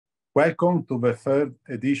Welcome to the third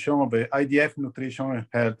edition of the IDF Nutrition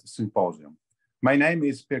Health Symposium. My name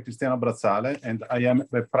is Pier Cristiano Brazzale, and I am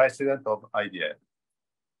the president of IDF.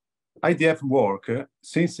 IDF work,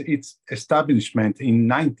 since its establishment in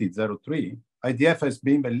 1903, IDF has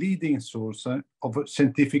been the leading source of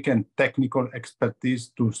scientific and technical expertise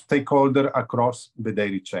to stakeholders across the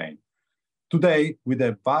dairy chain. Today, with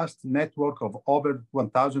a vast network of over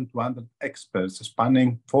 1,200 experts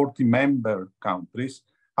spanning 40 member countries,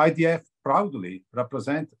 IDF proudly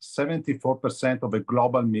represents 74% of the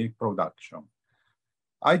global milk production.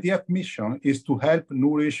 IDF mission is to help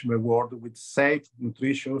nourish the world with safe,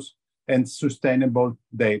 nutritious, and sustainable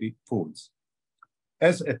dairy foods.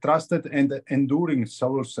 As a trusted and enduring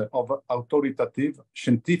source of authoritative,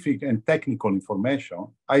 scientific, and technical information,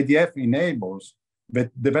 IDF enables the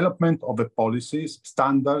development of the policies,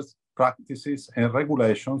 standards, practices, and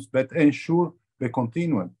regulations that ensure the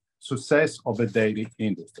continued success of the dairy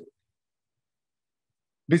industry.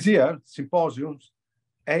 This year, Symposium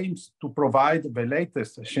aims to provide the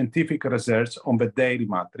latest scientific research on the dairy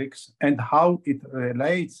matrix and how it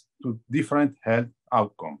relates to different health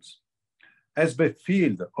outcomes. As the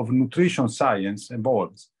field of nutrition science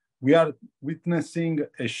evolves, we are witnessing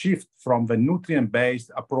a shift from the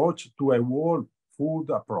nutrient-based approach to a whole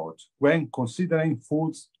food approach when considering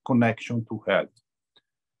food's connection to health.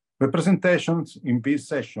 The presentations in this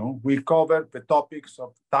session will cover the topics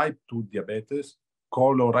of type 2 diabetes,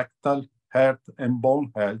 colorectal health, and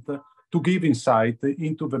bone health to give insight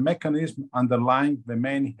into the mechanism underlying the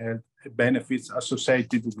many health benefits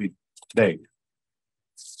associated with dairy.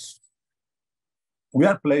 We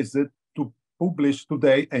are pleased to publish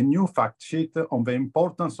today a new fact sheet on the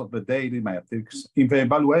importance of the dairy matrix in the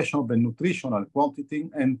evaluation of the nutritional quantity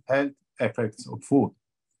and health effects of food.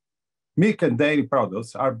 Milk and dairy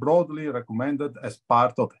products are broadly recommended as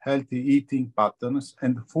part of healthy eating patterns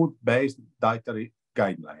and food-based dietary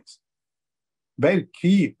guidelines. Their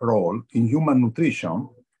key role in human nutrition,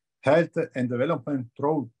 health, and development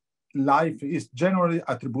through life is generally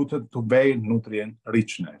attributed to their nutrient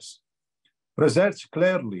richness. Research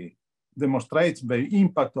clearly demonstrates the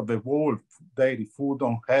impact of the whole dairy food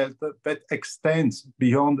on health that extends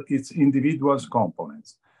beyond its individual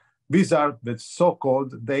components. These are the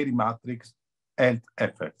so-called dairy matrix health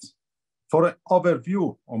effects. For an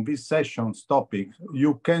overview on this session's topic,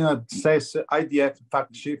 you can access IDF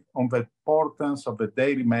fact sheet on the importance of the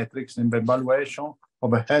dairy matrix in the evaluation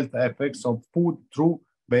of the health effects of food through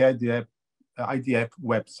the IDF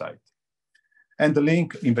website, and the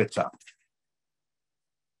link in the chat.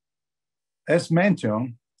 As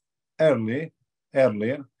mentioned earlier,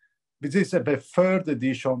 this is the third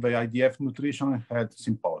edition of the IDF Nutrition Health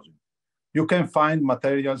Symposium. You can find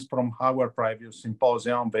materials from our previous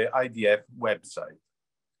symposium on the IDF website.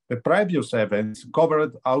 The previous events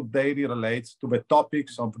covered how dairy relates to the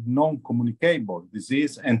topics of non-communicable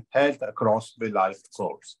disease and health across the life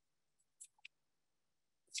course.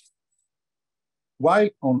 While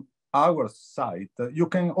on our site, you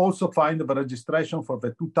can also find the registration for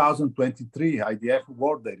the 2023 IDF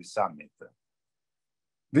World Dairy Summit.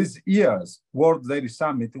 This year's World Dairy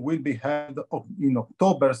Summit will be held in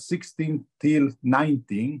October 16 till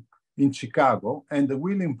 19 in Chicago and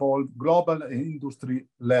will involve global industry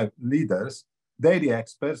leaders, dairy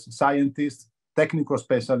experts, scientists, technical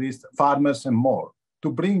specialists, farmers, and more to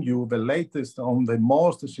bring you the latest on the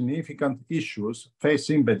most significant issues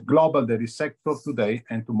facing the global dairy sector today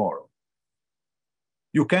and tomorrow.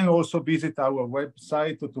 You can also visit our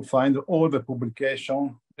website to find all the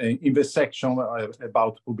publication in the section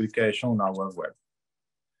about publication on our web.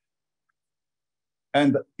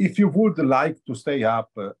 And if you would like to stay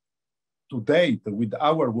up to date with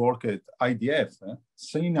our work at IDF,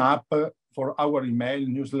 sign up for our email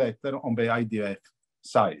newsletter on the IDF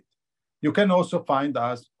site. You can also find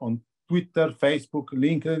us on Twitter, Facebook,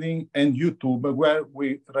 LinkedIn, and YouTube, where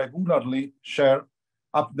we regularly share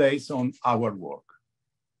updates on our work.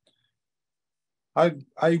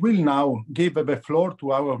 I will now give the floor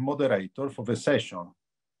to our moderator for the session,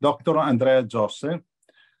 Dr. Andrea Josse.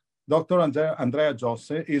 Dr. Andrea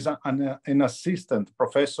Josse is an assistant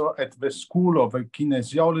professor at the School of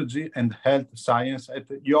Kinesiology and Health Science at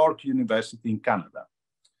York University in Canada.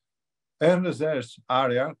 Her research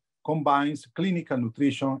area combines clinical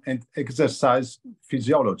nutrition and exercise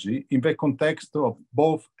physiology in the context of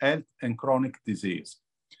both health and chronic disease,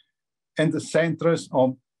 and centers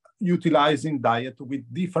on utilizing diet with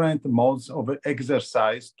different modes of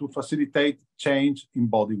exercise to facilitate change in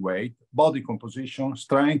body weight, body composition,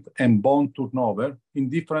 strength, and bone turnover in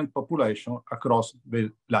different populations across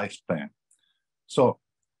the lifespan. So,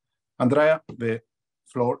 Andrea, the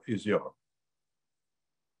floor is yours.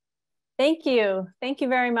 Thank you. Thank you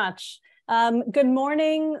very much. Good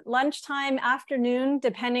morning, lunchtime, afternoon,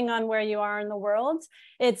 depending on where you are in the world.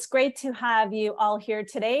 It's great to have you all here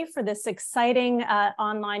today for this exciting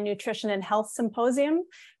online nutrition and health symposium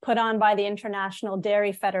put on by the International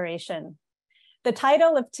Dairy Federation. The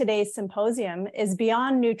title of today's symposium is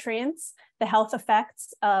Beyond Nutrients, the Health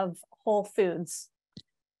Effects of Whole Foods.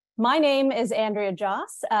 My name is Andrea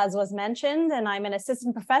Joss, as was mentioned, and I'm an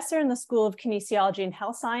assistant professor in the School of Kinesiology and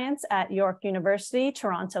Health Science at York University,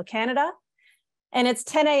 Toronto, Canada. And it's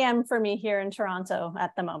 10 a.m. for me here in Toronto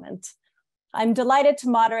at the moment. I'm delighted to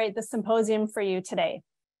moderate the symposium for you today.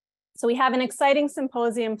 So we have an exciting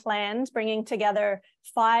symposium planned, bringing together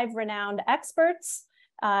 5 renowned experts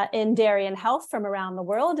in dairy and health from around the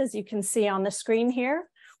world, as you can see on the screen here.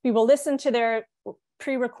 We will listen to their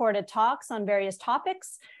pre-recorded talks on various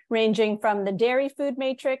topics, ranging from the dairy food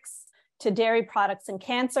matrix to dairy products and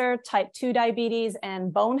cancer, type 2 diabetes,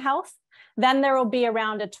 and bone health. Then there will be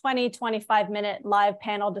around a 20-25 minute live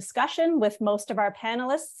panel discussion with most of our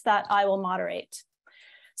panelists that I will moderate.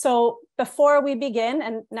 So before we begin,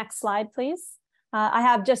 and next slide, please. I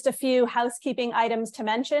have just a few housekeeping items to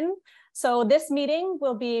mention. So this meeting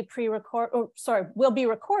will be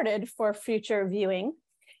recorded for future viewing.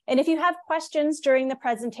 And if you have questions during the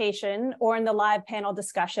presentation or in the live panel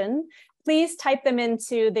discussion, please type them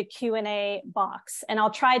into the Q&A box, and I'll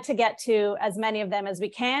try to get to as many of them as we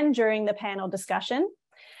can during the panel discussion.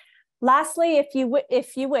 Lastly,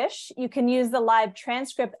 if you wish, you can use the live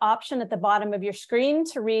transcript option at the bottom of your screen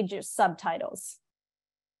to read your subtitles.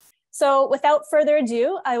 So without further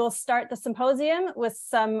ado, I will start the symposium with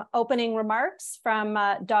some opening remarks from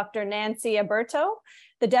Dr. Nancy Alberto,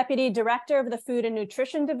 the Deputy Director of the Food and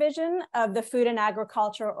Nutrition Division of the Food and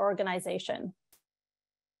Agriculture Organization.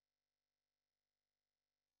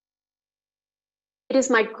 It is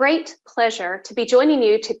my great pleasure to be joining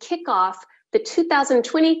you to kick off the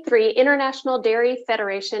 2023 International Dairy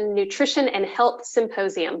Federation Nutrition and Health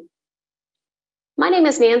Symposium. My name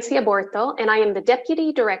is Nancy Alberto, and I am the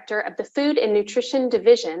Deputy Director of the Food and Nutrition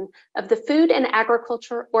Division of the Food and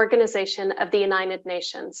Agriculture Organization of the United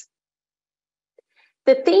Nations.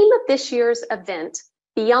 The theme of this year's event,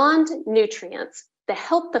 Beyond Nutrients, the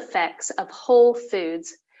Health Effects of Whole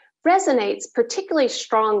Foods, resonates particularly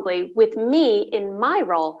strongly with me in my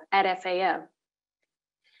role at FAO.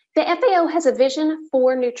 The FAO has a vision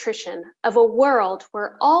for nutrition of a world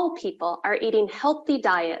where all people are eating healthy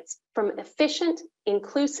diets from efficient,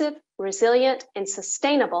 inclusive, resilient, and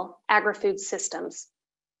sustainable agri-food systems.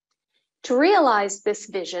 To realize this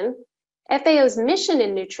vision, FAO's mission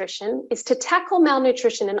in nutrition is to tackle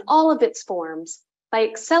malnutrition in all of its forms by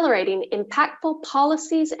accelerating impactful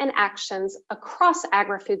policies and actions across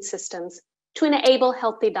agri-food systems to enable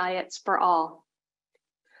healthy diets for all.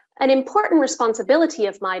 An important responsibility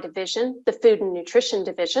of my division, the Food and Nutrition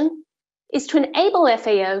Division, is to enable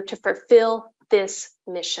FAO to fulfill this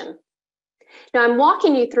mission. Now, I'm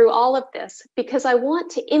walking you through all of this because I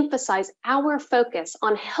want to emphasize our focus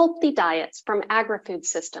on healthy diets from agri-food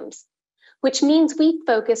systems, which means we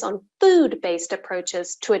focus on food-based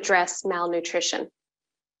approaches to address malnutrition.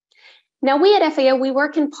 Now, we at FAO, we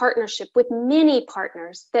work in partnership with many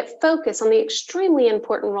partners that focus on the extremely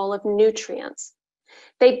important role of nutrients.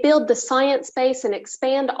 They build the science base and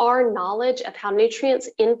expand our knowledge of how nutrients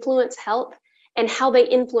influence health and how they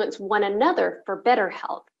influence one another for better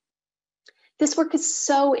health. This work is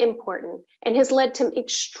so important and has led to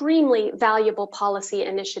extremely valuable policy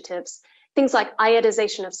initiatives, things like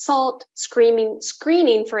iodization of salt,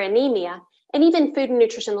 screening for anemia, and even food and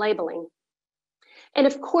nutrition labeling. And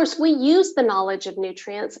of course, we use the knowledge of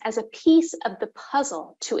nutrients as a piece of the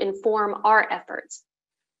puzzle to inform our efforts,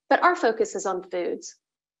 but our focus is on foods.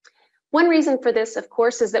 One reason for this, of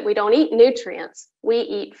course, is that we don't eat nutrients, we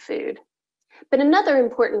eat food. But another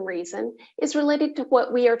important reason is related to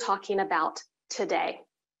what we are talking about today.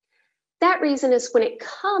 That reason is when it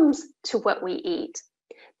comes to what we eat,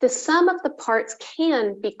 the sum of the parts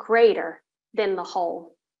can be greater than the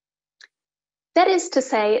whole. That is to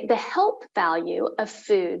say, the health value of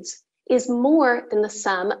foods is more than the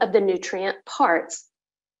sum of the nutrient parts.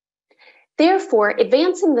 Therefore,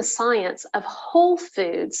 advancing the science of whole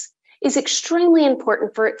foods is extremely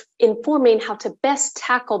important for informing how to best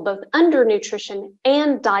tackle both undernutrition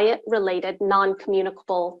and diet-related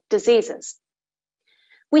non-communicable diseases.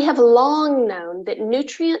 We have long known that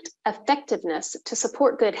nutrient effectiveness to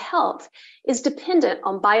support good health is dependent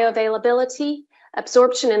on bioavailability,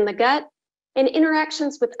 absorption in the gut, and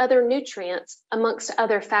interactions with other nutrients, amongst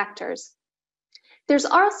other factors. There's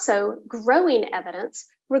also growing evidence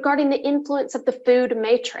regarding the influence of the food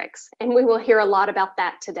matrix, and we will hear a lot about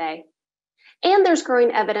that today. And there's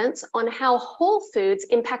growing evidence on how whole foods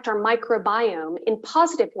impact our microbiome in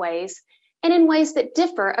positive ways and in ways that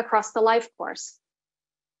differ across the life course.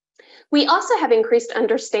 We also have increased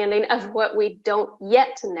understanding of what we don't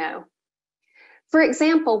yet know. For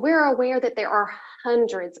example, we're aware that there are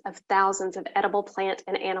hundreds of thousands of edible plant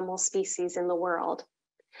and animal species in the world,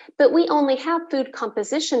 but we only have food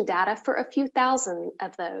composition data for a few thousand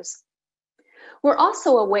of those. We're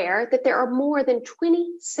also aware that there are more than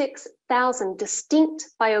 26,000 distinct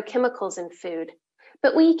biochemicals in food,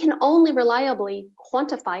 but we can only reliably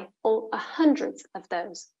quantify hundreds of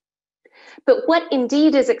those. But what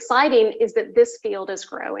indeed is exciting is that this field is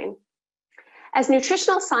growing. As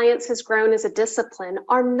nutritional science has grown as a discipline,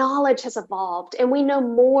 our knowledge has evolved and we know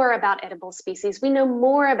more about edible species, we know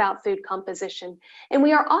more about food composition, and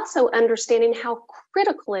we are also understanding how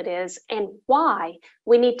critical it is and why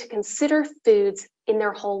we need to consider foods in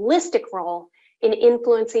their holistic role in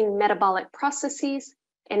influencing metabolic processes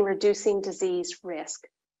and reducing disease risk.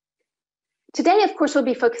 Today, of course, we'll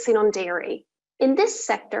be focusing on dairy. In this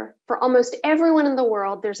sector, for almost everyone in the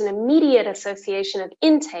world, there's an immediate association of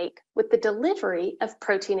intake with the delivery of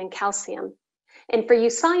protein and calcium. And for you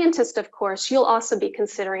scientists, of course, you'll also be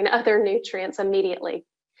considering other nutrients immediately.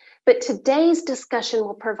 But today's discussion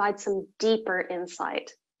will provide some deeper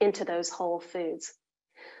insight into those whole foods.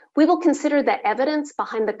 We will consider the evidence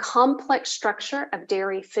behind the complex structure of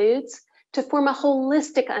dairy foods to form a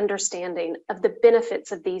holistic understanding of the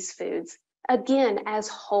benefits of these foods, again, as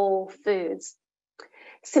whole foods.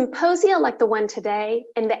 Symposia like the one today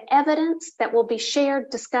and the evidence that will be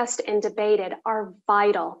shared, discussed, and debated are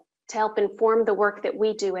vital to help inform the work that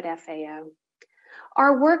we do at FAO.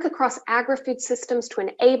 Our work across agri-food systems to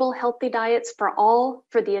enable healthy diets for all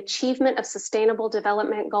for the achievement of sustainable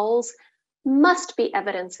development goals must be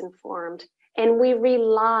evidence-informed, and we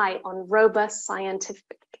rely on robust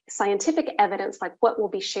scientific evidence like what will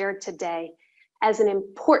be shared today as an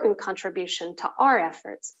important contribution to our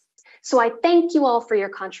efforts. So I thank you all for your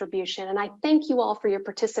contribution, and I thank you all for your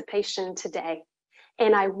participation today.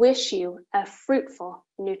 And I wish you a fruitful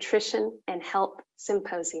Nutrition and Health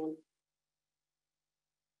Symposium.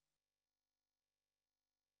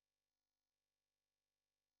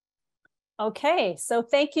 Okay, so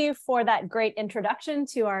thank you for that great introduction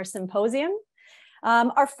to our symposium.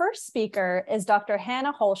 Our first speaker is Dr.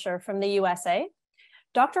 Hannah Holscher from the USA.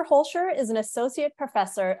 Dr. Holscher is an associate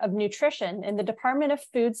professor of nutrition in the Department of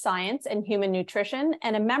Food Science and Human Nutrition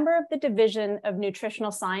and a member of the Division of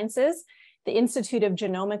Nutritional Sciences, the Institute of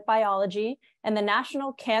Genomic Biology, and the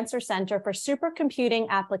National Cancer Center for Supercomputing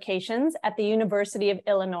Applications at the University of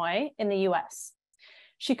Illinois in the US.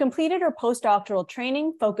 She completed her postdoctoral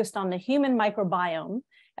training focused on the human microbiome,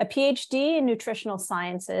 a PhD in nutritional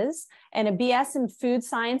sciences, and a BS in food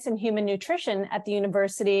science and human nutrition at the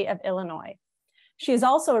University of Illinois. She is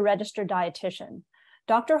also a registered dietitian.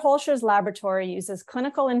 Dr. Holscher's laboratory uses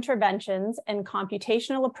clinical interventions and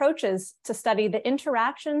computational approaches to study the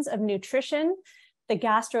interactions of nutrition, the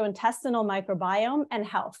gastrointestinal microbiome, and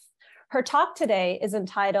health. Her talk today is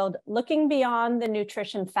entitled "Looking Beyond the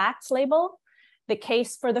Nutrition Facts Label, the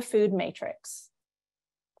Case for the Food Matrix."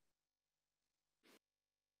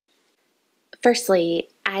 Firstly,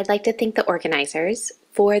 I'd like to thank the organizers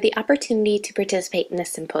for the opportunity to participate in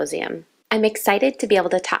this symposium. I'm excited to be able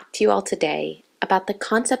to talk to you all today about the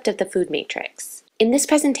concept of the food matrix. In this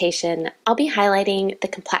presentation, I'll be highlighting the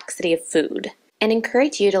complexity of food and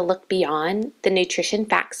encourage you to look beyond the nutrition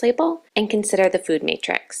facts label and consider the food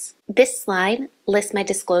matrix. This slide lists my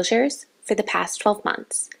disclosures for the past 12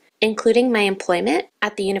 months, including my employment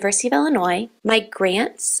at the University of Illinois, my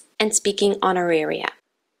grants, and speaking honoraria.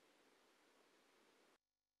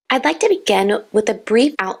 I'd like to begin with a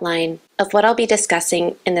brief outline of what I'll be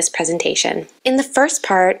discussing in this presentation. In the first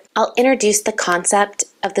part, I'll introduce the concept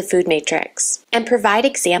of the food matrix and provide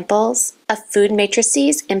examples of food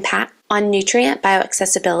matrices' impact on nutrient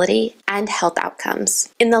bioaccessibility and health outcomes.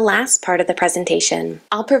 In the last part of the presentation,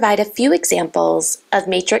 I'll provide a few examples of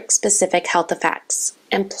matrix-specific health effects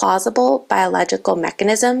and plausible biological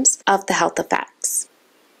mechanisms of the health effects.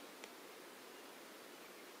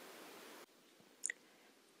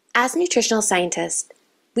 As nutritional scientists,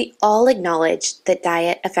 we all acknowledge that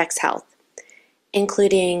diet affects health,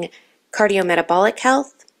 including cardiometabolic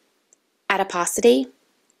health, adiposity,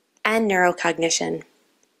 and neurocognition.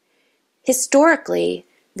 Historically,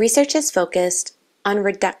 research has focused on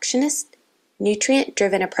reductionist,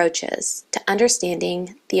 nutrient-driven approaches to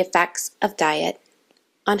understanding the effects of diet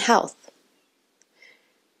on health.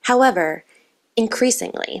 However,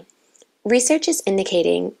 increasingly, research is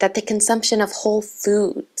indicating that the consumption of whole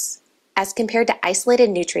foods, as compared to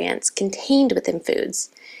isolated nutrients contained within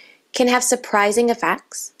foods, can have surprising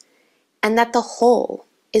effects, and that the whole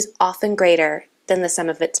is often greater than the sum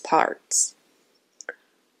of its parts.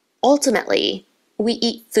 Ultimately, we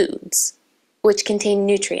eat foods which contain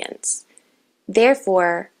nutrients.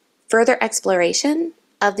 Therefore, further exploration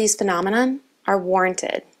of these phenomena are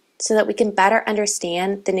warranted so that we can better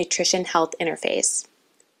understand the nutrition-health interface.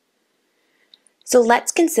 So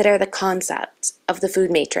let's consider the concept of the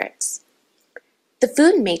food matrix. The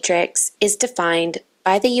food matrix is defined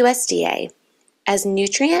by the USDA as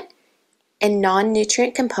nutrient and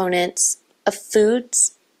non-nutrient components of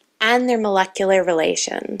foods and their molecular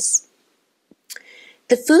relations.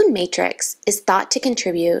 The food matrix is thought to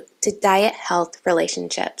contribute to diet-health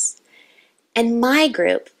relationships, and my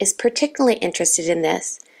group is particularly interested in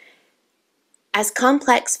this as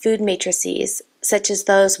complex food matrices, such as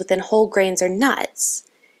those within whole grains or nuts,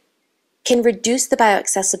 can reduce the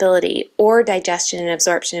bioaccessibility or digestion and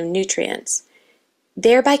absorption of nutrients,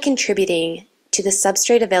 thereby contributing to the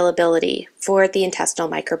substrate availability for the intestinal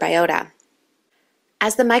microbiota.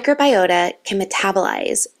 As the microbiota can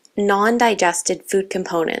metabolize non-digested food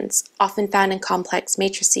components often found in complex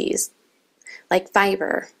matrices like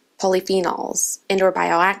fiber, polyphenols, and/or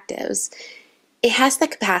bioactives, it has the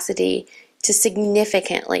capacity to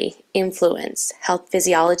significantly influence health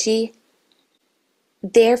physiology,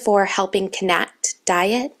 therefore helping connect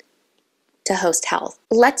diet to host health.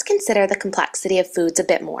 Let's consider the complexity of foods a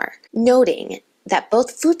bit more, noting that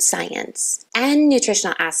both food science and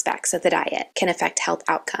nutritional aspects of the diet can affect health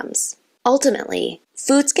outcomes. Ultimately,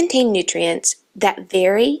 foods contain nutrients that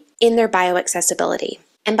vary in their bioaccessibility.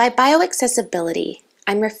 And by bioaccessibility,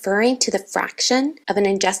 I'm referring to the fraction of an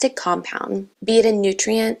ingested compound, be it a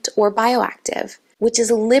nutrient or bioactive, which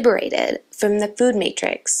is liberated from the food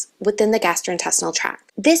matrix within the gastrointestinal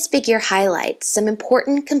tract. This figure highlights some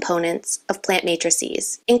important components of plant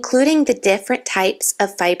matrices, including the different types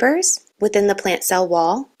of fibers within the plant cell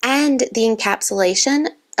wall and the encapsulation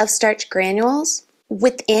of starch granules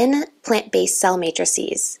within plant-based cell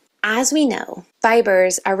matrices. As we know,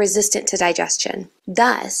 fibers are resistant to digestion.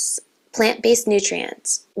 Thus, plant-based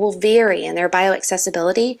nutrients will vary in their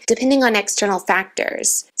bioaccessibility depending on external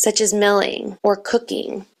factors, such as milling or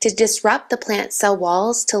cooking, to disrupt the plant cell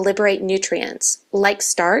walls to liberate nutrients, like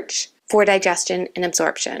starch, for digestion and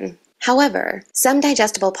absorption. However, some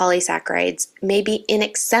digestible polysaccharides may be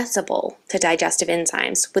inaccessible to digestive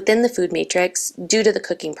enzymes within the food matrix due to the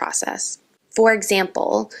cooking process. For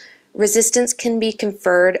example, resistance can be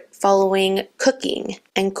conferred following cooking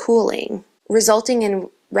and cooling, resulting in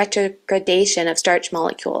retrogradation of starch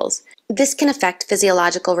molecules. This can affect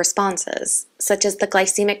physiological responses, such as the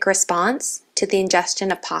glycemic response to the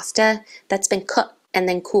ingestion of pasta that's been cooked and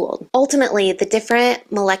then cooled. Ultimately, the different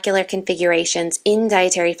molecular configurations in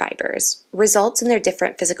dietary fibers results in their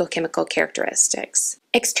different physicochemical characteristics.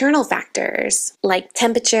 External factors like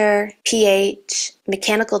temperature, pH,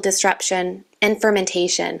 mechanical disruption, and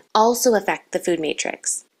fermentation also affect the food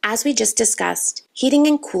matrix. As we just discussed, heating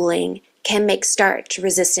and cooling can make starch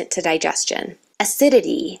resistant to digestion.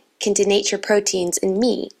 Acidity can denature proteins in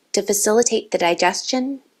meat to facilitate the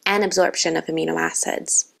digestion and absorption of amino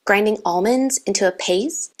acids. Grinding almonds into a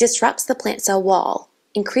paste disrupts the plant cell wall,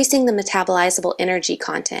 increasing the metabolizable energy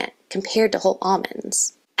content compared to whole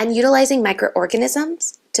almonds. And utilizing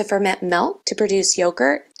microorganisms to ferment milk to produce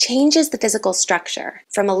yogurt changes the physical structure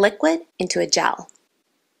from a liquid into a gel.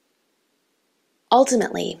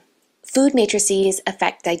 Ultimately, food matrices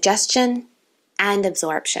affect digestion and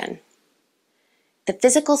absorption. The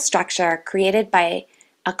physical structure created by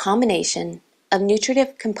a combination of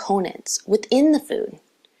nutritive components within the food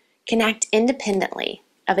can act independently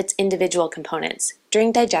of its individual components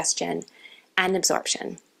during digestion and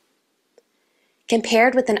absorption.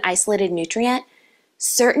 Compared with an isolated nutrient,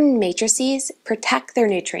 certain matrices protect their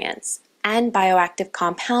nutrients and bioactive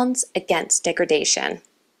compounds against degradation.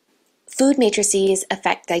 Food matrices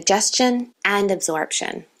affect digestion and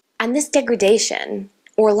absorption, and this degradation,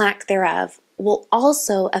 or lack thereof, will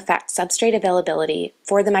also affect substrate availability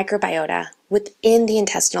for the microbiota within the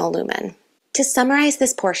intestinal lumen. To summarize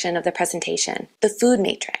this portion of the presentation, the food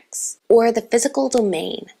matrix, or the physical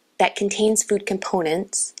domain that contains food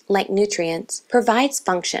components, like nutrients, provides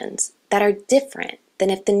functions that are different than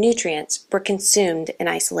if the nutrients were consumed in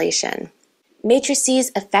isolation.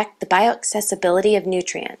 Matrices affect the bioaccessibility of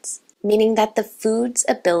nutrients, meaning that the food's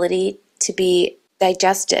ability to be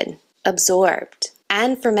digested, absorbed,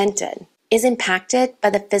 and fermented is impacted by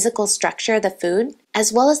the physical structure of the food,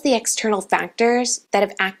 as well as the external factors that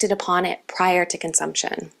have acted upon it prior to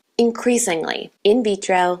consumption. Increasingly, in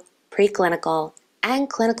vitro, preclinical, and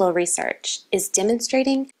clinical research is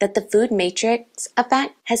demonstrating that the food matrix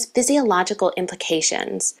effect has physiological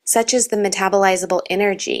implications, such as the metabolizable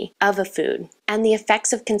energy of a food and the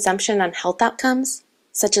effects of consumption on health outcomes,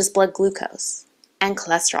 such as blood glucose and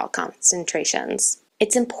cholesterol concentrations.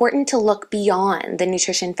 It's important to look beyond the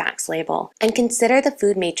nutrition facts label and consider the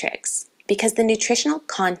food matrix, because the nutritional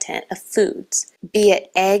content of foods, be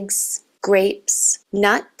it eggs, grapes,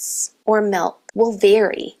 nuts, or milk, will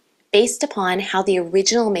vary based upon how the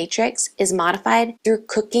original matrix is modified through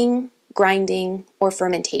cooking, grinding, or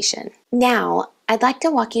fermentation. Now, I'd like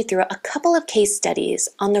to walk you through a couple of case studies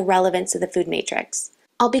on the relevance of the food matrix.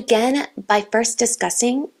 I'll begin by first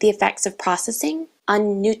discussing the effects of processing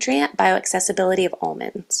on nutrient bioaccessibility of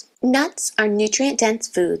almonds. Nuts are nutrient-dense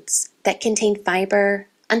foods that contain fiber,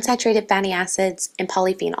 unsaturated fatty acids, and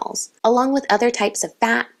polyphenols, along with other types of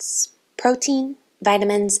fats, protein,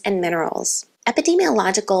 vitamins, and minerals.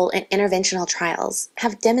 Epidemiological and interventional trials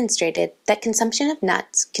have demonstrated that consumption of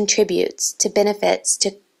nuts contributes to benefits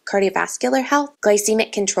to cardiovascular health,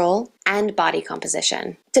 glycemic control, and body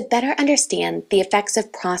composition. To better understand the effects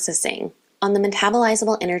of processing on the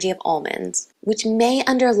metabolizable energy of almonds, which may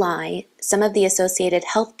underlie some of the associated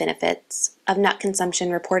health benefits of nut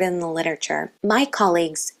consumption reported in the literature, my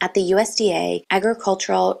colleagues at the USDA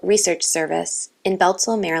Agricultural Research Service in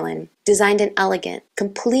Beltsville, Maryland, designed an elegant,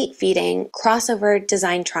 complete feeding crossover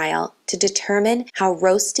design trial to determine how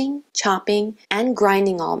roasting, chopping, and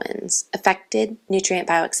grinding almonds affected nutrient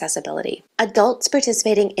bioaccessibility. Adults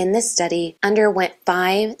participating in this study underwent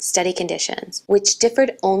 5 study conditions, which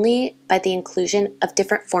differed only by the inclusion of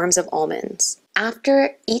different forms of almonds.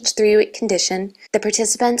 After each 3-week condition, the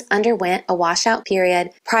participants underwent a washout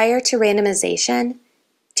period prior to randomization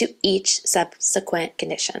to each subsequent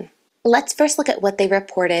condition. Let's first look at what they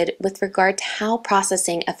reported with regard to how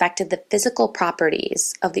processing affected the physical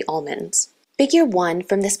properties of the almonds. Figure 1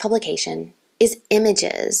 from this publication is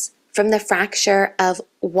images from the fracture of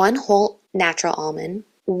 1 whole natural almond,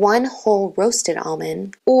 1 whole roasted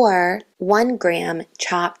almond, or 1 gram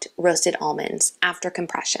chopped roasted almonds after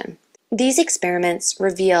compression. These experiments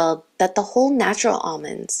revealed that the whole natural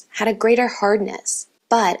almonds had a greater hardness,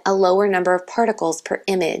 but a lower number of particles per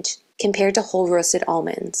image compared to whole roasted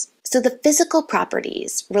almonds. So the physical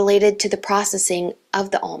properties related to the processing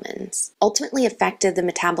of the almonds ultimately affected the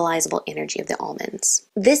metabolizable energy of the almonds.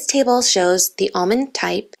 This table shows the almond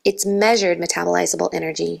type, its measured metabolizable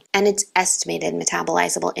energy, and its estimated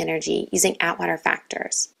metabolizable energy using Atwater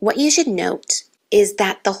factors. What you should note is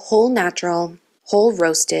that the whole natural, whole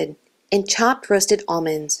roasted, and chopped roasted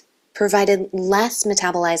almonds provided less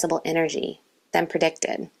metabolizable energy than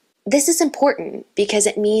predicted. This is important because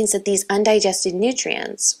it means that these undigested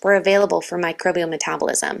nutrients were available for microbial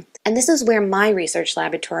metabolism. And this is where my research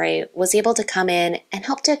laboratory was able to come in and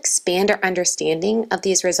help to expand our understanding of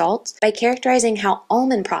these results by characterizing how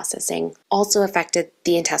almond processing also affected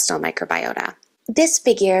the intestinal microbiota. This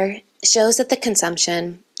figure shows that the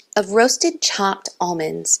consumption of roasted chopped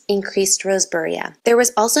almonds increased roseburia. There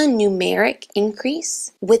was also numeric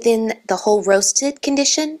increase within the whole roasted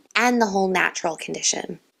condition and the whole natural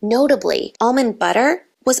condition. Notably, almond butter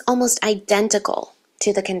was almost identical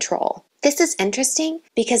to the control. This is interesting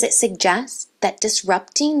because it suggests that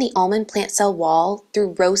disrupting the almond plant cell wall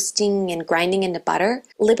through roasting and grinding into butter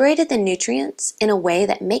liberated the nutrients in a way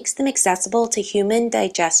that makes them accessible to human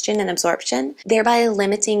digestion and absorption, thereby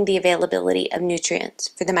limiting the availability of nutrients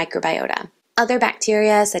for the microbiota. Other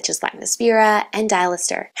bacteria, such as Lactospira and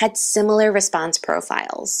Dialister, had similar response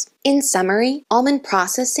profiles. In summary, almond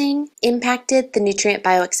processing impacted the nutrient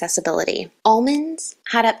bioaccessibility. Almonds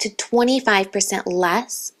had up to 25%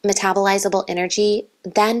 less metabolizable energy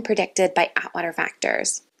than predicted by Atwater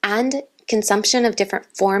factors, and consumption of different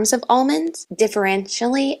forms of almonds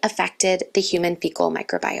differentially affected the human fecal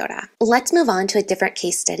microbiota. Let's move on to a different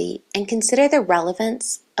case study and consider the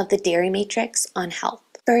relevance of the dairy matrix on health.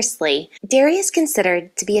 Firstly, dairy is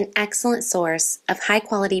considered to be an excellent source of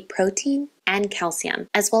high-quality protein and calcium,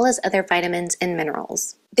 as well as other vitamins and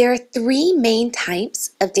minerals. There are 3 main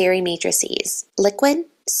types of dairy matrices: liquid,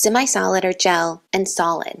 semi-solid or gel, and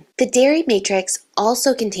solid. The dairy matrix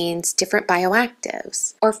also contains different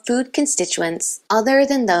bioactives, or food constituents other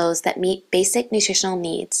than those that meet basic nutritional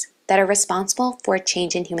needs that are responsible for a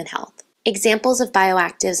change in human health. Examples of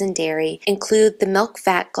bioactives in dairy include the milk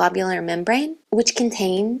fat globular membrane, which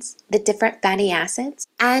contains the different fatty acids,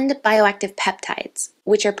 and bioactive peptides,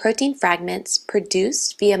 which are protein fragments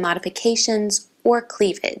produced via modifications or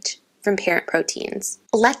cleavage from parent proteins.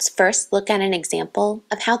 Let's first look at an example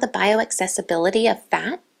of how the bioaccessibility of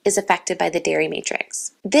fat is affected by the dairy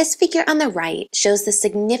matrix. This figure on the right shows the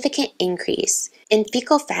significant increase in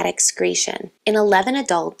fecal fat excretion in 11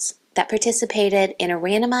 adults that participated in a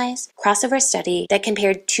randomized crossover study that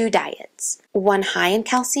compared two diets, one high in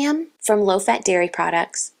calcium from low-fat dairy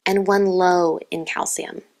products and one low in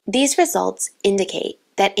calcium. These results indicate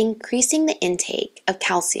that increasing the intake of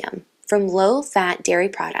calcium from low-fat dairy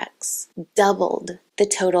products doubled the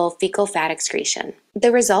total fecal fat excretion.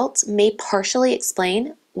 The results may partially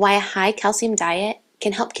explain why a high calcium diet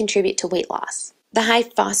can help contribute to weight loss. The high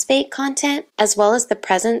phosphate content, as well as the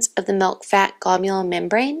presence of the milk fat globular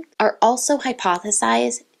membrane, are also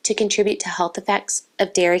hypothesized to contribute to health effects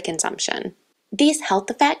of dairy consumption. These health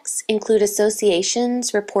effects include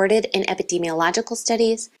associations reported in epidemiological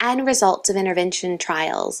studies and results of intervention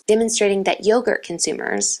trials demonstrating that yogurt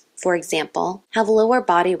consumers, for example, have lower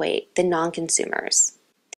body weight than non-consumers.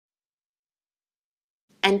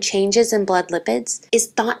 And changes in blood lipids is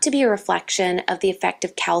thought to be a reflection of the effect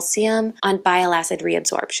of calcium on bile acid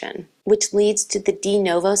reabsorption, which leads to the de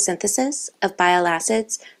novo synthesis of bile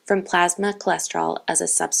acids from plasma cholesterol as a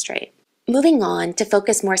substrate. Moving on to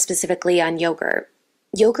focus more specifically on yogurt.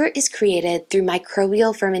 Yogurt is created through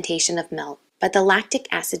microbial fermentation of milk by the lactic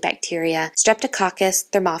acid bacteria Streptococcus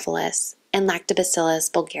thermophilus and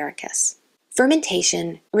Lactobacillus bulgaricus.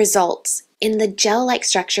 Fermentation results in the gel-like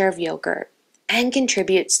structure of yogurt and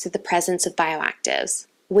contributes to the presence of bioactives,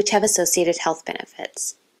 which have associated health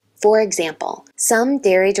benefits. For example, some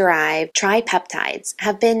dairy-derived tripeptides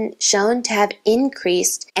have been shown to have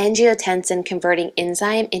increased angiotensin-converting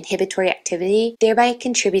enzyme inhibitory activity, thereby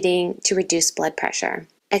contributing to reduced blood pressure.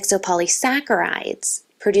 Exopolysaccharides,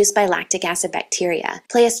 produced by lactic acid bacteria,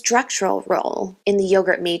 play a structural role in the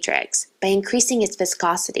yogurt matrix by increasing its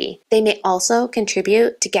viscosity. They may also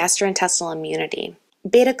contribute to gastrointestinal immunity.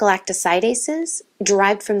 Beta-galactosidases,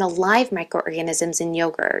 derived from the live microorganisms in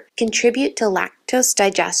yogurt, contribute to lactose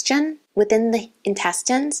digestion within the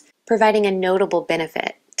intestines, providing a notable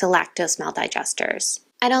benefit to lactose maldigesters.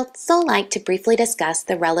 I'd also like to briefly discuss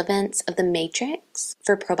the relevance of the matrix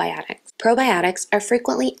for probiotics. Probiotics are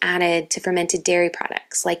frequently added to fermented dairy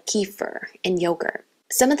products like kefir and yogurt.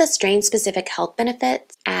 Some of the strain-specific health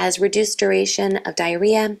benefits as reduced duration of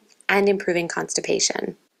diarrhea and improving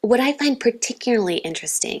constipation. What I find particularly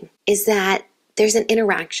interesting is that there's an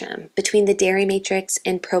interaction between the dairy matrix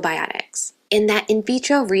and probiotics, in that in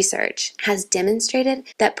vitro research has demonstrated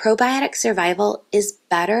that probiotic survival is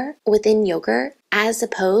better within yogurt as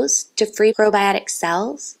opposed to free probiotic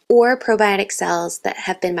cells or probiotic cells that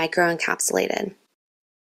have been microencapsulated.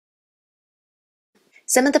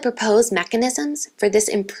 Some of the proposed mechanisms for this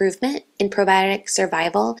improvement in probiotic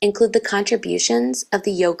survival include the contributions of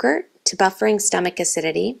the yogurt to buffering stomach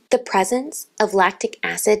acidity, the presence of lactic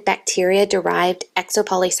acid bacteria-derived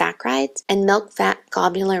exopolysaccharides and milk fat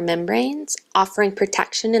globular membranes offering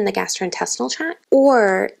protection in the gastrointestinal tract,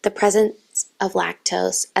 or the presence of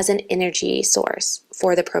lactose as an energy source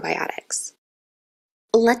for the probiotics.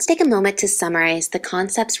 Let's take a moment to summarize the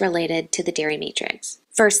concepts related to the dairy matrix.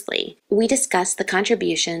 Firstly, we discussed the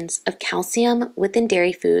contributions of calcium within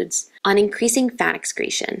dairy foods on increasing fat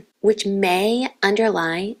excretion, which may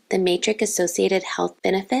underlie the matrix-associated health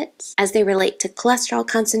benefits as they relate to cholesterol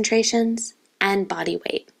concentrations and body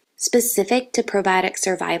weight. Specific to probiotic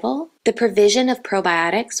survival, the provision of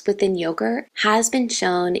probiotics within yogurt has been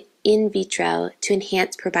shown in vitro to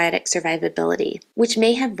enhance probiotic survivability, which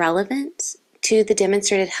may have relevance to the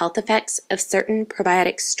demonstrated health effects of certain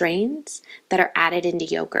probiotic strains that are added into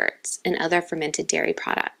yogurts and other fermented dairy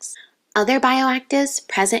products. Other bioactives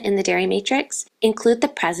present in the dairy matrix include the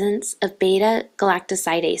presence of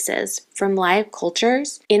beta-galactosidases from live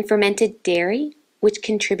cultures in fermented dairy, which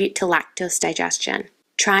contribute to lactose digestion,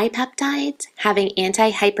 tripeptides having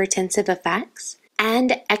antihypertensive effects,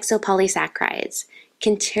 and exopolysaccharides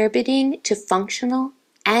contributing to functional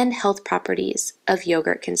and health properties of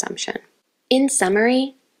yogurt consumption. In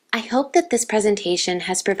summary, I hope that this presentation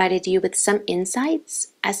has provided you with some insights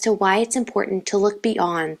as to why it's important to look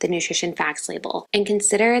beyond the nutrition facts label and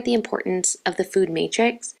consider the importance of the food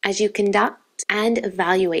matrix as you conduct and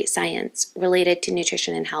evaluate science related to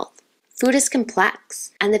nutrition and health. Food is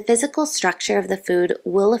complex, and the physical structure of the food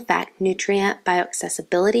will affect nutrient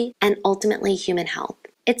bioaccessibility and ultimately human health.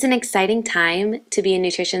 It's an exciting time to be a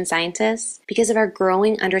nutrition scientist because of our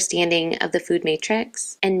growing understanding of the food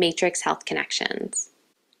matrix and matrix health connections.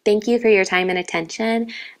 Thank you for your time and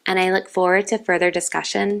attention, and I look forward to further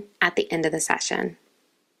discussion at the end of the session.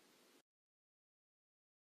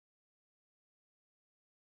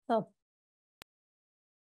 So,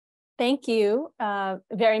 Thank you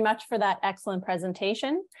very much for that excellent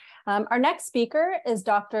presentation. Our next speaker is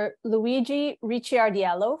Dr. Luigi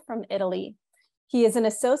Ricciardiello from Italy. He is an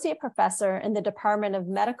associate professor in the Department of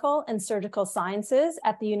Medical and Surgical Sciences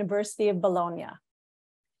at the University of Bologna.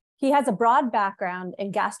 He has a broad background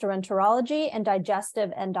in gastroenterology and digestive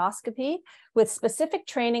endoscopy, with specific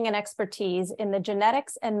training and expertise in the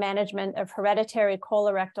genetics and management of hereditary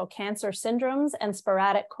colorectal cancer syndromes and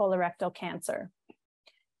sporadic colorectal cancer.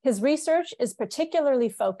 His research is particularly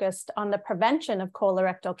focused on the prevention of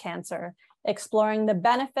colorectal cancer, exploring the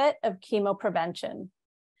benefit of chemoprevention.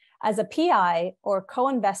 As a PI or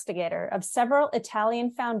co-investigator of several Italian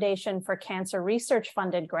Foundation for Cancer Research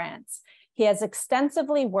funded grants, he has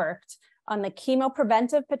extensively worked on the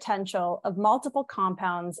chemopreventive potential of multiple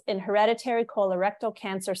compounds in hereditary colorectal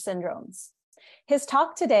cancer syndromes. His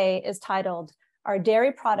talk today is titled, "Are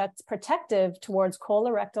Dairy Products Protective Towards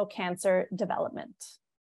Colorectal Cancer Development?"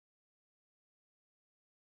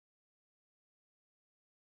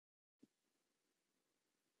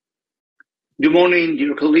 Good morning,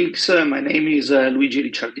 dear colleagues. My name is Luigi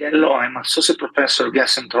Ricciardiello. I'm Associate Professor of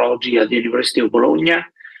Gastroenterology at the University of Bologna.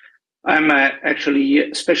 I'm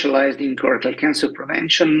actually specialized in colorectal cancer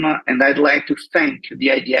prevention, and I'd like to thank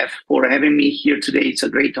the IDF for having me here today. It's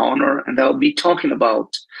a great honor, and I'll be talking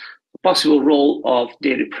about the possible role of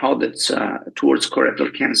dairy products towards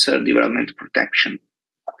colorectal cancer development protection.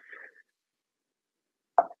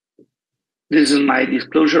 This is my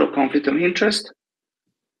disclosure of conflict of interest.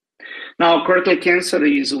 Now, colorectal cancer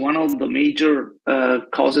is one of the major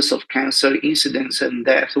causes of cancer incidence and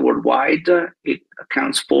death worldwide. It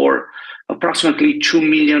accounts for approximately 2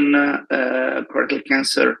 million colorectal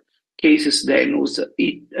cancer cases diagnosed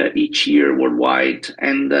each year worldwide,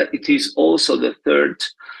 and it is also the third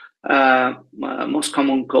most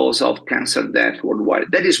common cause of cancer death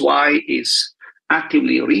worldwide. That is why it's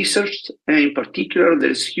actively researched, and in particular,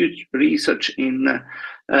 there's huge research in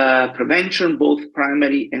prevention, both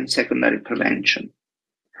primary and secondary prevention.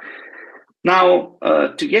 Now,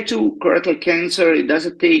 to get to colorectal cancer, it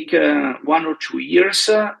doesn't take 1 or 2 years.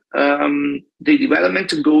 The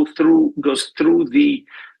development goes through the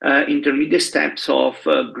intermediate steps of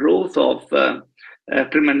growth of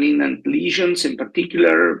premalignant lesions, in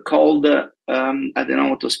particular called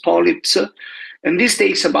adenomatous polyps. And this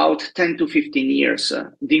takes about 10 to 15 years.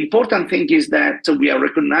 The important thing is that we are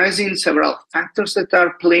recognizing several factors that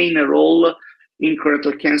are playing a role in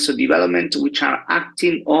colorectal cancer development, which are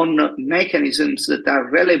acting on mechanisms that are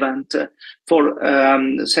relevant for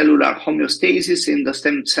cellular homeostasis in the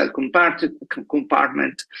stem cell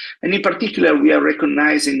compartment. And in particular, we are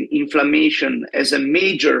recognizing inflammation as a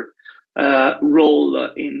major role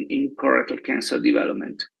in colorectal cancer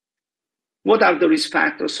development. What are the risk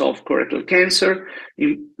factors of colorectal cancer?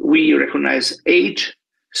 We recognize age,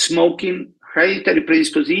 smoking, hereditary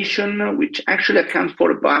predisposition, which actually account for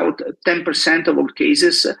about 10% of all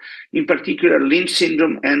cases, in particular Lynch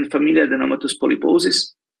syndrome and familial adenomatous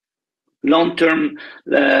polyposis, long-term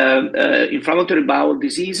inflammatory bowel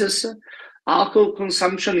diseases. Alcohol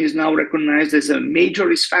consumption is now recognized as a major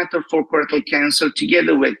risk factor for colorectal cancer,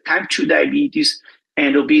 together with type 2 diabetes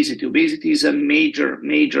and obesity. Obesity is a major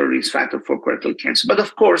risk factor for colorectal cancer. But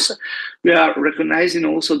of course, we are recognizing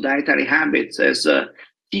also dietary habits as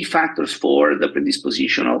key factors for the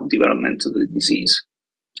predisposition of development of the disease.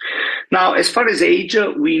 Now, as far as age,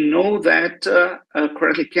 we know that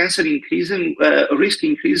colorectal cancer risk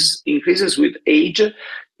increases with age.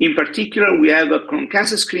 In particular, we have colon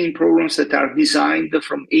cancer screening programs that are designed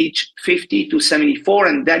from age 50 to 74,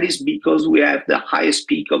 and that is because we have the highest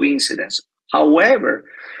peak of incidence. However,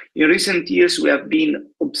 in recent years, we have been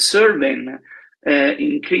observing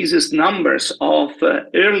increases numbers of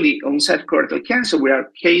early onset colorectal cancer, where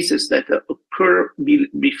are cases that occur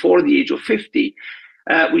before the age of 50,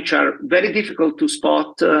 which are very difficult to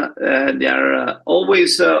spot. They are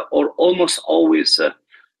always or almost always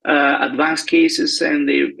advanced cases, and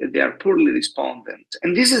they are poorly respondent.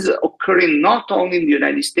 And this is occurring not only in the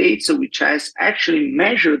United States, which has actually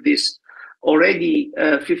measured this already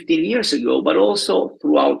 15 years ago, but also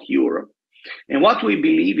throughout Europe. And what we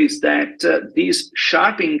believe is that this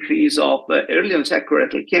sharp increase of early onset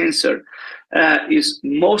colorectal cancer is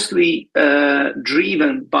mostly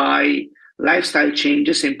driven by lifestyle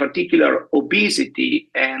changes, in particular obesity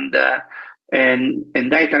and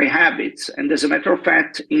dietary habits. And as a matter of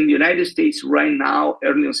fact, in the United States right now,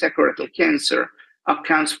 early onset colorectal cancer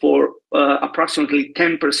accounts for approximately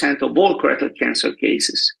 10% of all colorectal cancer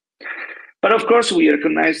cases. But of course, we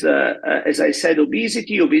recognize, as I said,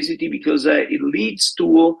 obesity because it leads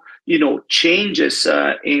to changes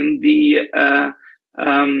in the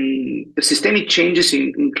systemic changes,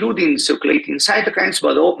 including circulating cytokines,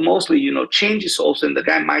 but mostly, changes also in the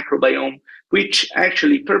gut microbiome, which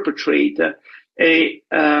actually perpetrate the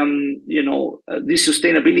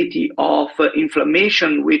sustainability of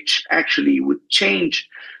inflammation, which actually would change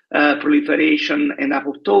proliferation and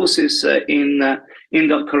apoptosis in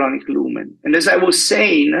the colonic lumen. And as I was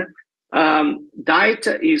saying, diet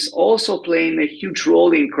is also playing a huge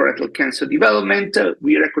role in colorectal cancer development.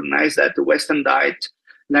 We recognize that the Western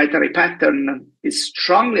dietary pattern is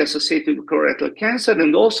strongly associated with colorectal cancer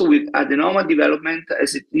and also with adenoma development,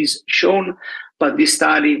 as it is shown by this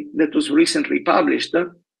study that was recently published.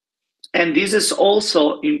 And this is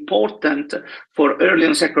also important for early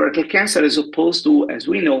onset colorectal cancer, as opposed to, as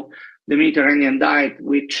we know, the Mediterranean diet,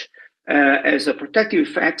 which has a protective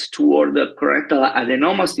effect toward the colorectal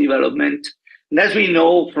adenomas development. And as we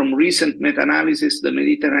know from recent meta-analysis, the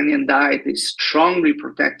Mediterranean diet is strongly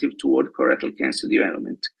protective toward colorectal cancer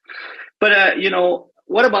development. But,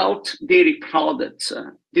 what about dairy products?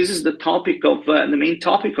 This is the topic of the main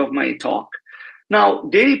topic of my talk. Now,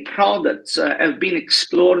 dairy products have been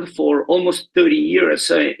explored for almost 30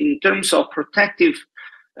 years in terms of protective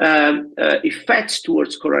effects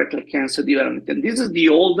towards colorectal cancer development. And this is the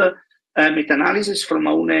old meta-analysis from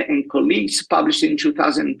Aune and colleagues published in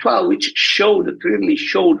 2012, which clearly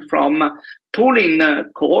showed from pooling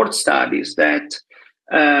cohort studies that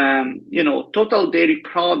total dairy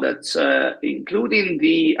products, including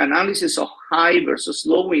the analysis of high versus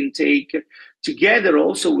low intake, together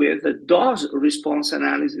also with the dose response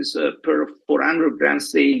analysis per 400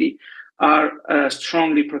 grams daily, are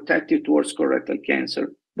strongly protective towards colorectal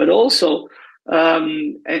cancer. But also,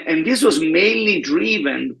 and this was mainly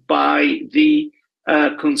driven by the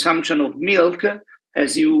consumption of milk,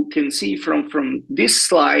 as you can see from this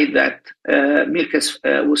slide, that milk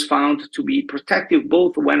was found to be protective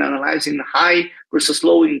both when analyzing high versus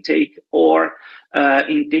low intake or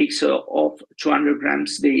intakes of 200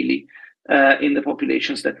 grams daily in the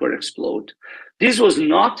populations that were explored. This was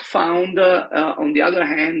not found, on the other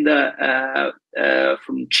hand,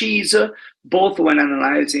 from cheese, both when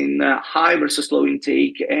analyzing high versus low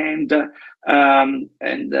intake and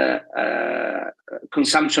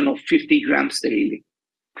consumption of 50 grams daily.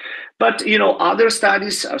 But other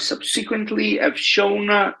studies subsequently have shown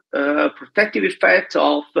protective effect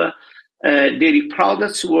of dairy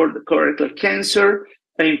products toward colorectal cancer.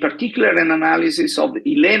 In particular, an analysis of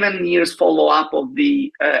 11 years follow-up of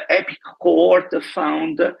the EPIC cohort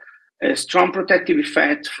found a strong protective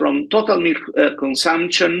effect from total milk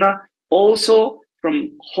consumption, also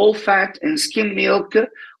from whole fat and skim milk,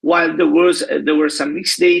 while there were some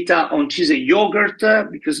mixed data on cheese and yogurt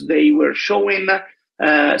because they were showing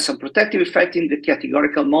some protective effect in the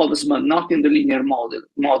categorical models, but not in the linear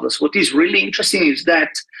models. What is really interesting is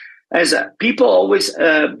that, as people always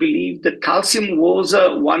believed, that calcium was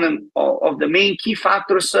one of the main key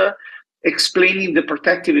factors explaining the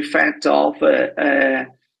protective effect of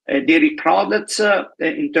dairy products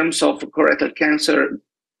in terms of colorectal cancer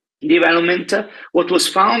development. What was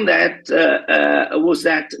found was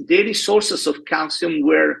that dairy sources of calcium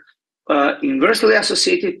were inversely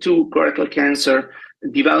associated to colorectal cancer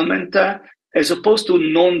development, as opposed to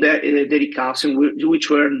non-dairy calcium, which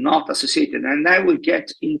were not associated. And I will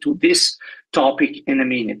get into this topic in a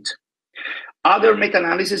minute. Other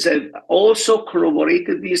meta-analyses have also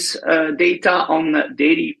corroborated this data on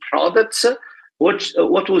dairy products.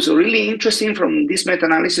 What was really interesting from this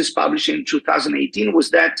meta-analysis published in 2018 was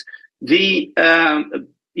that the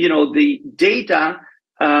data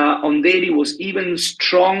on dairy was even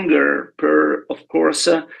stronger per, of course,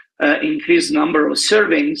 increased number of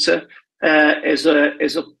servings,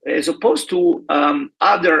 as opposed to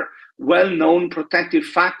other well-known protective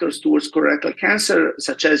factors towards colorectal cancer,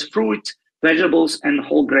 such as fruit, vegetables, and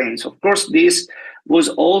whole grains. Of course, this was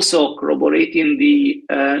also corroborating the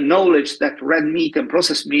knowledge that red meat and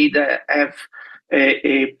processed meat have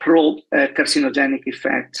a pro-carcinogenic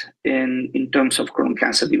effect in terms of colon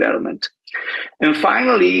cancer development. And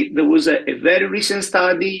finally, there was a very recent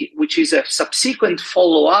study, which is a subsequent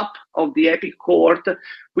follow-up of the EPIC cohort,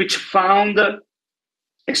 which found a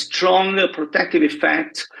strong protective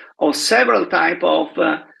effect of several types of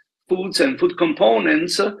foods and food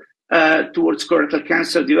components towards colorectal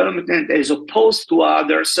cancer development, as opposed to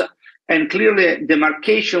others, and clearly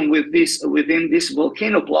demarcation within this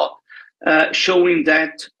volcano plot, showing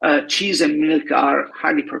that cheese and milk are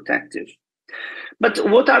highly protective. But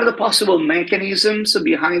what are the possible mechanisms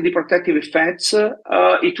behind the protective effects?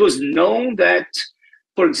 It was known that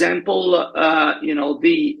for example,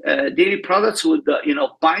 the dairy products would,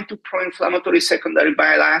 bind to pro-inflammatory secondary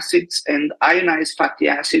bile acids and ionized fatty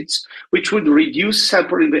acids, which would reduce cell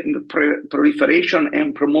proliferation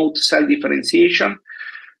and promote cell differentiation.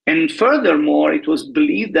 And furthermore, it was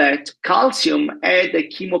believed that calcium had a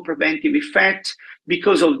chemopreventive effect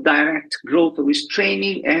because of direct growth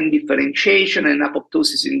restraining and differentiation and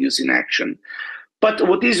apoptosis-inducing action. But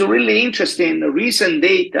what is really interesting, the recent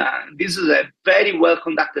data, this is a very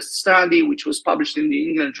well-conducted study which was published in the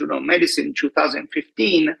England Journal of Medicine in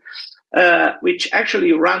 2015, which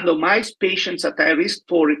actually randomized patients at high risk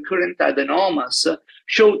for recurrent adenomas,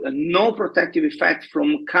 showed no protective effect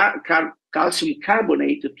from calcium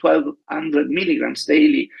carbonate to 1,200 milligrams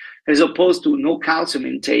daily, as opposed to no calcium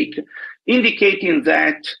intake, indicating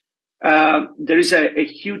that there is a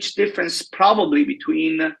huge difference probably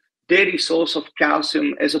between dairy source of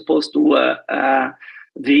calcium as opposed to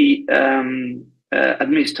the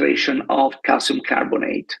administration of calcium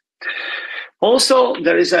carbonate. Also,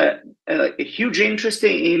 there is a huge interest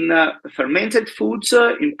in fermented foods.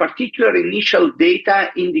 In particular, initial data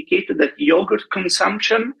indicated that yogurt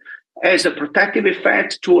consumption has a protective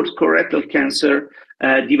effect towards colorectal cancer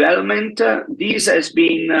development. This has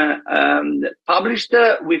been published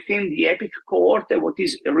within the EPIC cohort. What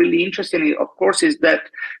is really interesting, of course, is that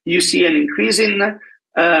you see an increase in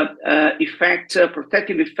effect,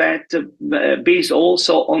 protective effect, based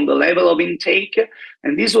also on the level of intake,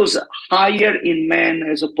 and this was higher in men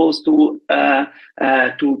as opposed to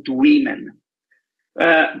women.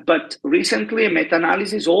 But recently, a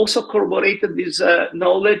meta-analysis also corroborated this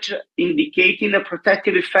knowledge, indicating a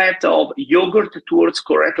protective effect of yogurt towards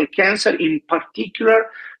colorectal cancer, in particular,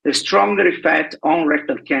 the stronger effect on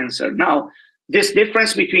rectal cancer. Now, this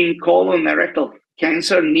difference between colon and rectal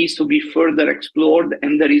cancer needs to be further explored,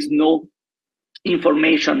 and there is no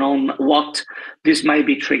information on what this might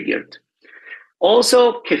be triggered.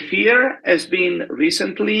 Also, kefir has been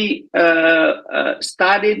recently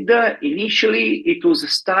studied. Initially, it was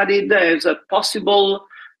studied as a possible,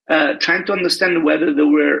 trying to understand whether there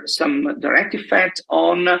were some direct effects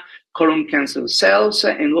on colon cancer cells.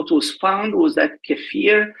 And what was found was that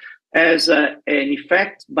kefir has an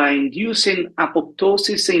effect by inducing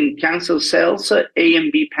apoptosis in cancer cells. A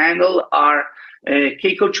and B panel are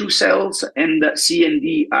Keiko2 cells, and C and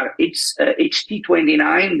D are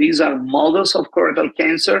HT29. These are models of colorectal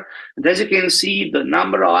cancer. And as you can see, the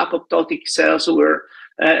number of apoptotic cells were,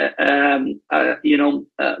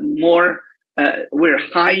 were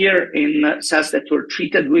higher in cells that were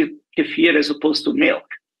treated with kefir as opposed to milk.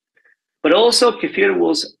 But also, kefir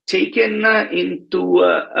was taken into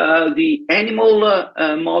the animal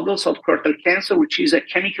models of colorectal cancer, which is a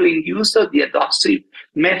chemically induced, the adoptive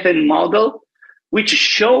methane model, which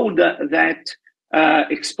showed that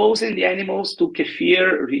exposing the animals to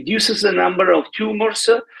kefir reduces the number of tumors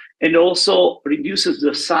and also reduces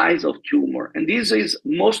the size of tumor. And this is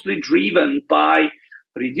mostly driven by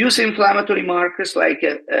reduced inflammatory markers like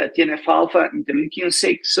TNF-alpha,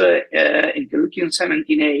 interleukin-6,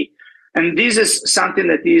 interleukin-17A. And this is something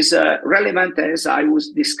that is relevant, as I was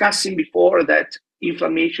discussing before, that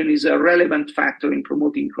inflammation is a relevant factor in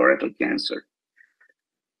promoting colorectal cancer.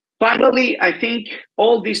 Finally, I think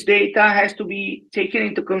all this data has to be taken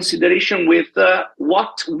into consideration with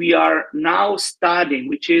what we are now studying,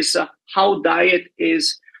 which is how diet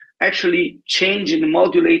is actually changing and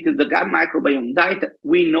modulating the gut microbiome. Diet,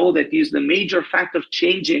 we know that is the major factor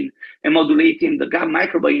changing and modulating the gut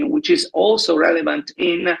microbiome, which is also relevant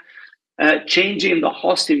in changing the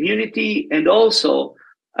host immunity and also,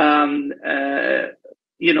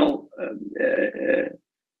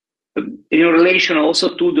 in relation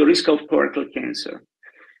also to the risk of colorectal cancer.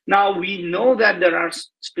 Now, we know that there are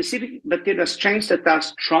specific bacterial strains that are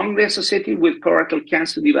strongly associated with colorectal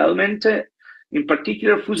cancer development. In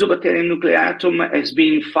particular, Fusobacterium nucleatum has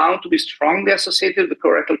been found to be strongly associated with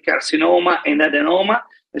colorectal carcinoma and adenoma.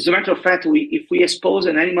 As a matter of fact, if we expose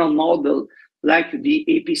an animal model like the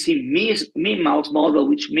APC mean mouse model,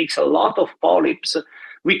 which makes a lot of polyps,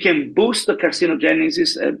 we can boost the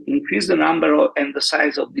carcinogenesis and increase the number and the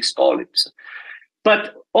size of these polyps.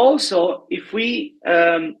 But also, if we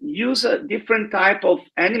use a different type of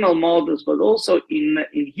animal models, but also in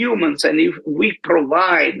humans, and if we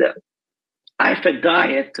provide high-fat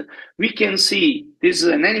diet, we can see, this is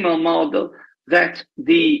an animal model, that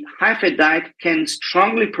the high-fat diet can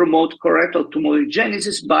strongly promote colorectal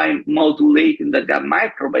tumorigenesis by modulating the gut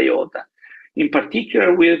microbiota, in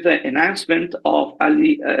particular with the enhancement of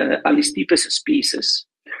Allistipes species.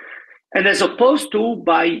 And as opposed to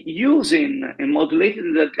by using and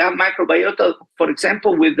modulating the gut microbiota, for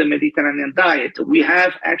example, with the Mediterranean diet, we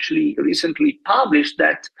have actually recently published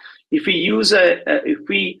that if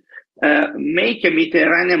we make a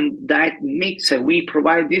Mediterranean diet mix and we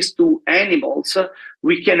provide this to animals,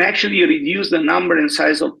 we can actually reduce the number and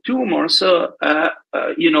size of tumors,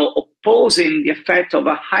 opposing the effect of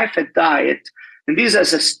a high-fat diet. And this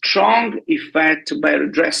has a strong effect by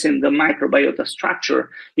addressing the microbiota structure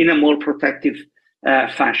in a more protective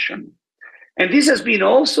fashion. And this has been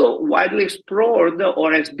also widely explored,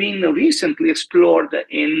 or has been recently explored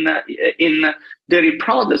in dairy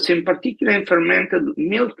products, in particular in fermented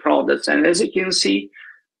milk products. And as you can see,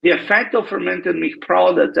 the effect of fermented milk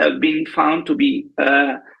products have been found to be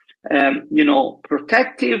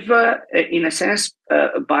protective in a sense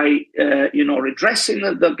by redressing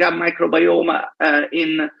the gut microbiome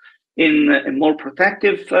in a more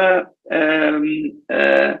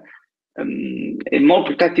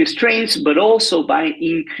protective strains, but also by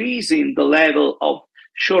increasing the level of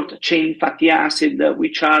short-chain fatty acid,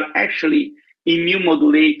 which are actually immune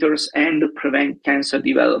modulators and prevent cancer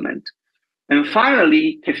development. And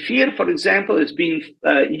finally, kefir, for example, is being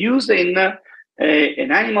used in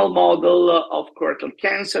an animal model of colorectal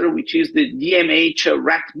cancer, which is the DMH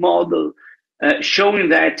rat model, showing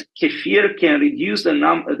that kefir can reduce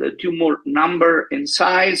the tumor number and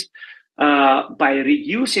size by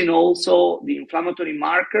reducing also the inflammatory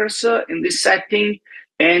markers in this setting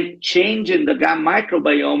and changing the gut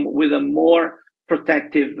microbiome with a more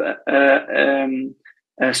protective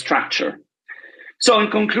structure. So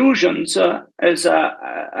in conclusions, we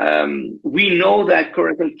know that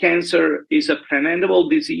colorectal cancer is a preventable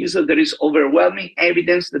disease. There is overwhelming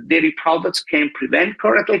evidence that dairy products can prevent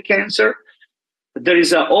colorectal cancer. There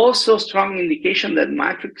is also strong indication that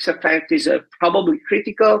matrix effect is probably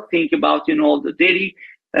critical. Think about, the dairy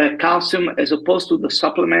calcium as opposed to the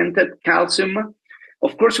supplemented calcium.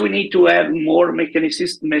 Of course, we need to have more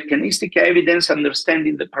mechanistic evidence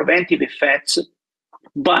understanding the preventive effects.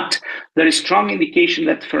 But there is strong indication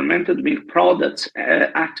that fermented milk products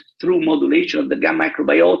act through modulation of the gut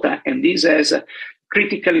microbiota, and this has a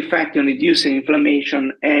critical effect on reducing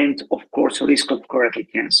inflammation and, of course, risk of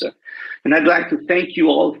colorectal cancer. And I'd like to thank you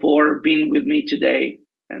all for being with me today,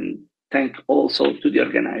 and thank also to the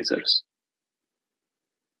organizers.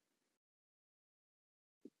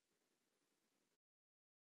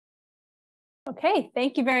 Okay,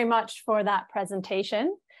 thank you very much for that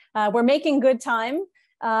presentation. We're making good time.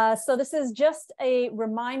 So this is just a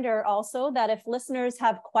reminder also that if listeners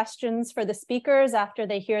have questions for the speakers after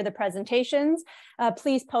they hear the presentations,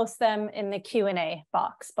 please post them in the Q&A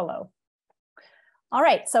box below. All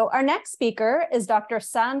right, so our next speaker is Dr.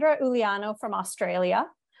 Sandra Uliano from Australia.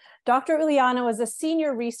 Dr. Uliano is a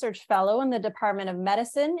senior research fellow in the Department of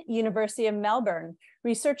Medicine, University of Melbourne,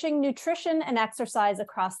 researching nutrition and exercise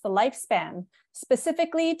across the lifespan,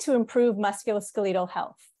 specifically to improve musculoskeletal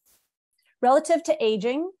health. Relative to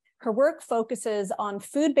aging, her work focuses on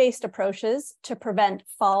food-based approaches to prevent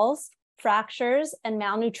falls, fractures, and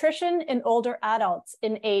malnutrition in older adults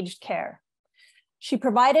in aged care. She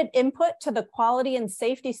provided input to the quality and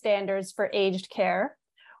safety standards for aged care,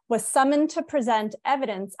 was summoned to present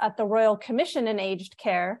evidence at the Royal Commission in Aged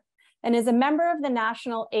Care, and is a member of the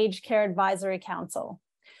National Aged Care Advisory Council.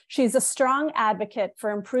 She's a strong advocate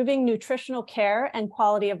for improving nutritional care and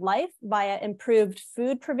quality of life via improved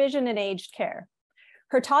food provision in aged care.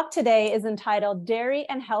 Her talk today is entitled Dairy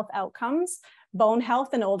and Health Outcomes, Bone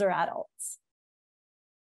Health in Older Adults.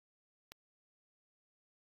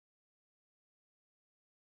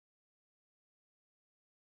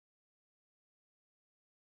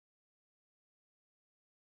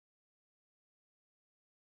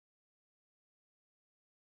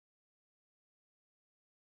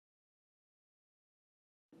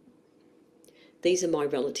 These are my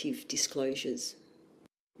relative disclosures.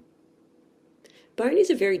 Bone is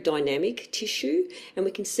a very dynamic tissue, and we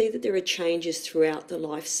can see that there are changes throughout the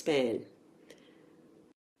lifespan.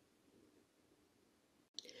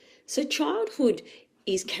 So childhood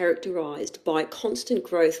is characterised by constant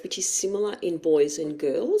growth, which is similar in boys and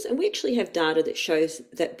girls. And we actually have data that shows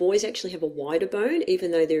that boys actually have a wider bone, even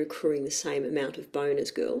though they're accruing the same amount of bone as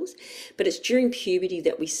girls. But it's during puberty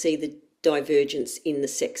that we see the divergence in the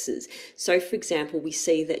sexes. So for example, we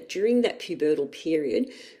see that during that pubertal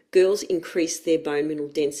period, girls increase their bone mineral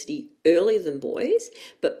density earlier than boys,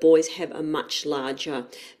 but boys have a much larger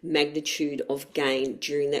magnitude of gain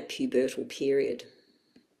during that pubertal period.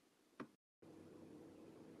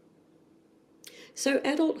 So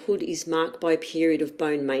adulthood is marked by a period of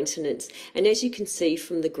bone maintenance, and as you can see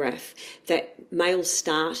from the graph, that males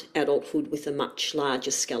start adulthood with a much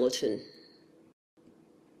larger skeleton.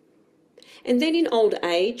 And then in old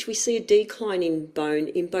age, we see a decline in bone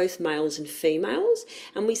in both males and females,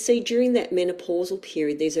 and we see during that menopausal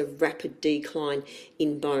period there's a rapid decline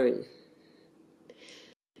in bone.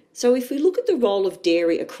 So if we look at the role of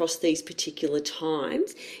dairy across these particular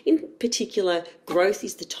times, in particular, growth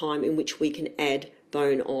is the time in which we can add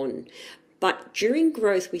bone on. But during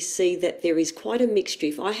growth, we see that there is quite a mixture.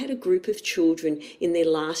 If I had a group of children in their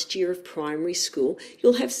last year of primary school,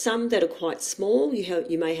 you'll have some that are quite small.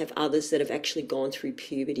 You may have others that have actually gone through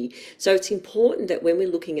puberty. So it's important that when we're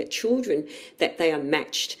looking at children, that they are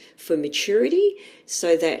matched for maturity,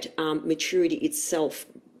 so that maturity itself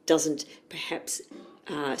doesn't perhaps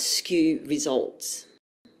skew results.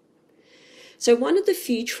 So one of the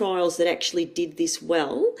few trials that actually did this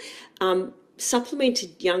well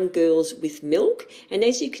supplemented young girls with milk, and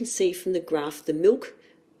as you can see from the graph, the milk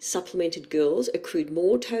supplemented girls accrued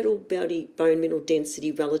more total body bone mineral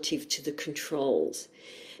density relative to the controls.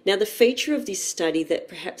 Now, the feature of this study that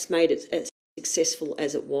perhaps made it as successful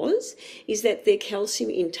as it was is that their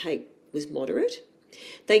calcium intake was moderate.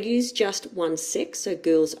 They used just one sex, so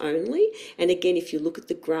girls only. And again, if you look at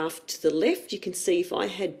the graph to the left, you can see if I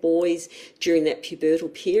had boys during that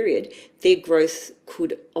pubertal period, their growth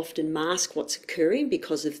could often mask what's occurring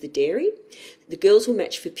because of the dairy. The girls were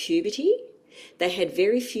matched for puberty. They had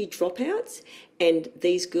very few dropouts, and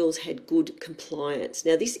these girls had good compliance.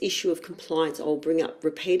 Now, this issue of compliance I'll bring up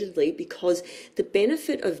repeatedly because the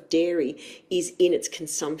benefit of dairy is in its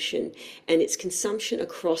consumption, and its consumption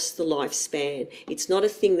across the lifespan. It's not a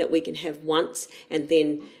thing that we can have once and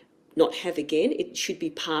then not have again. It should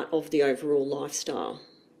be part of the overall lifestyle.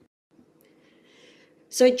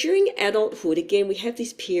 So during adulthood, again, we have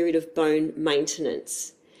this period of bone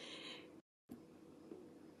maintenance.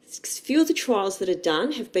 A few of the trials that are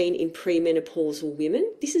done have been in premenopausal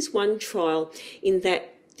women. This is one trial in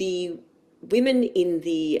that the women in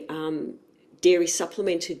the dairy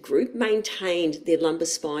supplemented group maintained their lumbar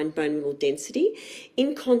spine bone mineral density,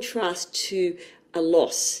 in contrast to a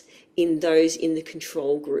loss in those in the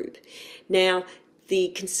control group. Now, the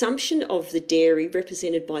consumption of the dairy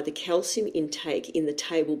represented by the calcium intake in the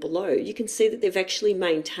table below, you can see that they've actually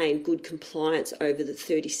maintained good compliance over the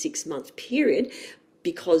 36-month period,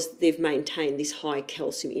 because they've maintained this high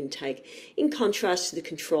calcium intake, in contrast to the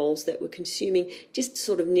controls that were consuming just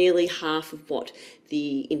sort of nearly half of what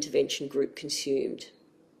the intervention group consumed.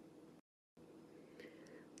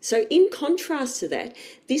 So in contrast to that,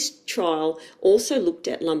 this trial also looked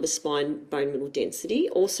at lumbar spine bone mineral density,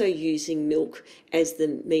 also using milk as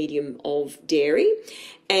the medium of dairy.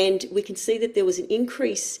 And we can see that there was an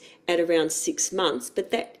increase at around 6 months, but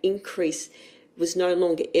that increase was no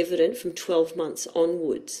longer evident from 12 months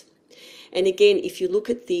onwards. And again, if you look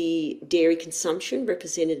at the dairy consumption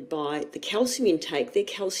represented by the calcium intake, their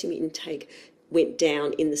calcium intake went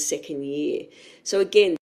down in the 2nd year. So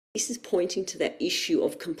again, this is pointing to that issue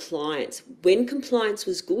of compliance. When compliance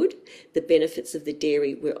was good, the benefits of the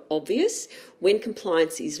dairy were obvious. When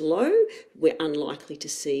compliance is low, we're unlikely to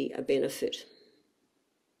see a benefit.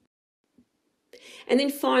 And then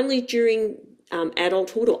finally, during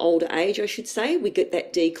adulthood, or older age, I should say, we get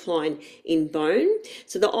that decline in bone.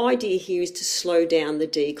 So the idea here is to slow down the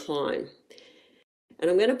decline. And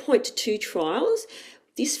I'm going to point to 2 trials.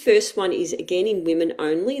 This first one is again in women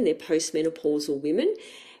only, and they're postmenopausal women.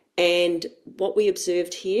 And what we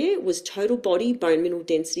observed here was total body bone mineral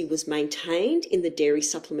density was maintained in the dairy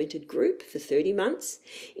supplemented group for 30 months,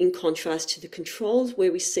 in contrast to the controls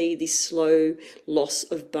where we see this slow loss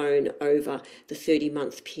of bone over the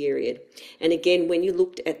 30-month period. And again, when you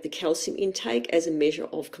looked at the calcium intake as a measure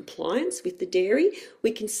of compliance with the dairy,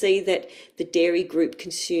 we can see that the dairy group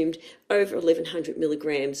consumed over 1,100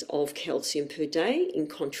 milligrams of calcium per day, in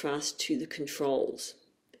contrast to the controls.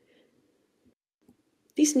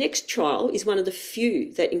 This next trial is one of the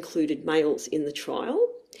few that included males in the trial,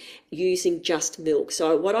 using just milk.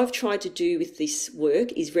 So what I've tried to do with this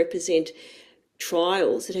work is represent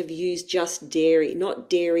trials that have used just dairy, not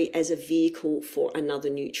dairy as a vehicle for another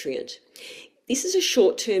nutrient. This is a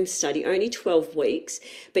short-term study, only 12 weeks,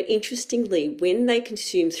 but interestingly, when they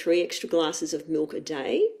consumed 3 extra glasses of milk a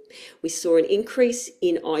day, we saw an increase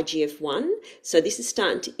in IGF-1. So this is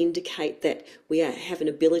starting to indicate that we have an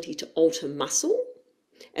ability to alter muscle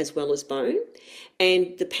as well as bone.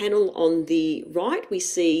 And the panel on the right, we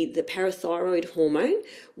see the parathyroid hormone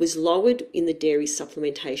was lowered in the dairy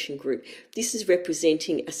supplementation group. This is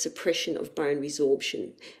representing a suppression of bone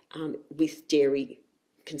resorption with dairy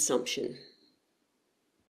consumption.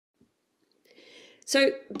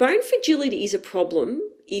 So bone fragility is a problem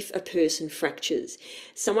if a person fractures.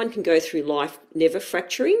 Someone can go through life never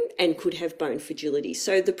fracturing and could have bone fragility.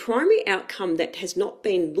 So the primary outcome that has not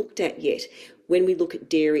been looked at yet when we look at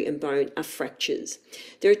dairy and bone are fractures.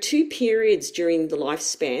 There are two periods during the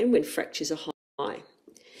lifespan when fractures are high.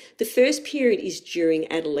 The first period is during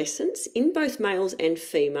adolescence in both males and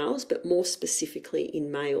females, but more specifically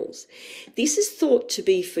in males. This is thought to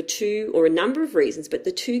be for two or a number of reasons, but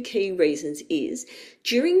the two key reasons is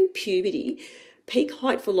during puberty, peak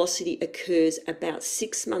height velocity occurs about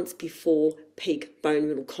 6 months before peak bone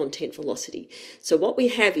mineral content velocity. So what we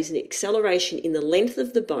have is an acceleration in the length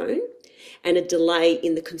of the bone and a delay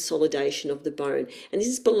in the consolidation of the bone. And this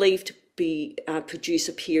is believed to produce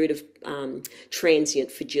a period of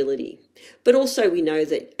transient fragility. But also we know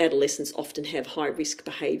that adolescents often have high risk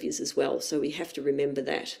behaviours as well, so we have to remember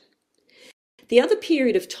that. The other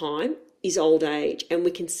period of time is old age, and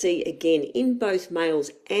we can see again in both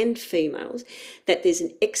males and females that there's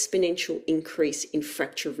an exponential increase in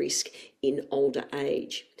fracture risk in older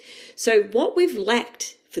age. So what we've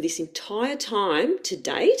lacked for this entire time to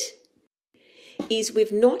date is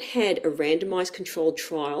we've not had a randomised controlled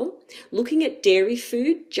trial looking at dairy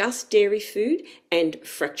food, just dairy food, and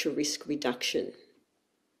fracture risk reduction.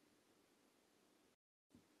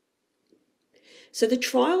 So the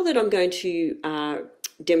trial that I'm going to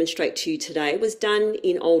demonstrate to you today was done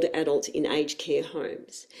in older adults in aged care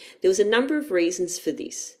homes. There was a number of reasons for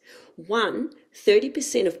this. One,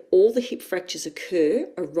 30% of all the hip fractures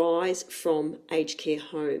arise from aged care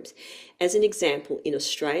homes. As an example, in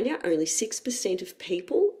Australia, only 6% of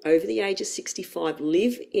people over the age of 65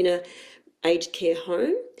 live in an aged care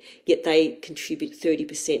home, yet they contribute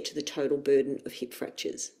 30% to the total burden of hip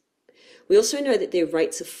fractures. We also know that their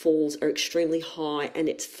rates of falls are extremely high, and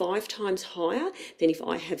it's 5 times higher than if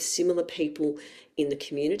I have similar people in the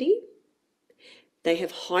community. They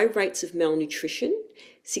have high rates of malnutrition.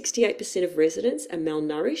 68% of residents are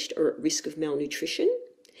malnourished or at risk of malnutrition.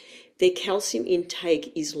 Their calcium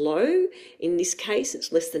intake is low. In this case,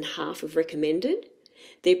 it's less than half of recommended.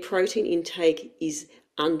 Their protein intake is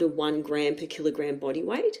under 1 gram per kilogram body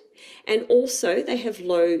weight. And also they have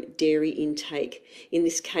low dairy intake. In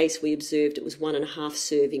this case, we observed it was 1.5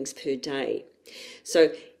 servings per day.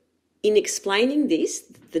 So in explaining this,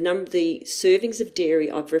 the servings of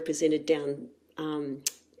dairy I've represented down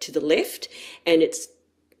to the left, and it's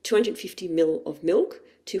 250 ml of milk,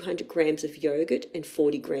 200 grams of yogurt and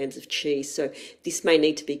 40 grams of cheese. So this may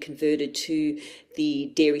need to be converted to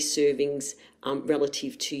the dairy servings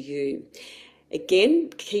relative to you. Again,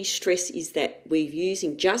 key stress is that we're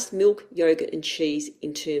using just milk, yogurt and cheese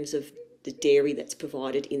in terms of the dairy that's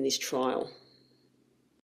provided in this trial.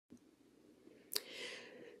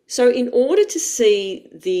 So in order to see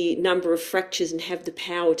the number of fractures and have the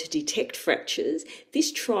power to detect fractures,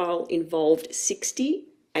 this trial involved 60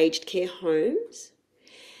 aged care homes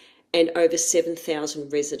and over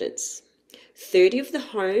 7,000 residents. 30 of the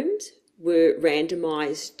homes were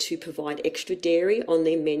randomised to provide extra dairy on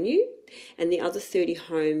their menu, and the other 30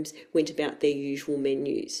 homes went about their usual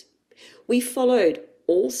menus. We followed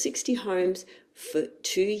all 60 homes for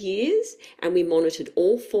 2 years, and we monitored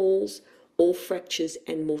all falls, all fractures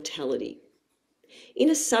and mortality. In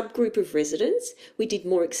a subgroup of residents, we did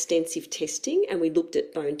more extensive testing, and we looked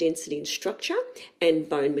at bone density and structure and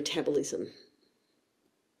bone metabolism.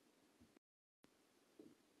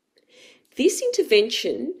 This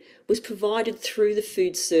intervention was provided through the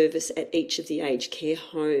food service at each of the aged care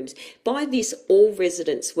homes. By this, all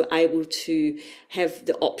residents were able to have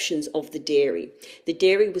the options of the dairy. The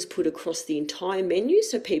dairy was put across the entire menu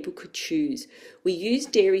so people could choose. We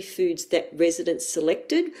used dairy foods that residents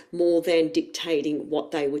selected more than dictating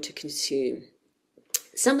what they were to consume.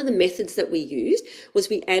 Some of the methods that we used was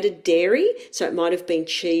we added dairy, so it might have been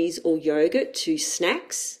cheese or yogurt, to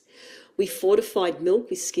snacks. We fortified milk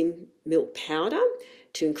with skim milk powder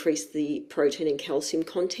to increase the protein and calcium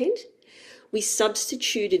content. We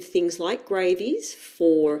substituted things like gravies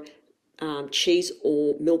for cheese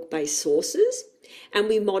or milk-based sauces, and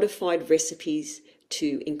we modified recipes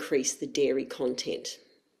to increase the dairy content.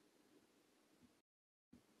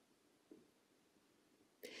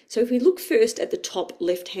 So if we look first at the top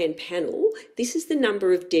left-hand panel, this is the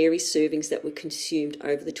number of dairy servings that were consumed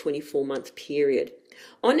over the 24-month period.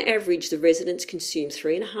 On average, the residents consumed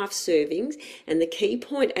 3.5 servings, and the key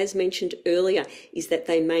point, as mentioned earlier, is that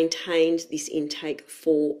they maintained this intake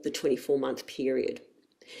for the 24-month period.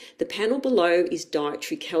 The panel below is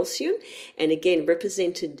dietary calcium, and again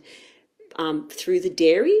represented through the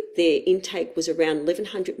dairy. Their intake was around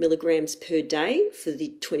 1,100 milligrams per day for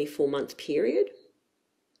the 24-month period.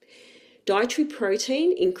 Dietary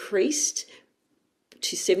protein increased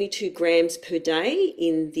to 72 grams per day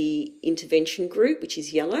in the intervention group, which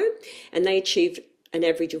is yellow, and they achieved an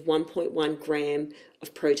average of 1.1 gram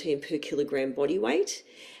of protein per kilogram body weight,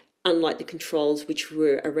 unlike the controls, which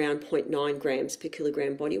were around 0.9 grams per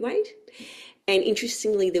kilogram body weight. And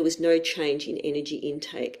interestingly, there was no change in energy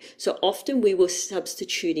intake. So often we were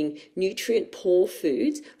substituting nutrient poor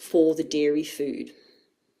foods for the dairy food.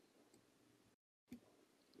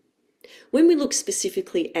 When we look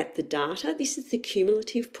specifically at the data, this is the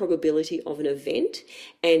cumulative probability of an event,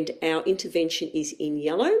 and our intervention is in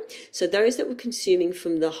yellow. So those that were consuming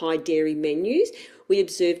from the high dairy menus, we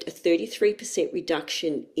observed a 33%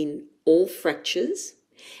 reduction in all fractures,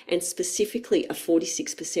 and specifically a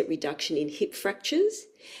 46% reduction in hip fractures.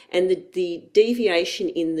 And the deviation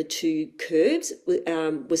in the two curves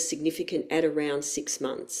was significant at around 6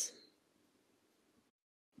 months.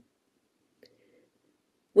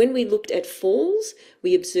 When we looked at falls,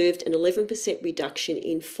 we observed an 11% reduction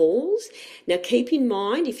in falls. Now keep in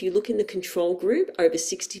mind, if you look in the control group, over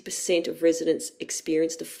 60% of residents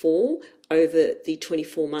experienced a fall over the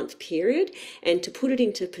 24-month period. And to put it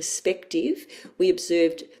into perspective, we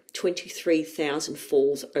observed 23,000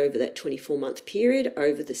 falls over that 24-month period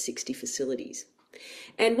over the 60 facilities.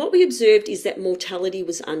 And what we observed is that mortality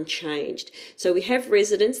was unchanged. So we have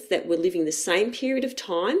residents that were living the same period of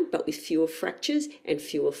time, but with fewer fractures and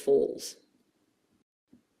fewer falls.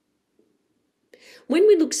 When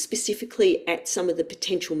we look specifically at some of the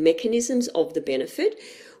potential mechanisms of the benefit,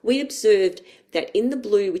 we observed that in the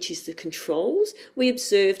blue, which is the controls, we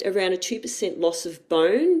observed around a 2% loss of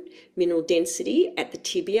bone mineral density at the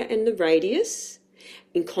tibia and the radius,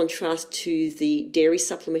 in contrast to the dairy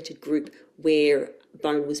supplemented group where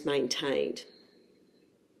bone was maintained.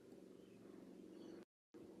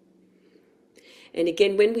 And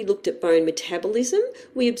again, when we looked at bone metabolism,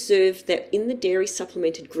 we observed that in the dairy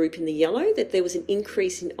supplemented group in the yellow, that there was an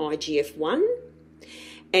increase in IGF-1.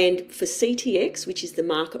 And for CTX, which is the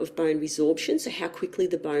marker of bone resorption, so how quickly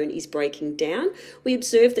the bone is breaking down, we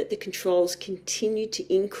observed that the controls continued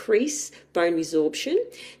to increase bone resorption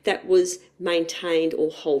that was maintained or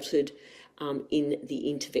halted in the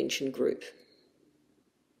intervention group.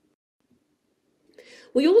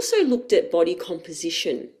 We also looked at body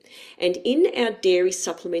composition, and in our dairy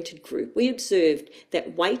supplemented group, we observed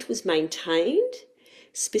that weight was maintained.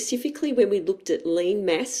 Specifically, when we looked at lean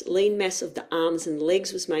mass of the arms and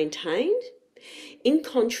legs was maintained, in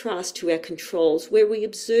contrast to our controls where we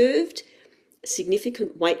observed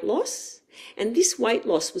significant weight loss, and this weight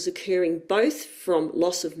loss was occurring both from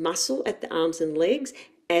loss of muscle at the arms and legs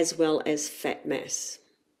as well as fat mass.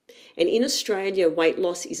 And in Australia, weight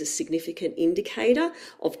loss is a significant indicator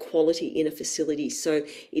of quality in a facility, so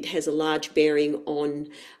it has a large bearing on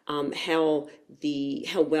how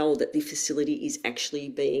well that the facility is actually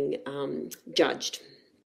being judged.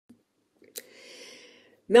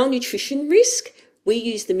 Malnutrition risk, we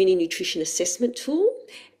use the mini nutrition assessment tool,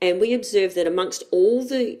 and we observed that amongst all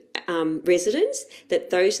the residents,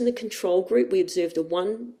 that those in the control group, we observed a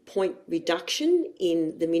 1-point reduction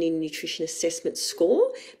in the mini nutrition assessment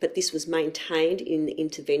score, but this was maintained in the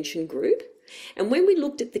intervention group. And when we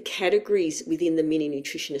looked at the categories within the mini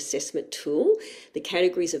nutrition assessment tool, the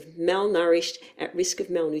categories of malnourished, at risk of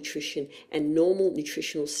malnutrition, and normal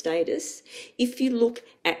nutritional status, if you look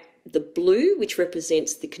at the blue, which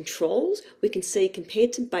represents the controls, we can see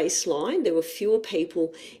compared to baseline, there were fewer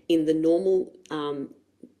people in the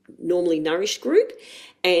normally nourished group,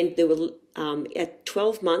 and there were at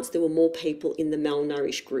 12 months there were more people in the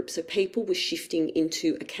malnourished group. So people were shifting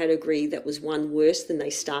into a category that was one worse than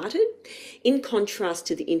they started. In contrast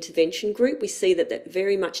to the intervention group, we see that that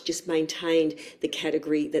very much just maintained the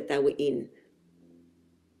category that they were in.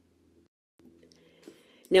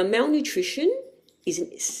 Now, malnutrition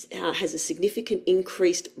has a significant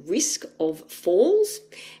increased risk of falls,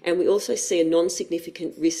 and we also see a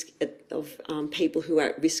non-significant risk of people who are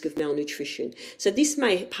at risk of malnutrition. So this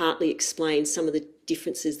may partly explain some of the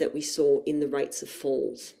differences that we saw in the rates of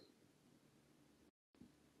falls.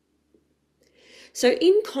 So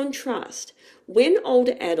in contrast, when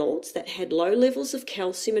older adults that had low levels of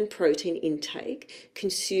calcium and protein intake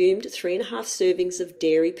consumed 3.5 servings of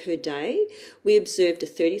dairy per day, we observed a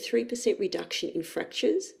 33% reduction in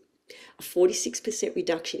fractures, a 46%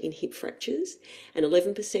 reduction in hip fractures, an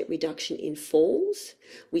 11% reduction in falls.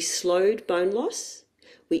 We slowed bone loss,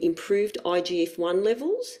 we improved IGF-1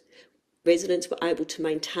 levels, residents were able to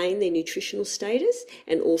maintain their nutritional status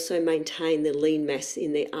and also maintain the lean mass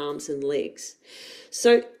in their arms and legs.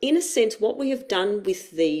 So in a sense, what we have done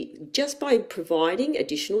with just by providing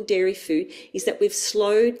additional dairy food is that we've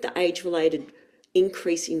slowed the age-related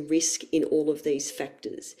increase in risk in all of these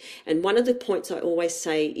factors. And one of the points I always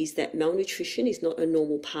say is that malnutrition is not a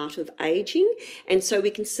normal part of aging. And so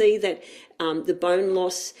we can see that the bone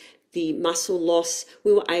loss, the muscle loss,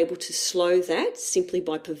 we were able to slow that simply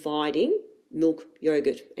by providing milk,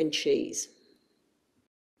 yogurt and cheese.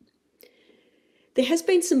 There has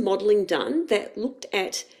been some modelling done that looked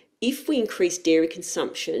at, if we increase dairy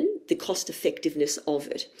consumption, the cost effectiveness of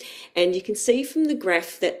it. And you can see from the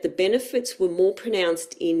graph that the benefits were more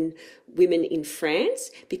pronounced in women in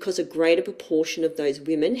France because a greater proportion of those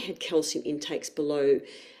women had calcium intakes below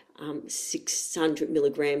 600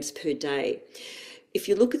 milligrams per day. If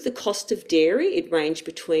you look at the cost of dairy, it ranged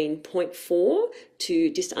between 0.4 to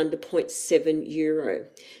just under 0.7 euro.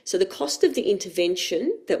 So the cost of the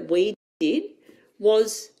intervention that we did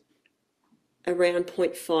was around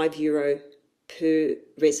 0.5 euro per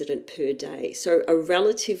resident per day. So a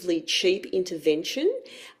relatively cheap intervention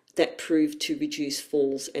that proved to reduce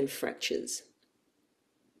falls and fractures.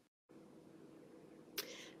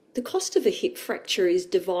 The cost of a hip fracture is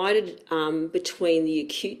divided between the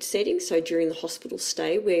acute setting, so during the hospital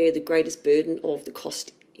stay where the greatest burden of the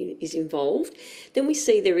cost is involved. Then we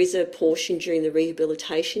see there is a portion during the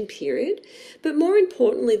rehabilitation period, but more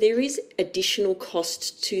importantly, there is additional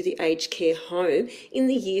cost to the aged care home in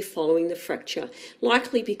the year following the fracture,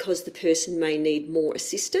 likely because the person may need more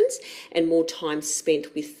assistance and more time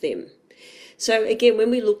spent with them. So again,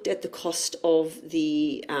 when we looked at the cost of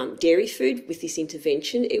the dairy food with this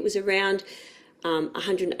intervention, it was around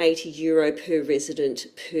 180 euro per resident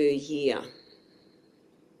per year.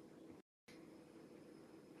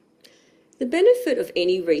 The benefit of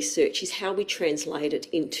any research is how we translate it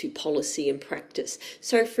into policy and practice.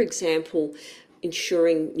 So, for example,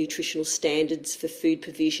 ensuring nutritional standards for food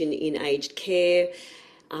provision in aged care,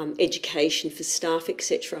 education for staff,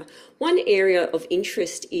 etc. One area of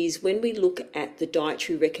interest is when we look at the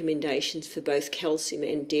dietary recommendations for both calcium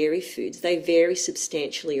and dairy foods, they vary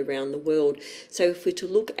substantially around the world. So if we're to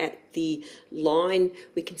look at the line,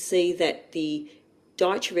 we can see that the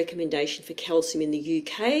dietary recommendation for calcium in the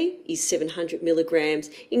UK is 700 milligrams,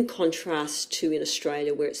 in contrast to in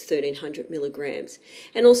Australia where it's 1300 milligrams.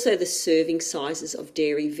 And also the serving sizes of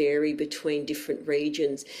dairy vary between different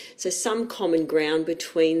regions. So some common ground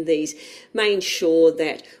between these may ensure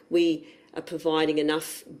that we are providing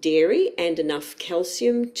enough dairy and enough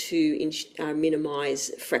calcium to minimise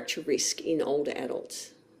fracture risk in older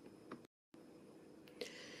adults.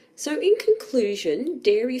 So in conclusion,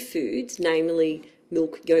 dairy foods, namely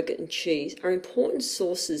milk, yogurt and cheese, are important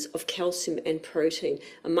sources of calcium and protein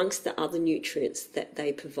amongst the other nutrients that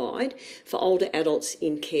they provide for older adults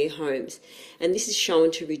in care homes. And this is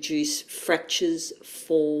shown to reduce fractures,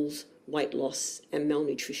 falls, weight loss and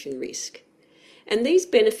malnutrition risk. And these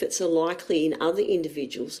benefits are likely in other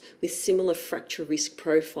individuals with similar fracture risk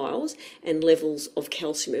profiles and levels of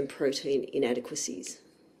calcium and protein inadequacies.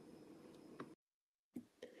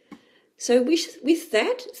 So with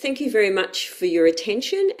that, thank you very much for your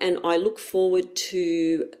attention, and I look forward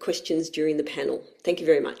to questions during the panel. Thank you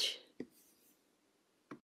very much.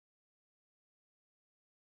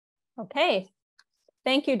 Okay,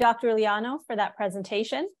 thank you, Dr. Liano, for that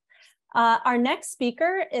presentation. Our next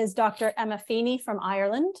speaker is Dr. Emma Feeney from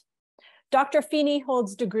Ireland. Dr. Feeney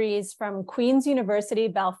holds degrees from Queen's University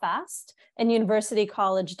Belfast and University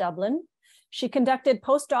College Dublin. She conducted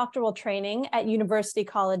postdoctoral training at University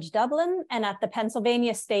College Dublin and at the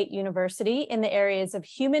Pennsylvania State University in the areas of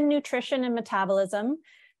human nutrition and metabolism,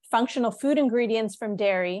 functional food ingredients from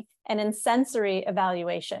dairy, and in sensory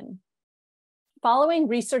evaluation. Following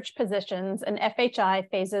research positions in FHI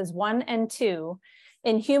phases 1 and 2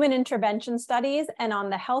 in human intervention studies and on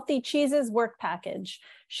the Healthy Cheeses work package,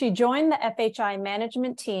 she joined the FHI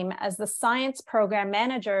management team as the science program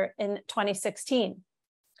manager in 2016.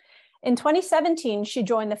 In 2017, she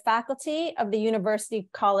joined the faculty of the University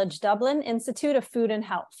College Dublin Institute of Food and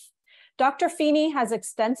Health. Dr. Feeney has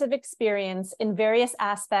extensive experience in various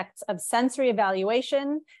aspects of sensory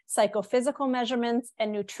evaluation, psychophysical measurements,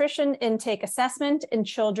 and nutrition intake assessment in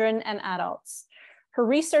children and adults. Her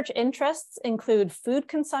research interests include food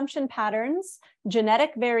consumption patterns,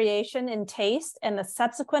 genetic variation in taste, and the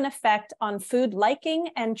subsequent effect on food liking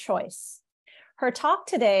and choice. Her talk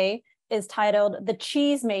today is titled The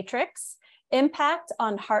Cheese Matrix, Impact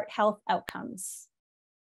on Heart Health Outcomes.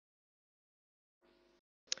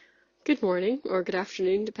 Good morning or good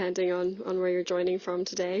afternoon, depending on where you're joining from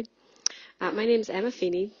today. My name is Emma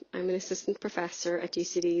Feeney. I'm an assistant professor at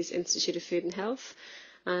UCD's Institute of Food and Health.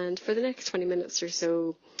 And for the next 20 minutes or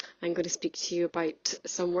so, I'm going to speak to you about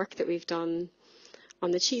some work that we've done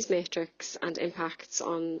on the cheese matrix and impacts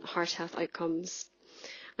on heart health outcomes.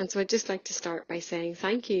 And so I'd just like to start by saying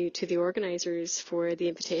thank you to the organisers for the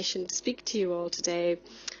invitation to speak to you all today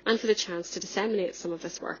and for the chance to disseminate some of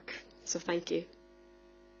this work. So thank you.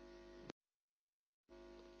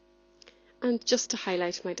 And just to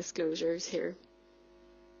highlight my disclosures here.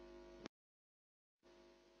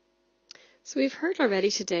 So we've heard already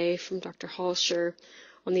today from Dr. Halsher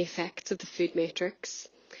on the effects of the food matrix.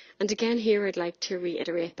 And again here I'd like to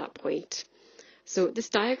reiterate that point. So this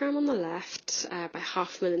diagram on the left by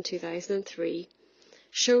Hoffman in 2003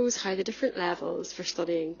 shows how the different levels for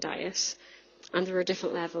studying diet, and there are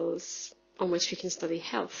different levels on which we can study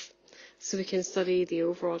health. So we can study the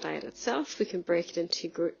overall diet itself, we can break it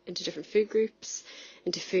into different food groups,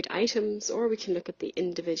 into food items, or we can look at the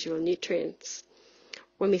individual nutrients.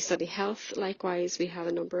 When we study health, likewise, we have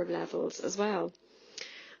a number of levels as well.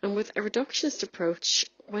 And with a reductionist approach,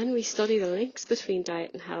 when we study the links between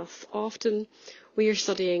diet and health, often we are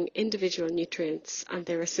studying individual nutrients and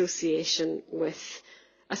their association with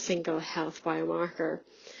a single health biomarker.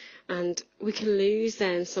 And we can lose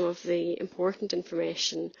then some of the important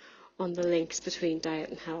information on the links between diet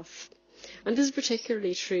and health. And this is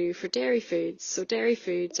particularly true for dairy foods. So dairy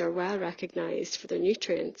foods are well recognised for their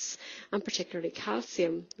nutrients, and particularly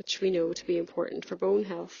calcium, which we know to be important for bone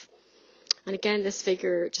health. And again, this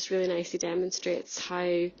figure just really nicely demonstrates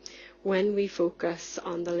how when we focus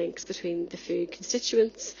on the links between the food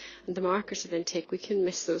constituents and the markers of intake, we can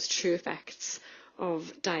miss those true effects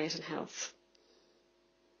of diet and health.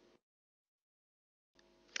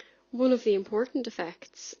 One of the important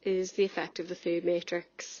effects is the effect of the food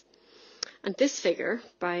matrix. And this figure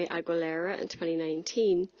by Aguilera in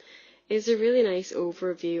 2019 is a really nice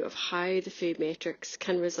overview of how the food matrix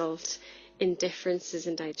can result in differences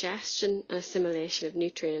in digestion and assimilation of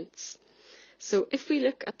nutrients. So if we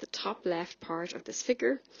look at the top left part of this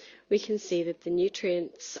figure, we can see that the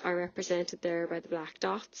nutrients are represented there by the black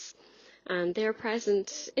dots, and they are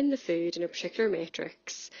present in the food in a particular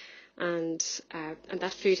matrix, and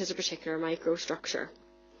that food has a particular microstructure.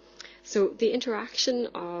 So the interaction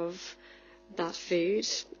of that food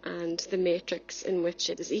and the matrix in which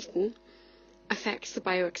it is eaten affects the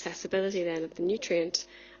bioaccessibility then of the nutrient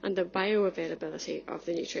and the bioavailability of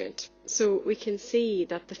the nutrient. So we can see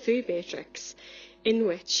that the food matrix in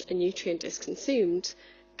which a nutrient is consumed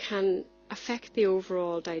can affect the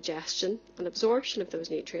overall digestion and absorption of those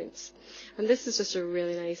nutrients. And this is just a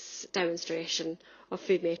really nice demonstration of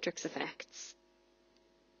food matrix effects.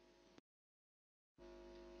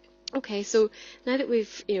 Okay, so now that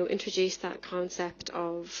we've introduced that concept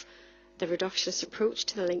of the reductionist approach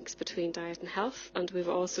to the links between diet and health, and we've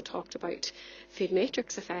also talked about food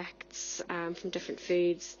matrix effects from different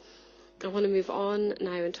foods, I want to move on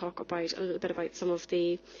now and talk about a little bit about some of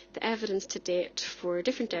the evidence to date for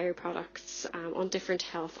different dairy products on different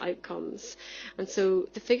health outcomes. And so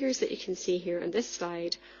the figures that you can see here on this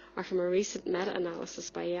slide are from a recent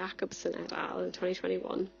meta-analysis by Jacobson et al. In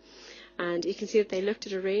 2021. And you can see that they looked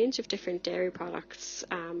at a range of different dairy products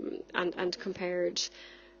and compared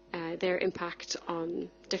their impact on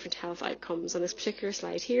different health outcomes. On this particular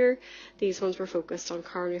slide here, these ones were focused on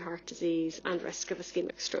coronary heart disease and risk of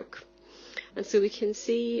ischemic stroke. And so we can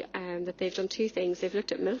see that they've done two things. They've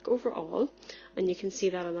looked at milk overall, and you can see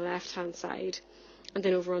that on the left-hand side. And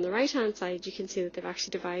then over on the right-hand side, you can see that they've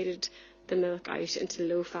actually divided the milk out into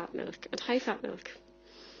low-fat milk and high-fat milk.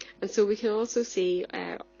 And so we can also see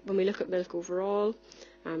when we look at milk overall,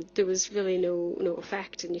 there was really no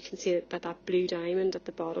effect, and you can see that blue diamond at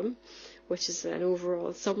the bottom, which is an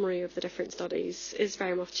overall summary of the different studies, is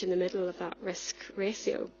very much in the middle of that risk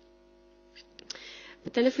ratio.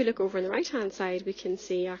 But then if we look over on the right hand side, we can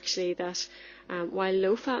see actually that while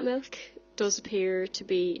low fat milk does appear to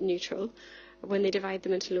be neutral, when they divide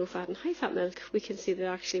them into low fat and high fat milk, we can see that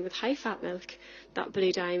actually with high fat milk, that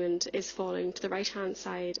blue diamond is falling to the right hand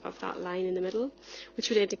side of that line in the middle, which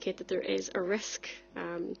would indicate that there is a risk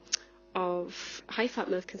of high fat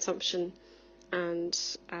milk consumption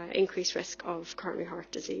and increased risk of coronary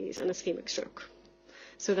heart disease and ischemic stroke.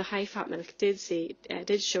 So the high fat milk did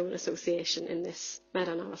show an association in this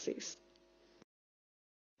meta-analysis.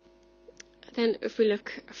 Then if we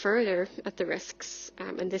look further at the risks,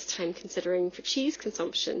 and this time considering for cheese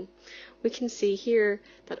consumption, we can see here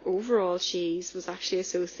that overall cheese was actually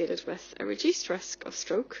associated with a reduced risk of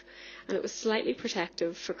stroke, and it was slightly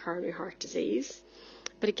protective for coronary heart disease.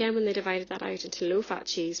 But again, when they divided that out into low-fat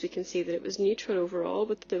cheese, we can see that it was neutral overall,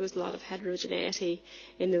 but there was a lot of heterogeneity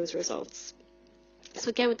in those results. So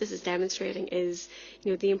again, what this is demonstrating is,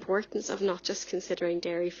 the importance of not just considering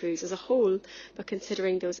dairy foods as a whole, but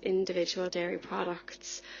considering those individual dairy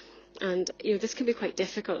products. And this can be quite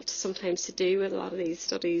difficult sometimes to do with a lot of these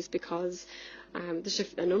studies because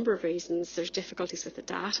There's a number of reasons. There's difficulties with the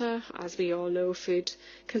data. As we all know, food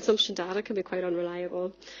consumption data can be quite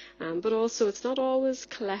unreliable, but also it's not always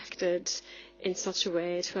collected in such a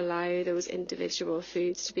way to allow those individual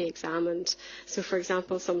foods to be examined. So for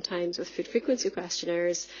example, sometimes with food frequency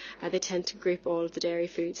questionnaires, they tend to group all of the dairy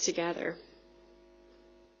foods together.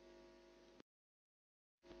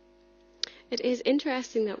 It is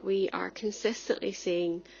interesting that we are consistently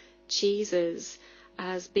seeing cheeses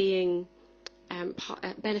as being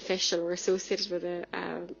beneficial or associated with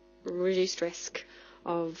a reduced risk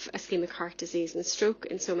of ischemic heart disease and stroke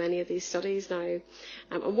in so many of these studies now.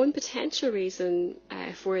 And one potential reason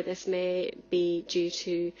for this may be due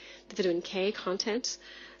to the vitamin K content.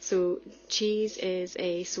 So cheese is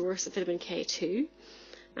a source of vitamin K2,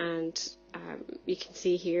 and you can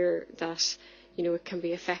see here that it can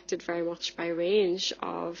be affected very much by a range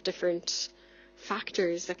of different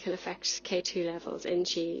factors that can affect K2 levels in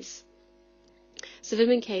cheese. So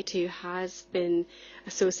vitamin K2 has been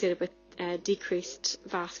associated with decreased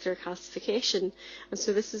vascular calcification, and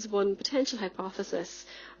so this is one potential hypothesis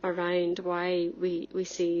around why we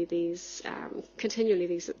see these continually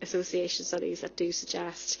these association studies that do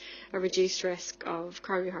suggest a reduced risk of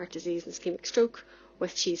coronary heart disease and ischemic stroke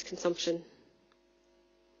with cheese consumption.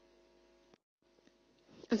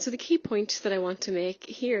 And so the key point that I want to make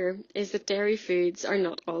here is that dairy foods are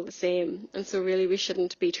not all the same, and so really we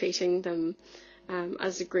shouldn't be treating them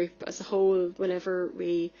as a group, as a whole, whenever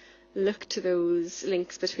we look to those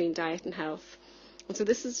links between diet and health. And so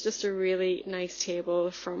this is just a really nice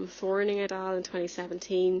table from Thorning et al. In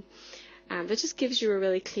 2017 that just gives you a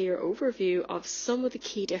really clear overview of some of the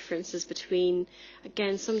key differences between,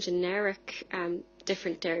 again, some generic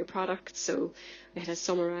different dairy products. So it has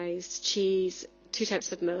summarised cheese, 2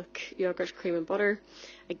 types of milk, yogurt, cream and butter.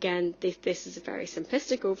 Again, this is a very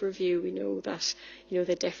simplistic overview. We know that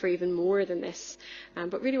they differ even more than this,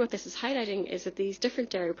 but really what this is highlighting is that these different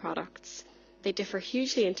dairy products, they differ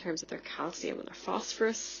hugely in terms of their calcium and their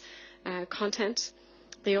phosphorus content.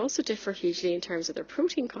 They also differ hugely in terms of their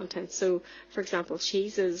protein content. So, for example,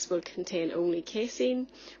 cheeses will contain only casein,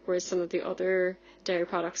 whereas some of the other dairy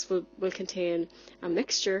products will contain a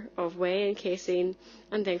mixture of whey and casein,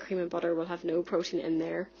 and then cream and butter will have no protein in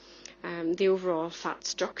there. The overall fat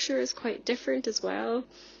structure is quite different as well.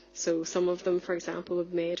 So some of them, for example, will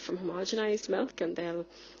be made from homogenized milk, and they'll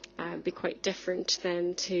be quite different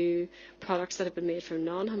then to products that have been made from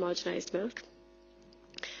non-homogenized milk.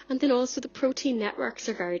 And then also the protein networks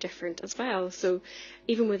are very different as well. So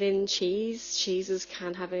even within cheeses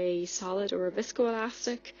can have a solid or a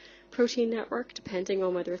viscoelastic protein network, depending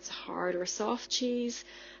on whether it's a hard or a soft cheese.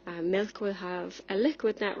 Milk will have a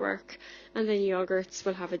liquid network, and then yogurts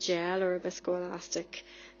will have a gel or a viscoelastic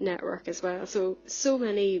network as well. So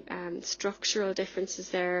many structural differences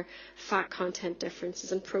there, fat content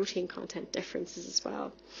differences and protein content differences as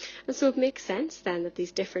well. And so it makes sense then that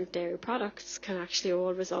these different dairy products can actually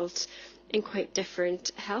all result in quite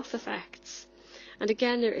different health effects. And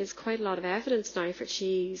again, there is quite a lot of evidence now for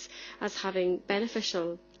cheese as having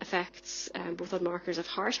beneficial effects, both on markers of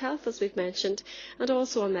heart health, as we've mentioned, and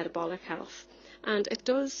also on metabolic health. And it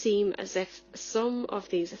does seem as if some of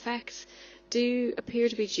these effects do appear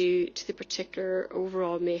to be due to the particular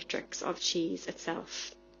overall matrix of cheese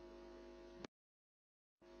itself.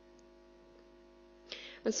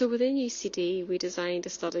 And so within UCD, we designed a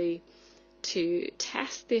study to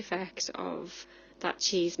test the effect of that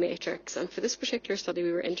cheese matrix, and for this particular study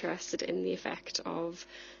we were interested in the effect of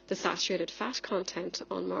the saturated fat content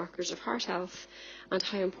on markers of heart health, and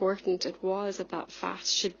how important it was that that fat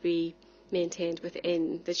should be maintained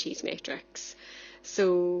within the cheese matrix.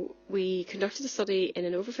 So we conducted a study in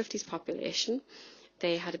an over 50s population.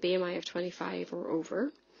 They had a BMI of 25 or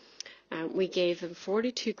over. We gave them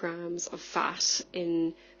 42 grams of fat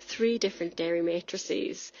in 3 different dairy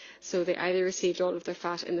matrices. So they either received all of their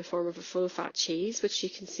fat in the form of a full fat cheese, which you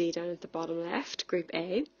can see down at the bottom left, group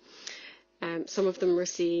A. Some of them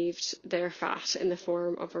received their fat in the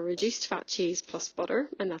form of a reduced fat cheese plus butter,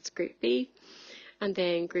 and that's group B. And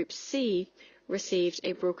then group C received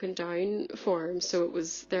a broken down form, so it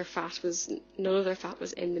was none of their fat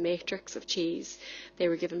was in the matrix of cheese. They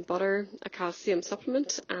were given butter, a calcium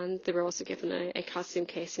supplement, and they were also given a calcium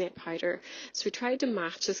caseinate powder. So we tried to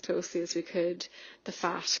match as closely as we could the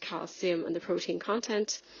fat, calcium and the protein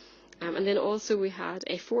content. And then also we had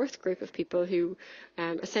a 4th group of people who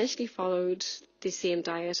essentially followed the same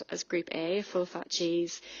diet as group A, full fat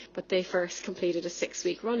cheese, but they first completed a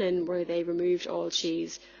 6-week run-in where they removed all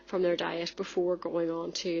cheese from their diet before going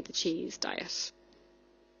on to the cheese diet.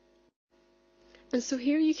 And so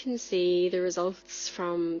here you can see the results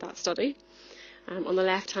from that study. On the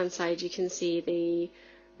left-hand side, you can see the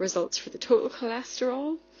results for the total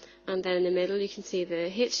cholesterol, and then in the middle you can see the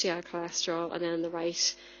HDL cholesterol, and then on the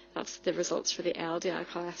right, that's the results for the LDL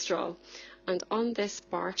cholesterol. And on this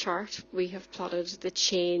bar chart, we have plotted the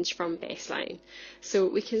change from baseline. So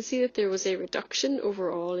we can see that there was a reduction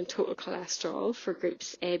overall in total cholesterol for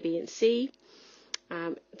groups A, B, and C.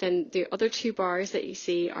 Then the other two bars that you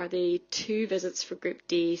see are the 2 visits for group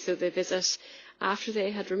D. So the visit after they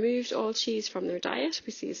had removed all cheese from their diet,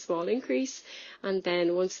 we see a small increase. And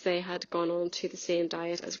then once they had gone on to the same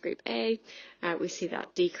diet as group A, we see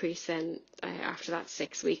that decrease then after that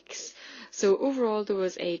 6 weeks. So overall, there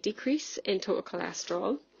was a decrease in total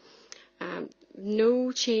cholesterol.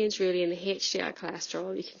 No change really in the HDL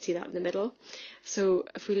cholesterol. You can see that in the middle. So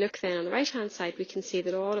if we look then on the right hand side, we can see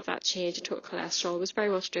that all of that change in total cholesterol was very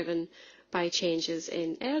much driven by changes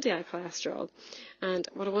in LDL cholesterol. And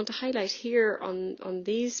what I want to highlight here on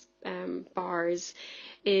these bars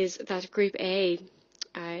is that group A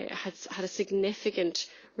had a significant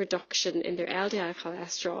reduction in their LDL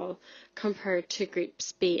cholesterol compared to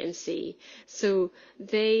groups B and C. So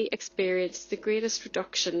they experienced the greatest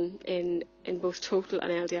reduction in both total and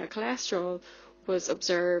LDL cholesterol was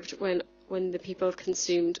observed when the people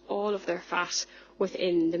consumed all of their fat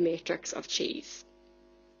within the matrix of cheese.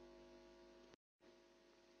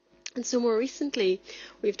 And so more recently,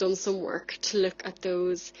 we've done some work to look at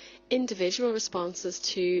those individual responses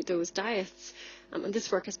to those diets. And this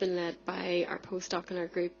work has been led by our postdoc in our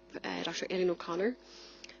group, Dr. Aileen O'Connor.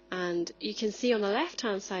 And you can see on the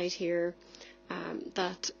left-hand side here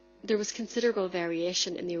that there was considerable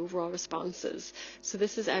variation in the overall responses. So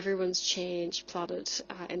this is everyone's change plotted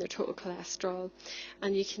in their total cholesterol.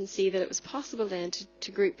 And you can see that it was possible then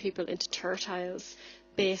to group people into tertiles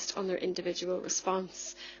based on their individual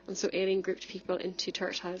response. And so Aileen grouped people into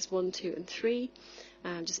tertiles 1, 2, and 3,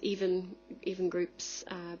 just even groups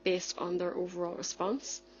based on their overall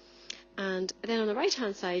response. And then on the right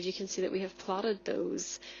hand side, you can see that we have plotted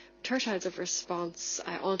those tertiles of response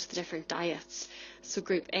onto the different diets. So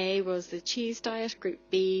group A was the cheese diet, group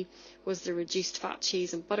B was the reduced fat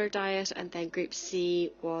cheese and butter diet, and then group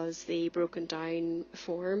C was the broken down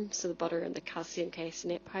form, so the butter and the calcium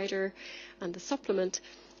caseinate powder and the supplement.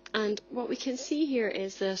 And what we can see here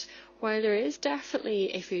is that while there is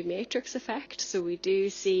definitely a food matrix effect, so we do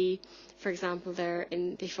see, for example, there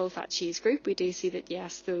in the full fat cheese group, we do see that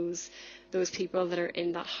yes, those people that are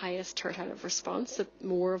in that highest tertile of response, that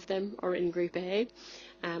more of them are in group A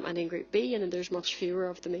and in group B, and then there's much fewer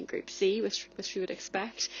of them in group C, which we would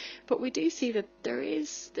expect. But we do see that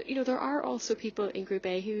there are also people in group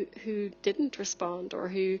A who didn't respond or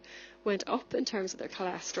who went up in terms of their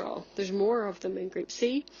cholesterol. There's more of them in group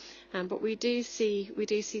C, but we do see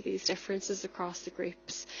these differences across the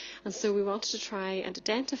groups. And so we wanted to try and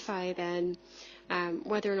identify then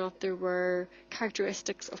whether or not there were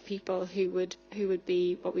characteristics of people who would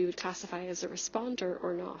be what we would classify as a responder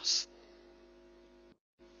or not.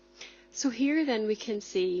 So here then we can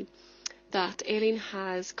see that Aileen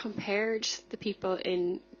has compared the people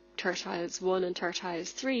in tertiles 1 and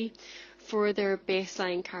tertiles 3 for their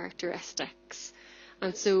baseline characteristics.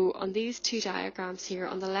 And so on these two diagrams here,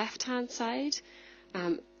 on the left hand side,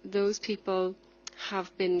 those people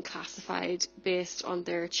have been classified based on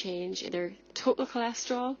their change in their total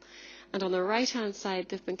cholesterol, and on the right hand side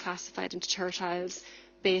they've been classified into tertiles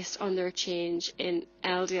based on their change in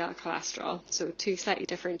LDL cholesterol. So two slightly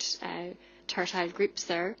different tertile groups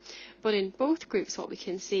there, but in both groups what we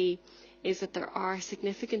can see is that there are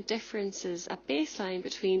significant differences at baseline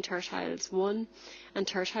between tertiles 1 and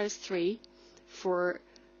tertiles 3 for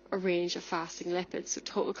a range of fasting lipids. So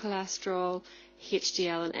total cholesterol,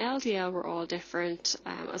 HDL and LDL were all different,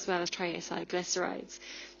 as well as triglycerides.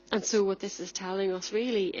 And so what this is telling us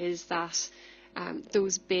really is that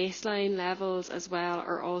those baseline levels as well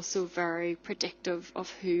are also very predictive of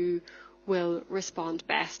who will respond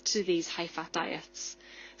best to these high-fat diets.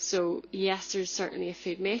 So yes, there's certainly a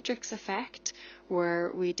food matrix effect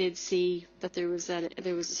where we did see that there was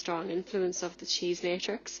a strong influence of the cheese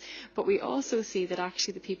matrix, but we also see that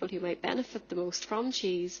actually the people who might benefit the most from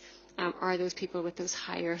cheese are those people with those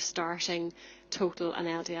higher starting total and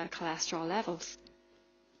LDL cholesterol levels.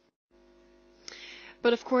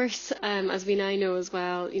 But of course, as we now know as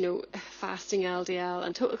well, fasting LDL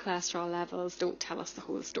and total cholesterol levels don't tell us the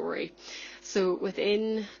whole story. So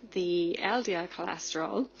within the LDL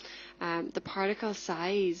cholesterol, the particle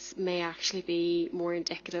size may actually be more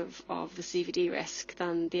indicative of the CVD risk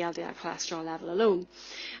than the LDL cholesterol level alone.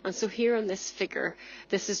 And so here on this figure,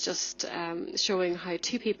 this is just showing how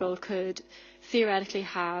two people could theoretically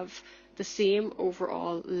have the same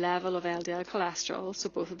overall level of LDL cholesterol. So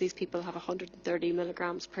both of these people have 130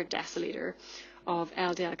 milligrams per deciliter of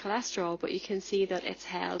LDL cholesterol, but you can see that it's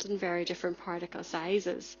held in very different particle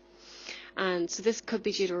sizes. And so this could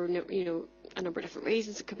be due to, a number of different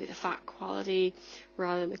reasons. It could be the fat quality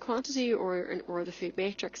rather than the quantity, or the food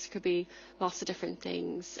matrix. It could be lots of different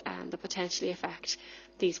things that potentially affect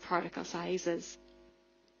these particle sizes.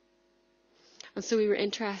 And so we were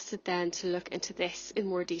interested then to look into this in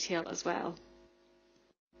more detail as well.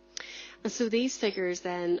 And so these figures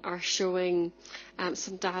then are showing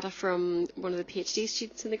some data from one of the PhD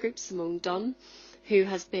students in the group, Simone Dunn, who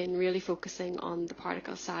has been really focusing on the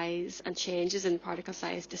particle size and changes in particle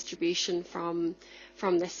size distribution from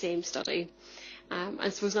this same study. And I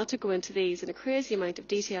suppose not to go into these in a crazy amount of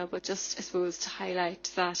detail, but just, I suppose, to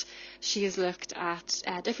highlight that she has looked at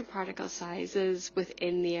different particle sizes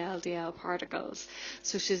within the LDL particles.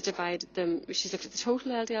 So she's divided them, she's looked at the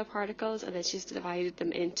total LDL particles, and then she's divided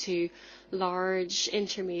them into large,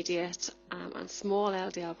 intermediate, and small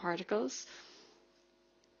LDL particles.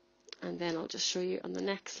 And then I'll just show you on the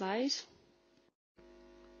next slide.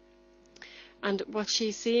 And what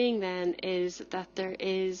she's seeing then is that there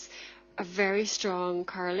is a very strong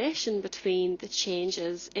correlation between the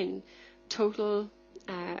changes in total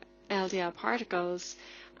LDL particles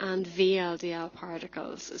and VLDL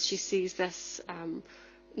particles. She sees this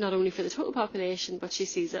not only for the total population, but she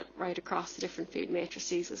sees it right across the different food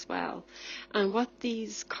matrices as well. And what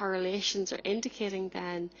these correlations are indicating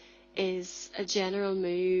then is a general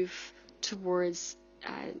move towards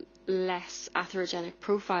less atherogenic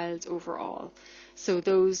profiles overall. So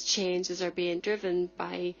those changes are being driven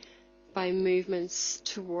by movements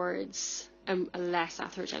towards a less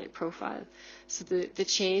atherogenic profile. So the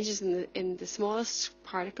changes in the smallest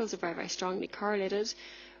particles are very, very strongly correlated,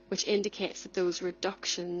 which indicates that those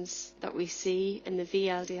reductions that we see in the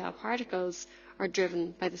VLDL particles are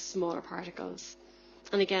driven by the smaller particles.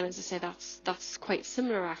 And again, as I say, that's quite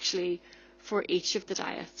similar actually for each of the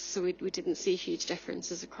diets. So we didn't see huge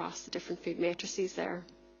differences across the different food matrices there.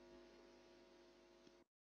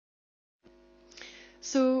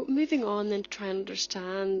 So moving on then to try and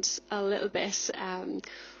understand a little bit,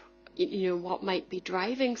 what might be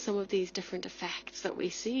driving some of these different effects that we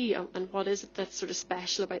see, and what is it that's sort of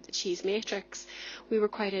special about the cheese matrix. We were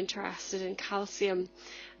quite interested in calcium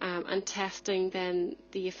and testing then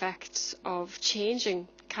the effect of changing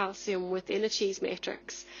calcium within a cheese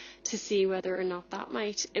matrix to see whether or not that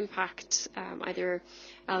might impact either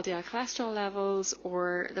LDL cholesterol levels,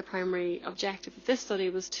 or the primary objective of this study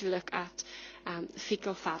was to look at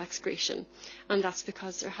fecal fat excretion. And that's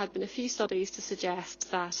because there had been a few studies to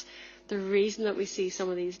suggest that the reason that we see some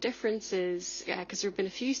of these differences, because there have been a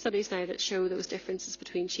few studies now that show those differences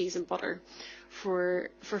between cheese and butter for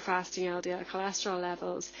fasting LDL cholesterol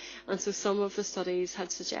levels, and so some of the studies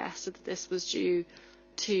had suggested that this was due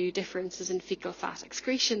to differences in fecal fat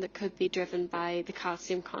excretion that could be driven by the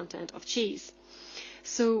calcium content of cheese.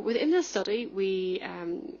 So within this study, we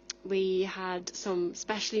had some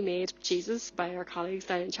specially made cheeses by our colleagues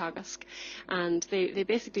down in Teagasc, and they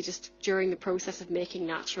basically just, during the process of making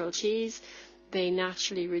natural cheese, they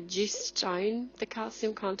naturally reduced down the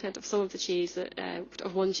calcium content of some of the cheese,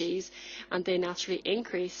 of one cheese, and they naturally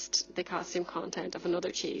increased the calcium content of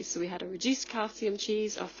another cheese. So we had a reduced calcium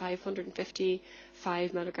cheese of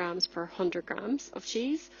 555 milligrams per 100 grams of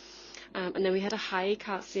cheese, and then we had a high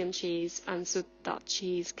calcium cheese, and so that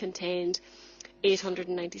cheese contained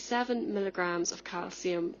 897 milligrams of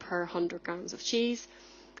calcium per 100 grams of cheese.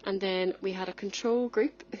 And then we had a control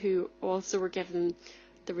group who also were given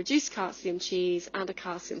the reduced calcium cheese and a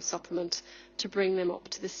calcium supplement to bring them up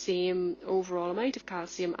to the same overall amount of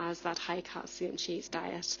calcium as that high calcium cheese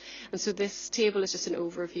diet. And so this table is just an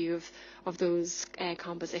overview of those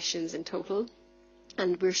compositions in total.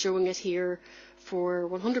 And we're showing it here for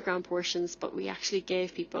 100 gram portions, but we actually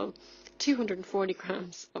gave people 240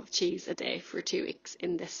 grams of cheese a day for 2 weeks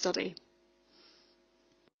in this study.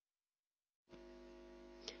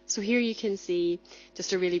 So here you can see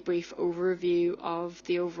just a really brief overview of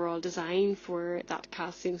the overall design for that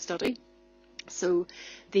calcium study. So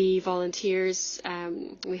the volunteers,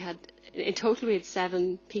 we had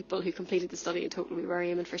 7 people who completed the study. In total we were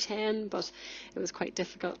aiming for 10, but it was quite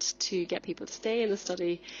difficult to get people to stay in the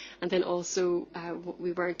study, and then also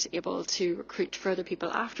we weren't able to recruit further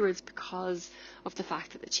people afterwards because of the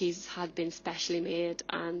fact that the cheeses had been specially made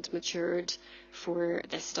and matured for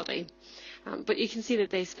this study. But you can see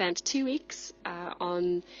that they spent 2 weeks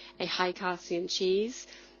on a high calcium cheese.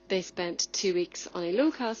 They spent 2 weeks on a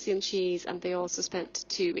low calcium cheese, and they also spent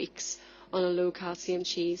 2 weeks on a low calcium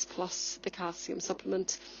cheese plus the calcium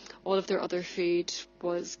supplement. All of their other food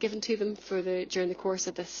was given to them during the course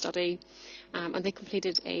of this study, and they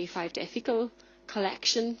completed a 5-day fecal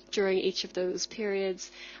collection during each of those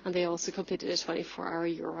periods, and they also completed a 24-hour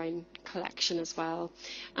urine collection as well.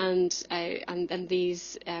 And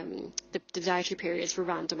these the dietary periods were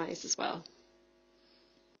randomized as well.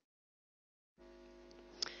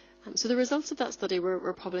 So the results of that study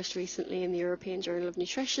were published recently in the European Journal of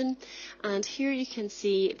Nutrition, and here you can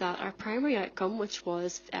see that our primary outcome, which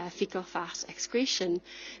was fecal fat excretion,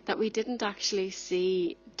 that we didn't actually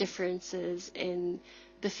see differences in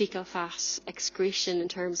the fecal fat excretion in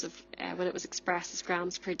terms of when it was expressed as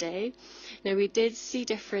grams per day. Now, we did see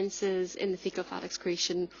differences in the fecal fat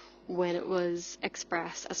excretion when it was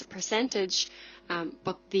expressed as a percentage,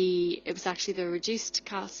 but it was actually the reduced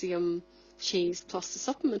calcium cheese plus the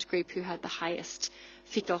supplement group who had the highest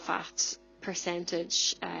fecal fat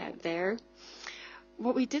percentage there.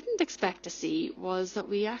 What we didn't expect to see was that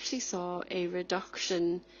we actually saw a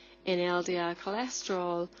reduction in LDL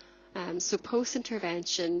cholesterol. So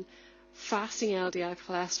post-intervention, fasting LDL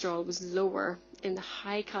cholesterol was lower in the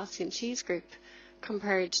high calcium cheese group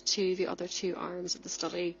compared to the other two arms of the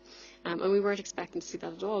study. And we weren't expecting to see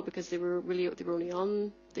that at all, because they were only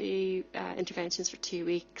on the interventions for 2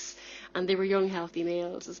 weeks, and they were young, healthy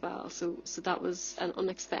males as well. So that was an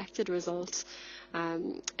unexpected result.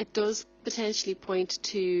 It does potentially point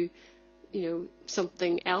to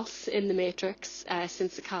something else in the matrix,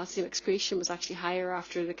 since the calcium excretion was actually higher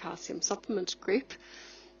after the calcium supplement group.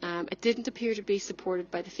 It didn't appear to be supported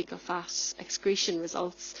by the fecal fat excretion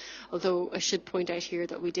results, although I should point out here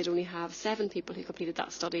that we did only have 7 people who completed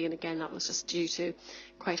that study, and again that was just due to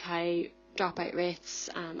quite high dropout rates,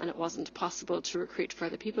 and it wasn't possible to recruit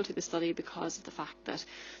further people to the study because of the fact that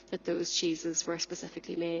those cheeses were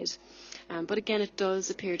specifically made. But again, it does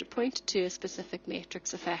appear to point to a specific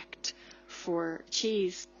matrix effect for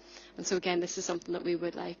cheese, and so again this is something that we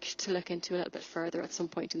would like to look into a little bit further at some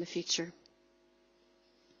point in the future.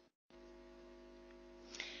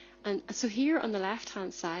 And so here on the left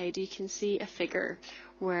hand side you can see a figure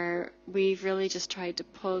where we've really just tried to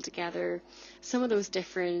pull together some of those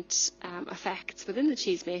different effects within the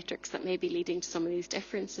cheese matrix that may be leading to some of these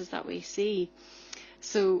differences that we see.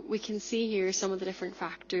 So we can see here some of the different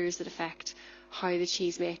factors that affect how the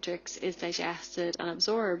cheese matrix is digested and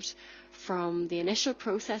absorbed, from the initial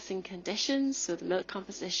processing conditions, so the milk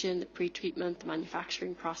composition, the pre-treatment, the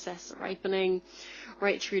manufacturing process, the ripening,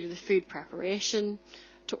 right through to the food preparation,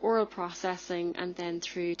 to oral processing, and then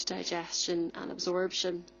through to digestion and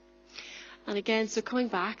absorption. And again, so coming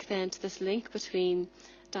back then to this link between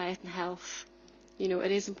diet and health,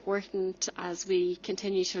 it is important as we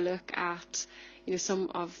continue to look at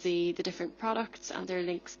some of the different products and their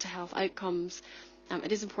links to health outcomes.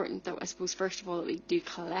 It is important that, I suppose, first of all, that we do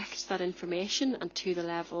collect that information and to the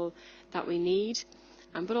level that we need,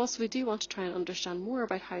 but also we do want to try and understand more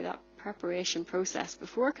about how that preparation process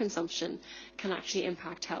before consumption can actually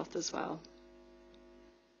impact health as well.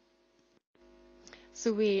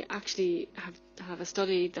 So we actually have a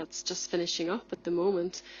study that's just finishing up at the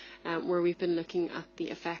moment, where we've been looking at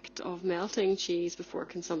the effect of melting cheese before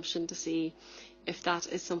consumption to see if that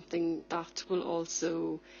is something that will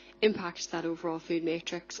also impact that overall food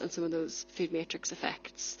matrix and some of those food matrix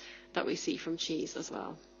effects that we see from cheese as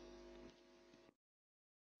well.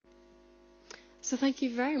 So thank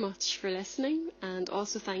you very much for listening, and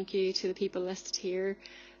also thank you to the people listed here,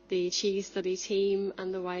 the cheese study team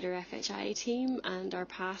and the wider FHI team, and our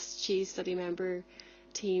past cheese study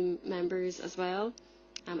team members as well.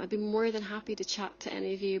 I'd be more than happy to chat to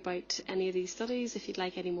any of you about any of these studies if you'd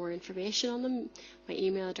like any more information on them. My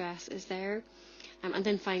email address is there. And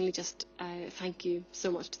then finally, just thank you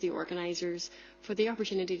so much to the organisers for the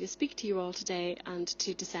opportunity to speak to you all today and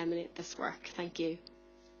to disseminate this work. Thank you.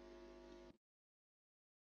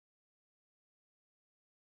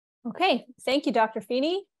 Okay, thank you, Dr.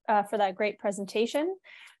 Feeney, for that great presentation.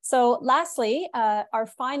 So lastly, our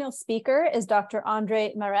final speaker is Dr.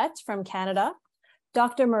 Andre Maret from Canada.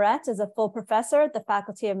 Dr. Maret is a full professor at the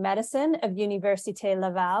Faculty of Medicine of Université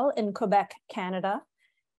Laval in Quebec, Canada.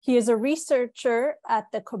 He is a researcher at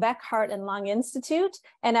the Quebec Heart and Lung Institute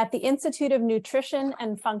and at the Institute of Nutrition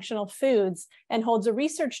and Functional Foods, and holds a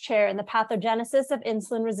research chair in the pathogenesis of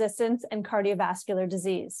insulin resistance and cardiovascular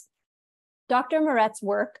disease. Dr. Maret's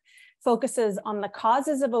work focuses on the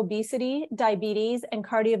causes of obesity, diabetes, and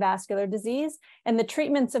cardiovascular disease, and the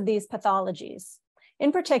treatments of these pathologies.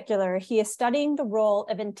 In particular, he is studying the role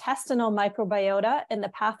of intestinal microbiota in the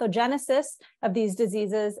pathogenesis of these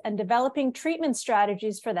diseases and developing treatment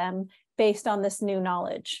strategies for them based on this new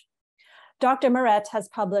knowledge. Dr. Moret has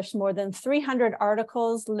published more than 300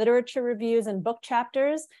 articles, literature reviews, and book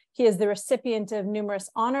chapters. He is the recipient of numerous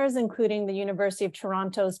honors, including the University of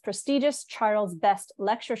Toronto's prestigious Charles Best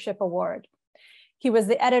Lectureship Award. He was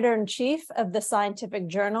the editor-in-chief of the scientific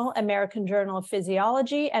journal, American Journal of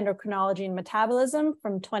Physiology, Endocrinology, and Metabolism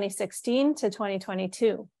from 2016 to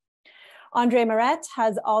 2022. André Moret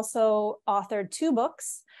has also authored 2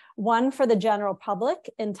 books, one for the general public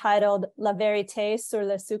entitled La Vérité sur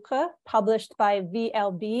le sucre, published by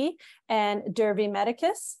VLB and Derby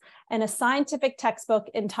Medicus, and a scientific textbook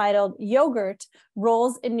entitled Yogurt,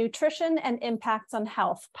 Roles in Nutrition and Impacts on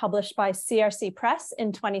Health, published by CRC Press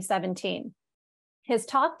in 2017. His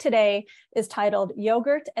talk today is titled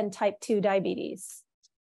Yogurt and Type 2 Diabetes.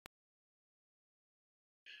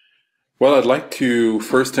 Well, I'd like to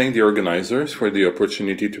first thank the organizers for the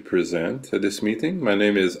opportunity to present at this meeting. My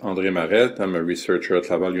name is André Moret. I'm a researcher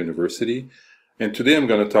at Laval University. And today I'm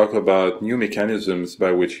going to talk about new mechanisms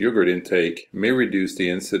by which yogurt intake may reduce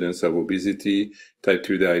the incidence of obesity, type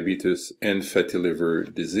 2 diabetes, and fatty liver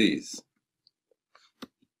disease.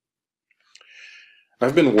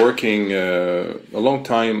 I've been working a long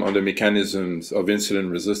time on the mechanisms of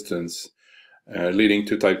insulin resistance leading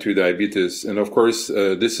to type 2 diabetes. And of course,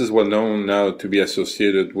 this is well known now to be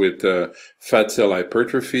associated with fat cell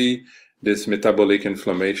hypertrophy, this metabolic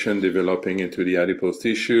inflammation developing into the adipose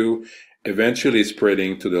tissue, eventually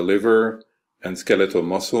spreading to the liver and skeletal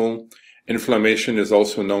muscle. Inflammation is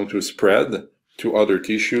also known to spread to other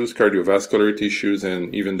tissues, cardiovascular tissues,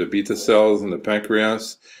 and even the beta cells in the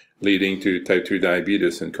pancreas, leading to type 2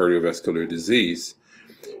 diabetes and cardiovascular disease.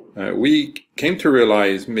 We came to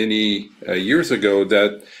realize many years ago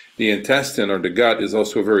that the intestine or the gut is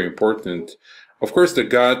also very important. Of course, the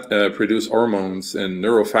gut produces hormones and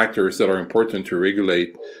neurofactors that are important to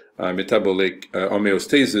regulate metabolic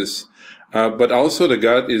homeostasis, but also the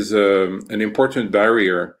gut is an important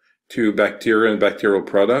barrier to bacteria and bacterial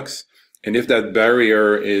products. And if that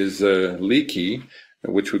barrier is leaky,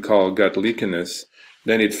 which we call gut leakiness,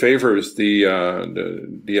 then it favors the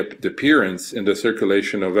appearance in the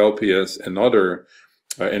circulation of LPS and other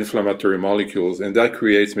inflammatory molecules, and that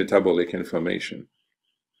creates metabolic inflammation.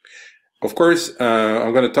 Of course,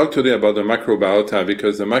 I'm going to talk today about the microbiota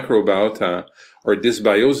because the microbiota or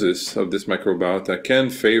dysbiosis of this microbiota can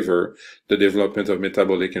favor the development of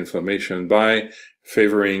metabolic inflammation by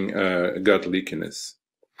favoring gut leakiness.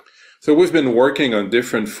 So we've been working on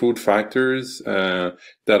different food factors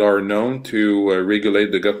that are known to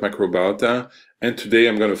regulate the gut microbiota. And today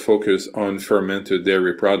I'm going to focus on fermented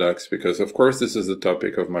dairy products because, of course, this is the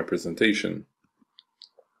topic of my presentation.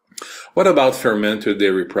 What about fermented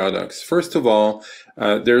dairy products? First of all,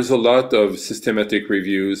 there's a lot of systematic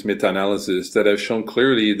reviews, meta-analysis that have shown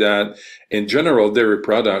clearly that in general, dairy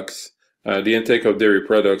products, the intake of dairy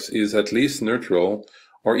products is at least neutral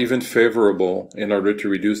or even favorable in order to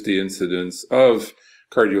reduce the incidence of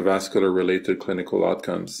cardiovascular related clinical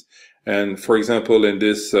outcomes. And for example, in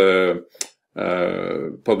this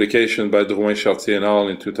publication by Drouin, Chartier et al.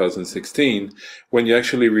 In 2016, when you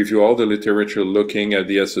actually review all the literature looking at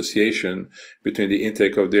the association between the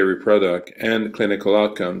intake of dairy product and clinical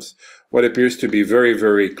outcomes, what appears to be very,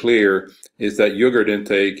 very clear is that yogurt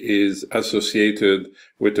intake is associated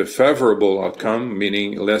with a favorable outcome,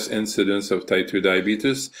 meaning less incidence of type 2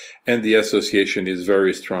 diabetes, and the association is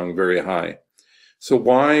very strong, very high. So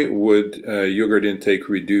why would yogurt intake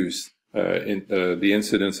reduce the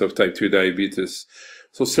incidence of type 2 diabetes?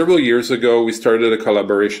 So several years ago, we started a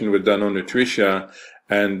collaboration with Danone Nutrition,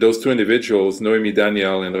 and those 2 individuals, Noémie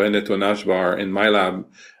Daniel and René Tonashbar, in my lab,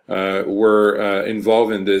 were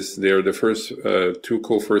involved in this. They're the first 2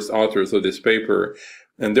 co-first authors of this paper.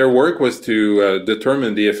 And their work was to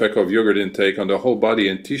determine the effect of yogurt intake on the whole body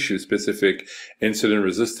and tissue-specific insulin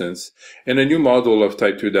resistance in a new model of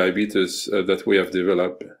type 2 diabetes that we have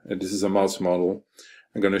developed. And this is a mouse model.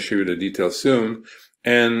 I'm going to show you the details soon.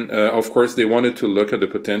 And of course, they wanted to look at the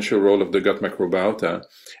potential role of the gut microbiota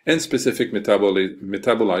and specific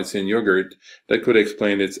metabolites in yogurt that could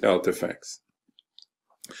explain its health effects.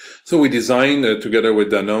 So we designed together with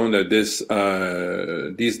Danone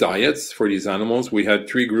these diets for these animals. We had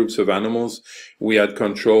 3 groups of animals. We had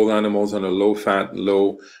control animals on a low-fat,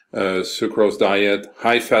 low sucrose diet,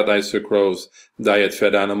 high-fat, high sucrose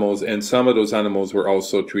diet-fed animals, and some of those animals were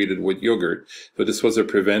also treated with yogurt. So this was a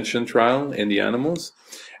prevention trial in the animals.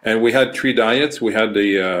 And we had 3 diets. We had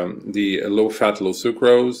the low-fat, low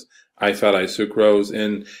sucrose, high-fat, high sucrose,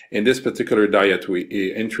 and in this particular diet, we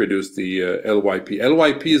introduced the LYP.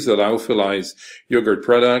 LYP is a lyophilized yogurt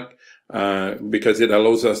product. because it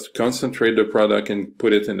allows us to concentrate the product and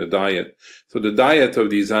put it in the diet. So the diet of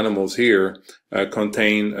these animals here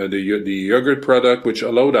contain the yogurt product, which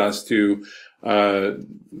allowed us to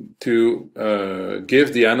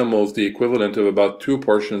give the animals the equivalent of about 2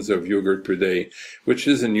 portions of yogurt per day, which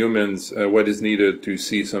is in humans what is needed to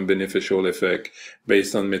see some beneficial effect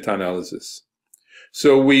based on meta-analysis.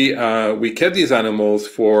 So we kept these animals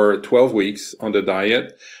for 12 weeks on the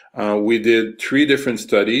diet. We did 3 different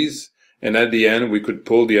studies, and at the end we could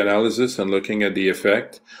pull the analysis and looking at the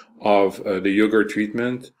effect of the yogurt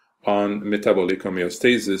treatment on metabolic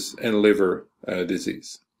homeostasis and liver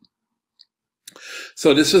disease.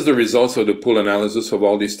 So this is the results of the pool analysis of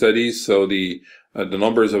all these studies. So the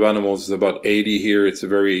numbers of animals is about 80 here. It's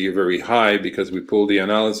very, very high because we pulled the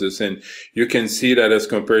analysis, and you can see that as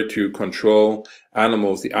compared to control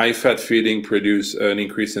animals, the high fat feeding produced an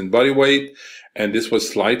increase in body weight, and this was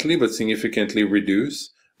slightly but significantly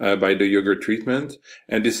reduced by the yogurt treatment.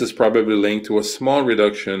 And this is probably linked to a small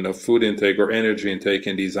reduction of food intake or energy intake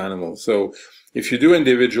in these animals. So if you do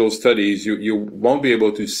individual studies, you won't be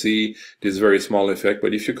able to see this very small effect,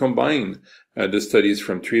 but if you combine the studies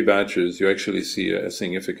from 3 batches, you actually see a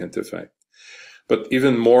significant effect. But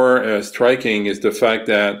even more striking is the fact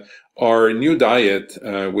that our new diet,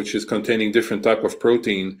 which is containing different type of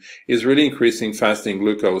protein, is really increasing fasting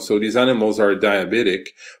glucose. So these animals are diabetic,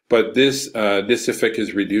 but this effect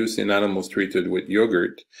is reduced in animals treated with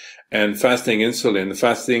yogurt. And fasting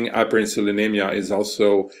hyperinsulinemia is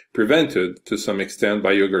also prevented to some extent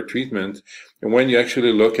by yogurt treatment. And when you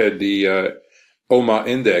actually look at the OMA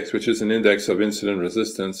index, which is an index of insulin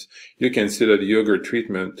resistance, you can see that the yogurt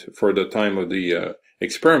treatment for the time of the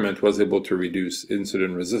experiment was able to reduce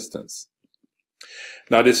insulin resistance.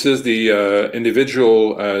 Now, this is the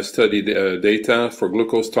individual study data for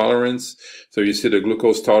glucose tolerance. So you see the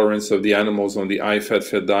glucose tolerance of the animals on the high fat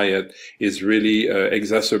diet is really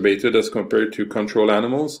exacerbated as compared to control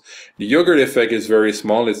animals. The yogurt effect is very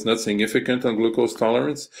small. It's not significant on glucose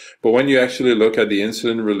tolerance. But when you actually look at the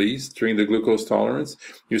insulin release during the glucose tolerance,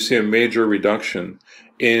 you see a major reduction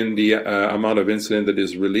in the amount of insulin that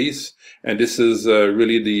is released. And this is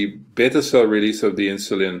really the beta cell release of the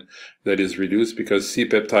insulin that is reduced because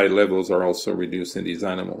C-peptide levels are also reduced in these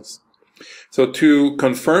animals. So to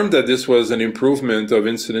confirm that this was an improvement of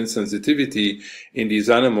insulin sensitivity in these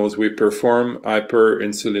animals, we perform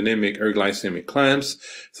hyperinsulinemic or glycemic clamps.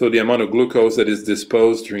 So the amount of glucose that is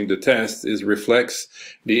disposed during the test reflects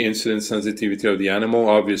the insulin sensitivity of the animal.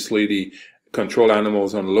 Obviously, the control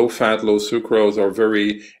animals on low fat, low sucrose are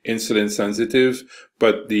very insulin sensitive,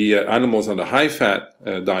 but the animals on the high fat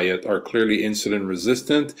diet are clearly insulin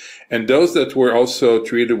resistant. And those that were also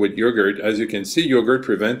treated with yogurt, as you can see, yogurt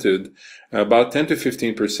prevented about 10 to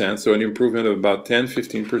 15%, so an improvement of about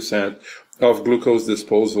 10-15% of glucose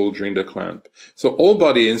disposal during the clamp. So all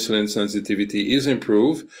body insulin sensitivity is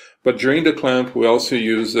improved, but during the clamp we also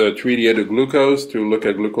use 3-deated glucose to look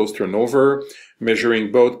at glucose turnover,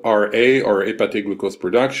 measuring both RA, or hepatic glucose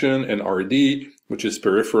production, and RD, which is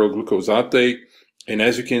peripheral glucose uptake. And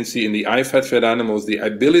as you can see in the high fat animals, the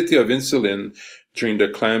ability of insulin during the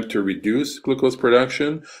clamp to reduce glucose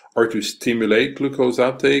production or to stimulate glucose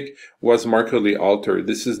uptake was markedly altered.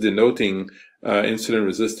 This is denoting insulin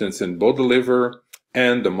resistance in both the liver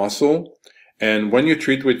and the muscle. And when you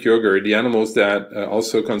treat with yogurt, the animals that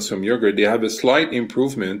also consume yogurt, they have a slight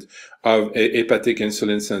improvement of hepatic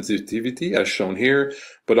insulin sensitivity, as shown here,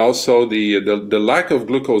 but also the lack of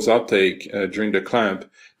glucose uptake during the clamp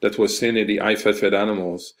that was seen in the high fat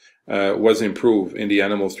animals was improved in the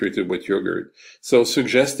animals treated with yogurt. So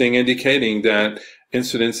indicating that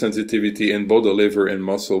insulin sensitivity in both the liver and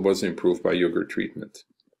muscle was improved by yogurt treatment.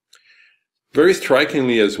 Very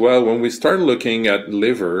strikingly as well, when we start looking at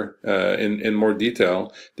liver in more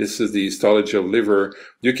detail, this is the histology of liver,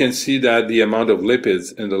 you can see that the amount of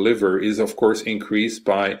lipids in the liver is of course increased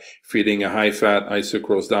by feeding a high fat, high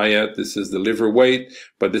sucrose diet. This is the liver weight,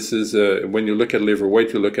 but this is, when you look at liver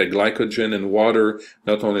weight, you look at glycogen and water,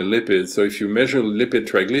 not only lipids. So if you measure lipid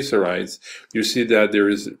triglycerides, you see that there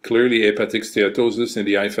is clearly hepatic steatosis in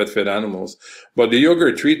the high fat animals. But the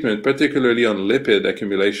yogurt treatment, particularly on lipid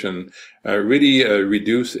accumulation, really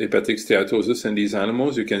reduce hepatic steatosis in these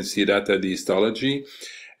animals. You can see that at the histology.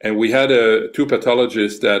 And we had 2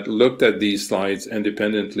 pathologists that looked at these slides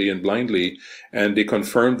independently and blindly, and they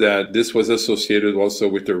confirmed that this was associated also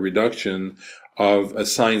with a reduction of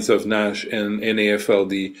signs of NASH and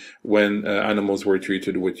NAFLD when animals were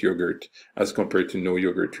treated with yogurt as compared to no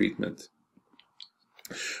yogurt treatment.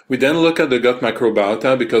 We then look at the gut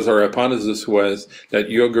microbiota because our hypothesis was that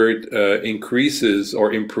yogurt increases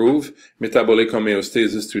or improve metabolic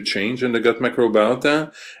homeostasis through change in the gut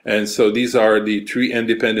microbiota. And so these are the 3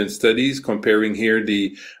 independent studies comparing here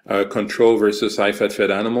the control versus high-fat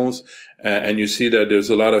fed animals. And you see that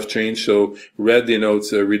there's a lot of change. So red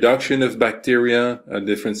denotes a reduction of bacteria,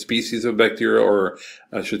 different species of bacteria, or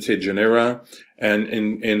I should say genera. And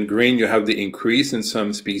in green, you have the increase in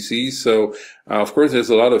some species. So, of course, there's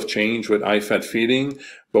a lot of change with high-fat feeding.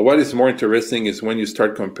 But what is more interesting is when you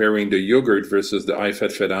start comparing the yogurt versus the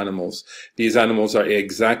high-fat fed animals. These animals are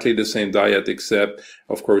exactly the same diet, except,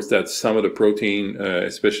 of course, that some of the protein,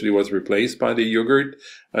 especially, was replaced by the yogurt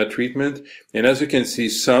treatment. And as you can see,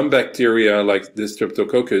 some bacteria, like this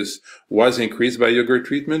Streptococcus, was increased by yogurt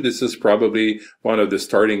treatment. This is probably one of the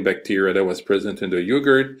starting bacteria that was present in the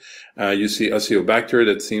yogurt. You see Osteobacter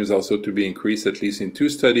that seems also to be increased, at least in 2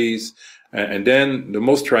 studies. And then the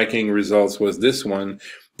most striking results was this one.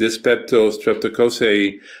 This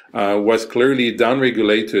Streptococci was clearly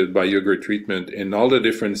downregulated by yogurt treatment in all the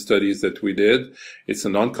different studies that we did. It's a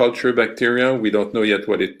non-culture bacteria. We don't know yet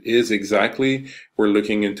what it is exactly. We're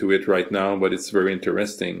looking into it right now, but it's very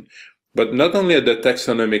interesting. But not only at the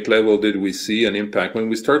taxonomic level did we see an impact. When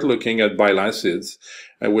we start looking at bile acids,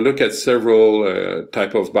 we look at several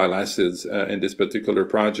type of bile acids in this particular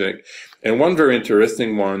project. And one very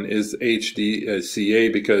interesting one is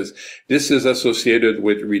HDCA, because this is associated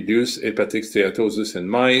with reduced hepatic steatosis in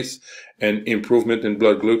mice and improvement in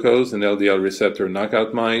blood glucose in LDL receptor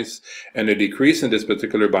knockout mice. And a decrease in this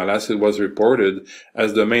particular bile acid was reported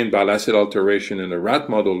as the main bile acid alteration in a rat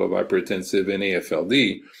model of hypertensive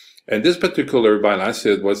NAFLD. And this particular bile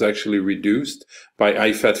acid was actually reduced by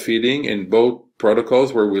high-fat feeding in both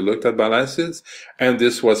protocols where we looked at bile acids, and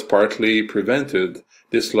this was partly prevented.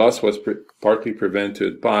 This loss was partly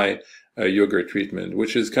prevented by yogurt treatment,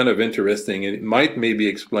 which is kind of interesting, and it might maybe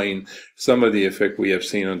explain some of the effect we have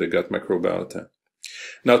seen on the gut microbiota.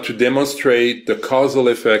 Now, to demonstrate the causal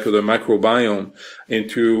effect of the microbiome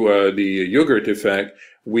into the yogurt effect,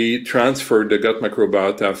 we transferred the gut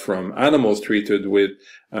microbiota from animals treated with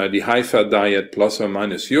the high-fat diet plus or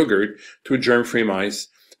minus yogurt to germ-free mice,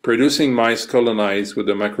 producing mice colonized with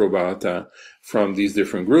the microbiota from these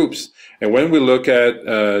different groups. And when we look at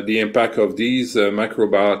the impact of these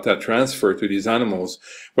microbiota transfer to these animals,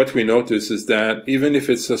 what we notice is that even if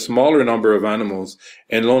it's a smaller number of animals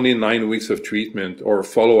and only 9 weeks of treatment or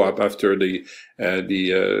follow-up after the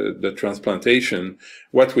transplantation,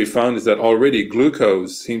 what we found is that already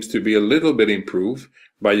glucose seems to be a little bit improved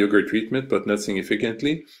by yogurt treatment, but not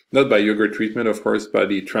significantly. Not by yogurt treatment, of course, by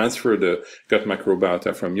the transfer of the gut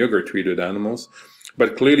microbiota from yogurt-treated animals.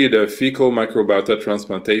 But clearly the fecal microbiota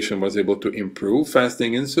transplantation was able to improve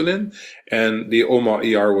fasting insulin, and the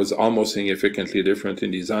OMA-ER was almost significantly different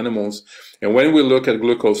in these animals. And when we look at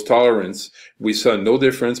glucose tolerance, we saw no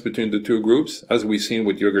difference between the 2 groups, as we've seen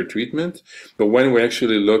with yogurt treatment. But when we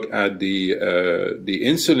actually look at the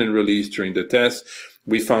insulin release during the test,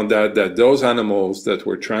 we found out that those animals that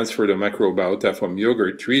were transferred a microbiota from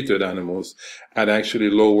yogurt-treated animals had actually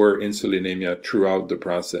lower insulinemia throughout the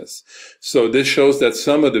process. So this shows that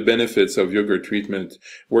some of the benefits of yogurt treatment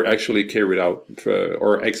were actually carried out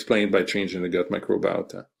or explained by changing the gut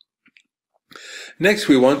microbiota. Next,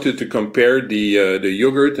 we wanted to compare the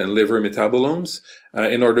yogurt and liver metabolomes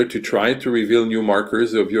in order to try to reveal new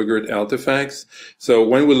markers of yogurt health effects. So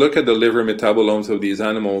when we look at the liver metabolomes of these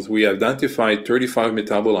animals, we identified 35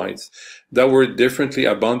 metabolites that were differently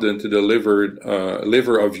abundant to the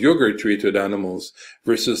liver of yogurt-treated animals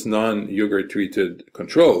versus non-yogurt-treated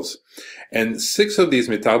controls. And 6 of these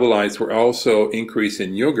metabolites were also increased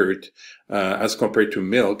in yogurt as compared to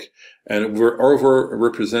milk, and were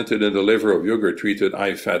overrepresented in the liver of yogurt-treated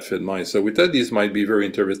high-fat fed mice. So we thought these might be very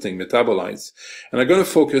interesting metabolites. And I'm going to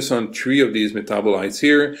focus on 3 of these metabolites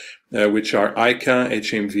here, which are ICA,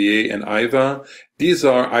 HMVA, and IVA. These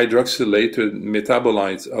are hydroxylated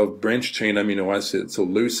metabolites of branched-chain amino acids. So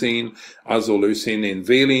leucine, isoleucine, and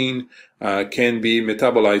valine can be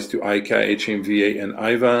metabolized to ICA, HMVA, and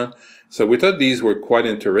IVA. So we thought these were quite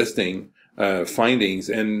interesting findings.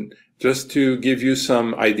 And just to give you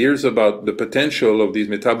some ideas about the potential of these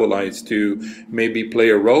metabolites to maybe play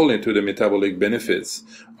a role into the metabolic benefits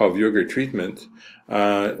of yogurt treatment,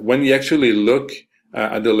 when you actually look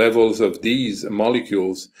at the levels of these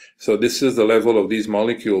molecules, so this is the level of these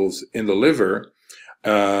molecules in the liver,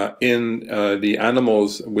 in the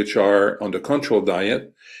animals which are on the control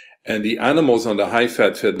diet, and the animals on the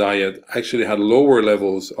high-fat fed diet actually had lower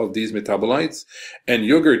levels of these metabolites. And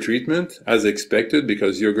yogurt treatment, as expected,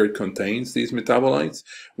 because yogurt contains these metabolites,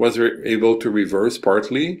 was able to reverse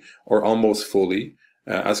partly or almost fully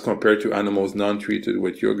as compared to animals non-treated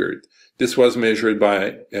with yogurt. This was measured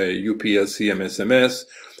by UPLC-MSMS.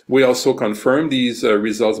 We also confirmed these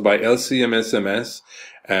results by LC-MSMS.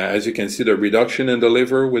 As you can see, the reduction in the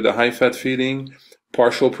liver with the high-fat feeding,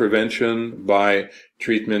 partial prevention by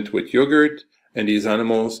treatment with yogurt in these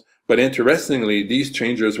animals. But interestingly, these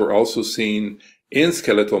changes were also seen in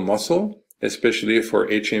skeletal muscle, especially for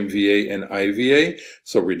HMVA and IVA,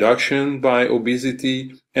 so reduction by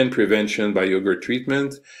obesity and prevention by yogurt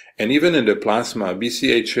treatment. And even in the plasma,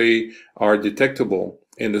 BCAA are detectable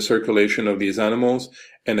in the circulation of these animals.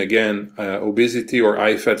 And again, obesity or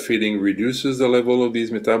high-fat feeding reduces the level of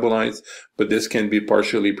these metabolites, but this can be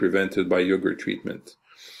partially prevented by yogurt treatment.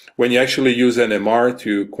 When you actually use an MR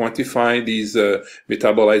to quantify these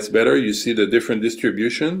metabolites better, you see the different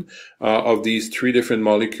distribution of these 3 different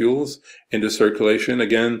molecules in the circulation.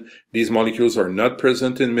 Again, these molecules are not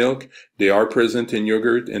present in milk. They are present in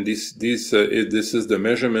yogurt, and this is the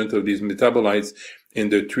measurement of these metabolites in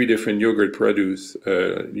the 3 different yogurt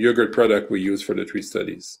product we use for the 3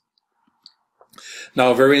 studies.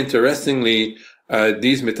 Now, very interestingly,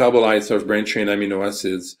 these metabolites of branched-chain amino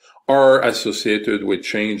acids are associated with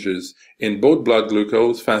changes in both blood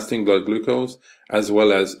glucose, fasting blood glucose, as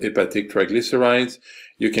well as hepatic triglycerides.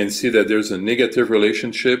 You can see that there's a negative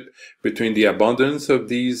relationship between the abundance of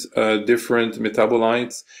these different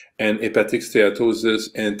metabolites and hepatic steatosis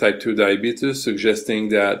and type 2 diabetes, suggesting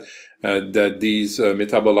that these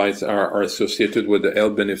metabolites are associated with the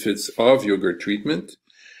health benefits of yogurt treatment.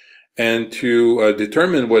 And to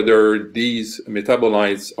determine whether these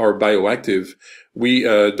metabolites are bioactive, we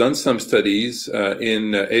done some studies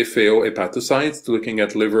in FAO hepatocytes looking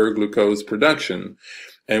at liver glucose production.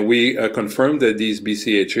 And we confirmed that these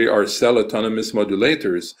BCAA are cell autonomous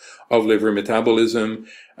modulators of liver metabolism.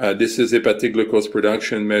 This is hepatic glucose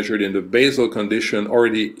production measured in the basal condition or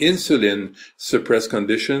the insulin suppressed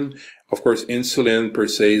condition. Of course, insulin per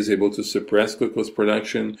se is able to suppress glucose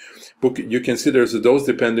production. But you can see there's a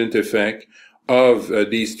dose-dependent effect of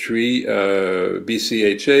these 3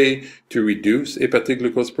 BCAA to reduce hepatic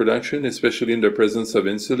glucose production, especially in the presence of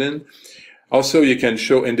insulin. Also, you can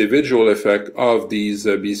show individual effect of these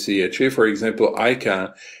BCAA. For example,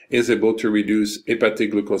 ICA is able to reduce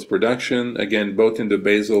hepatic glucose production, again, both in the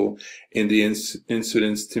basal, in the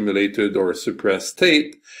insulin-stimulated or suppressed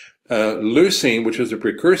state. Leucine, which is a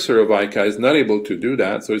precursor of ICA, is not able to do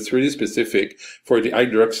that, so it's really specific for the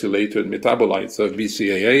hydroxylated metabolites of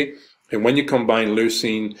BCAA. And when you combine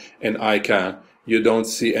leucine and ICA, you don't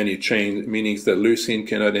see any change, meaning that leucine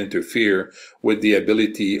cannot interfere with the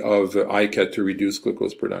ability of ICA to reduce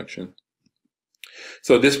glucose production.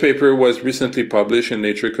 So this paper was recently published in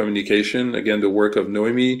Nature Communication, again, the work of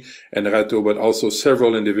Noemi and Rato, but also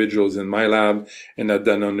several individuals in my lab and at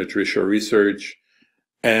Danone Nutrition Research.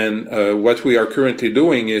 And what we are currently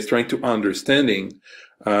doing is trying to understanding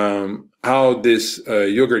how this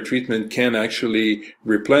yogurt treatment can actually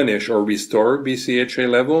replenish or restore BCAA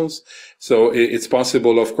levels. So it's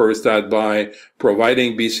possible, of course, that by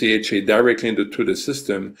providing BCAA directly into the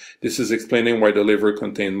system, this is explaining why the liver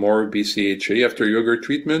contains more BCAA after yogurt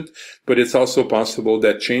treatment. But it's also possible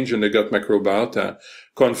that change in the gut microbiota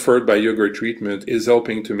conferred by yogurt treatment is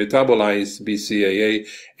helping to metabolize BCAA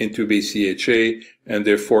into BCAA and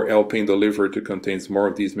therefore helping the liver to contain more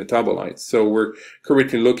of these metabolites. So we're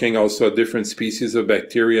currently looking also at different species of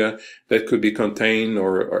bacteria that could be contained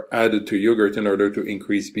or added to yogurt in order to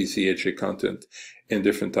increase BCAA content in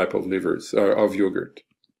different type of livers of yogurt.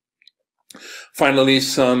 Finally,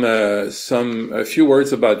 a few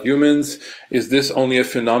words about humans. Is this only a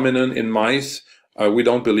phenomenon in mice? We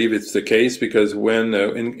don't believe it's the case because when,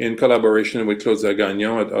 in collaboration with Claude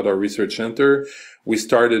Zagagnon at our research center, we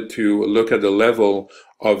started to look at the level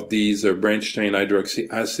of these branched-chain hydroxy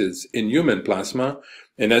acids in human plasma.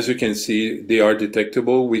 And as you can see, they are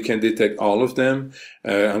detectable. We can detect all of them.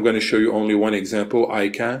 I'm going to show you only one example,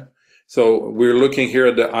 ICA. So we're looking here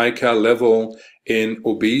at the ICA level in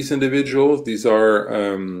obese individuals. These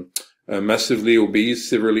are massively obese,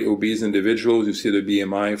 severely obese individuals. You see the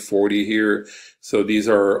BMI 40 here. So these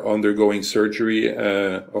are undergoing surgery,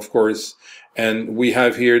 of course. And we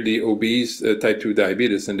have here the obese type 2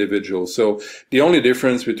 diabetes individuals. So the only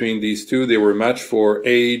difference between these two, they were matched for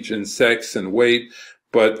age and sex and weight,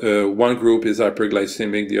 but one group is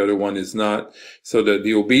hyperglycemic, the other one is not. So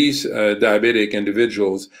the obese diabetic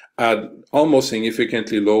individuals had almost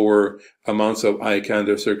significantly lower amounts of ICA in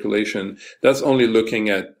their circulation. That's only looking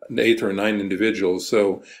at 8 or 9 individuals.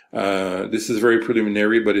 So this is very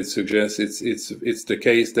preliminary, but it suggests it's the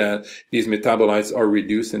case that these metabolites are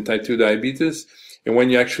reduced in type 2 diabetes. And when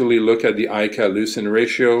you actually look at the ICA-leucine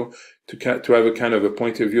ratio, to have a kind of a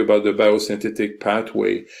point of view about the biosynthetic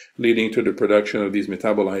pathway leading to the production of these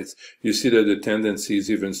metabolites, you see that the tendency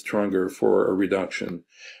is even stronger for a reduction.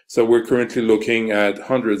 So we're currently looking at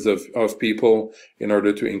hundreds of people in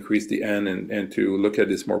order to increase the N and to look at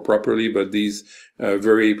this more properly, but these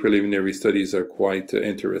very preliminary studies are quite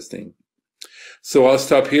interesting. So I'll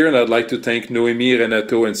stop here, and I'd like to thank Noémie,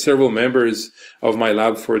 Renato, and several members of my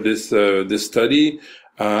lab for this study.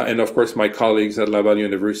 And of course, my colleagues at Laval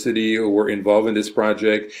University who were involved in this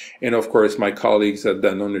project, and of course, my colleagues at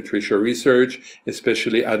Danone Nutrition Research,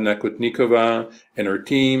 especially Adna Kutnikova and her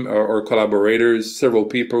team, or collaborators. Several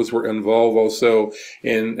people were involved also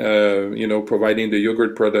in, providing the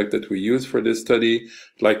yogurt product that we use for this study.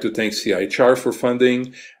 I'd like to thank CIHR for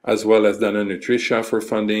funding, as well as Danone Nutrition for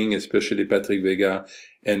funding, especially Patrick Vega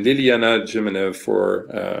and Liliana Jimenez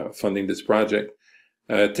for funding this project.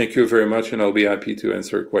 Thank you very much, and I'll be happy to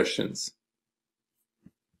answer questions.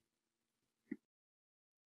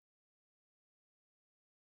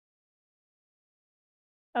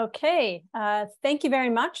 Okay, thank you very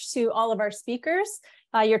much to all of our speakers.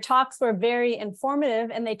 Your talks were very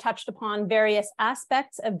informative, and they touched upon various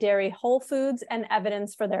aspects of dairy whole foods and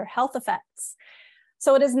evidence for their health effects.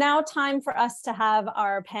 So it is now time for us to have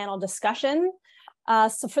our panel discussion.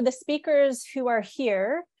 So for the speakers who are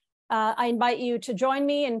here, I invite you to join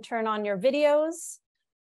me and turn on your videos.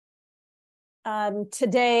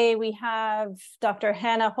 Today we have Dr.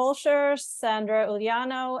 Hannah Holscher, Sandra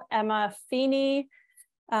Uliano, Emma Feeney,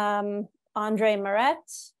 Andre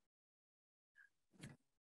Moret.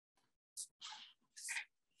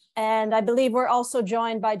 And I believe we're also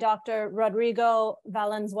joined by Dr. Rodrigo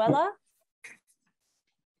Valenzuela.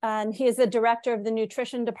 And he is the director of the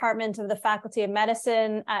nutrition department of the Faculty of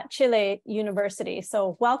Medicine at Chile University.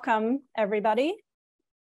 So welcome, everybody.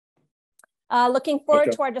 Looking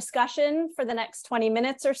forward to our discussion for the next 20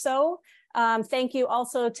 minutes or so. Thank you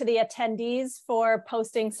also to the attendees for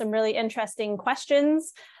posting some really interesting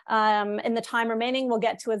questions. In the time remaining, we'll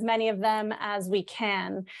get to as many of them as we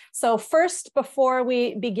can. So first, before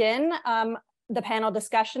we begin, the panel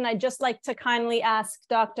discussion, I'd just like to kindly ask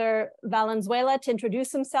Dr. Valenzuela to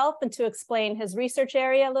introduce himself and to explain his research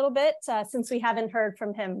area a little bit, since we haven't heard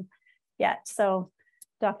from him yet. So,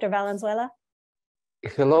 Dr. Valenzuela.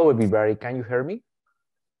 Hello, everybody. Can you hear me?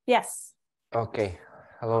 Yes. Okay.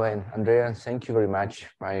 Hello, and Andrea, thank you very much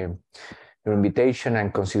for your invitation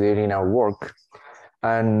and considering our work.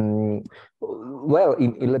 And well,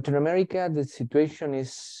 in Latin America, the situation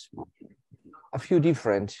is a few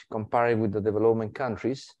different compared with the development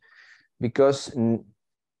countries, because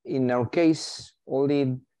in our case,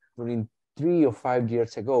 only during 3 or 5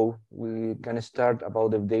 years ago, we can start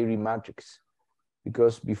about the dairy matrix,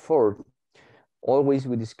 because before, always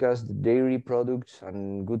we discussed the dairy products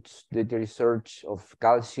and good data research of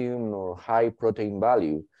calcium or high protein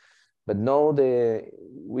value, but now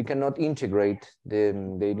we cannot integrate the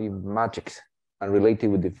dairy matrix and relate it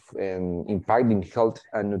with the impact in health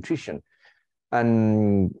and nutrition.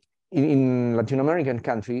 And in Latin American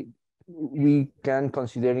country, we can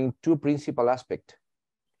consider 2 principal aspects.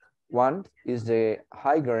 One is the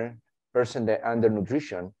higher percent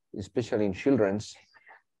undernutrition, especially in children's,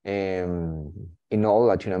 in all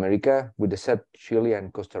Latin America, with except Chile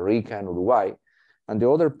and Costa Rica and Uruguay. And the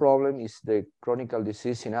other problem is the chronic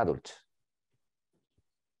disease in adults.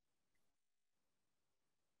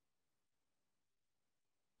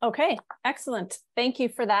 Okay, excellent. Thank you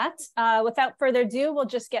for that. Without further ado, we'll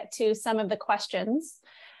just get to some of the questions.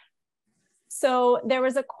 So there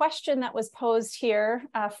was a question that was posed here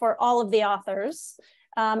for all of the authors.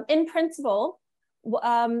 In principle, what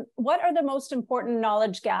are the most important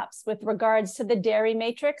knowledge gaps with regards to the dairy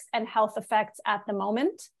matrix and health effects at the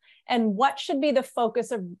moment? And what should be the focus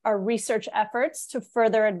of our research efforts to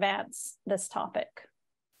further advance this topic?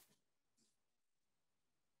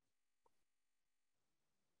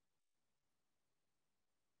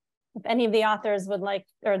 If any of the authors would like,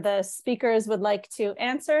 or the speakers would like to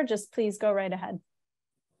answer, just please go right ahead.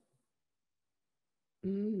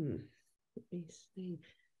 Let me see.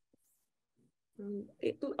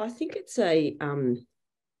 I think it's sorry,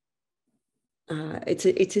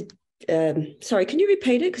 can you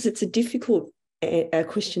repeat it? Because it's a difficult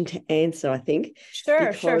question to answer, I think.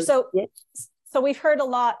 Sure. So, yeah. So we've heard a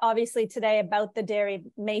lot, obviously, today about the dairy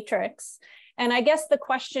matrix. And I guess the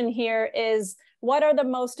question here is, what are the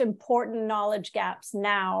most important knowledge gaps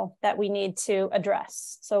now that we need to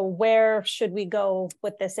address? So where should we go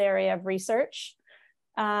with this area of research?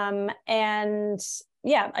 And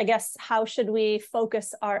yeah, I guess, how should we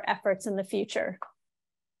focus our efforts in the future?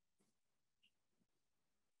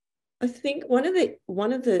 I think one of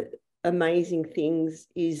the amazing things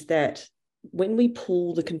is that when we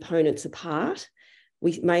pull the components apart,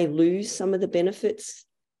 we may lose some of the benefits.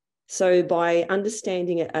 So by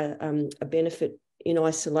understanding a benefit in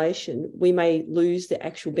isolation, we may lose the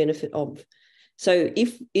actual benefit of. So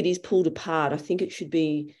if it is pulled apart, I think it should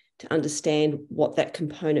be to understand what that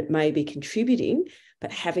component may be contributing,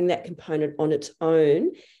 but having that component on its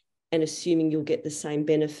own and assuming you'll get the same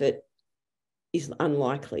benefit is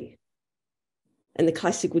unlikely. And the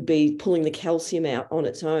classic would be pulling the calcium out on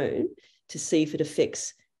its own to see if it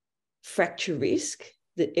affects fracture risk.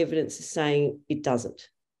 The evidence is saying it doesn't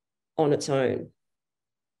on its own.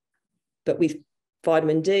 But with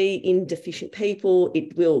vitamin D in deficient people,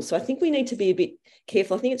 it will. So I think we need to be a bit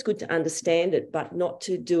careful. I think it's good to understand it, but not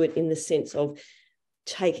to do it in the sense of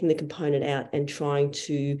taking the component out and trying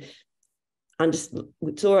to understand.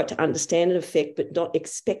 It's all right to understand an effect, but not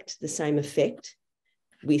expect the same effect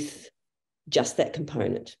with just that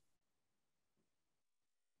component.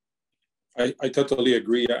 I totally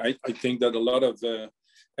agree. I think that a lot of the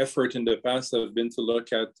effort in the past have been to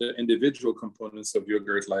look at the individual components of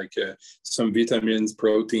yogurt, like some vitamins,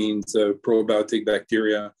 proteins, probiotic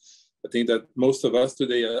bacteria. I think that most of us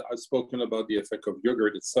today have spoken about the effect of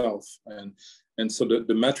yogurt itself. And so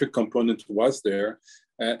the metric component was there.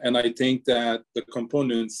 And I think that the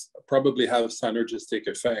components probably have synergistic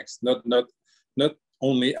effects, not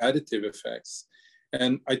only additive effects.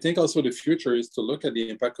 And I think also the future is to look at the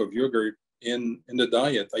impact of yogurt in the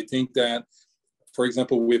diet. I think that, for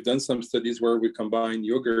example, we've done some studies where we combine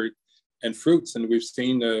yogurt and fruits, and we've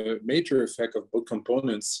seen a major effect of both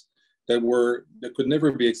components that could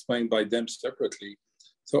never be explained by them separately.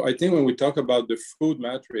 So I think when we talk about the food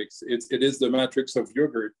matrix, it is the matrix of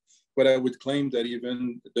yogurt, but I would claim that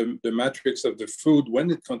even the matrix of the food, when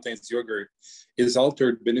it contains yogurt, is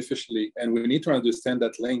altered beneficially, and we need to understand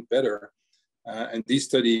that link better. And these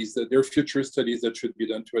studies, there are future studies that should be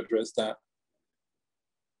done to address that.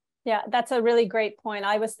 Yeah, that's a really great point.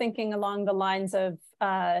 I was thinking along the lines of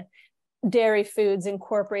dairy foods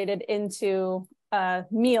incorporated into a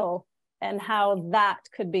meal and how that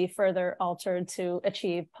could be further altered to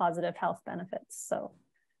achieve positive health benefits. So,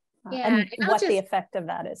 and what the effect of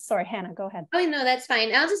that is. Sorry, Hannah, go ahead. Oh, no, that's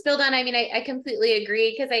fine. I'll just build on, I mean, I completely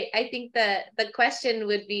agree, because I think the question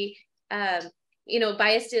would be,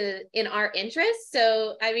 biased in our interest.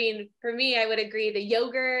 So, I mean, for me, I would agree the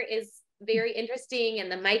yogurt is very interesting,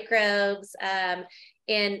 and the microbes.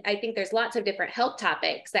 And I think there's lots of different health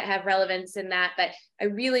topics that have relevance in that. But I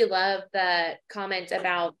really love the comment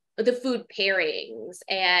about the food pairings.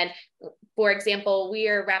 And for example, we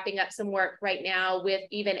are wrapping up some work right now with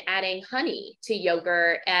even adding honey to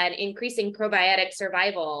yogurt and increasing probiotic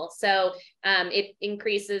survival. So it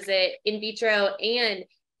increases it in vitro and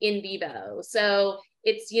in vivo. So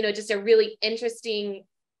it's, just a really interesting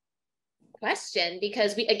question,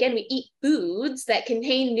 because we eat foods that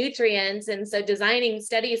contain nutrients. And so designing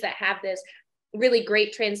studies that have this really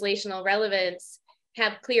great translational relevance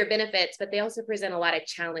have clear benefits, but they also present a lot of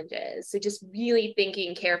challenges. So just really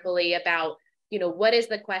thinking carefully about, what is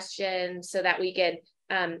the question, so that we can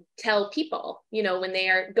tell people, when they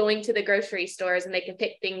are going to the grocery stores, and they can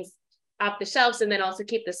pick things off the shelves, and then also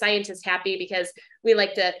keep the scientists happy, because we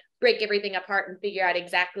like to break everything apart and figure out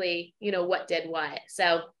exactly, what did what.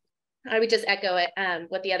 So I would just echo it,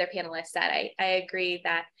 what the other panelists said. I agree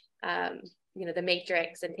that, the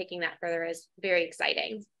matrix and taking that further is very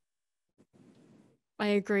exciting. I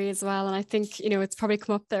agree as well. And I think, it's probably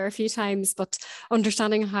come up there a few times, but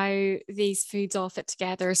understanding how these foods all fit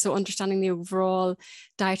together. So understanding the overall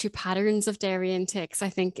dietary patterns of dairy intakes, I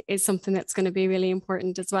think, is something that's going to be really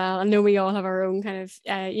important as well. I know we all have our own kind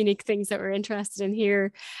of unique things that we're interested in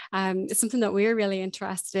here. It's something that we're really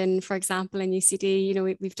interested in. For example, in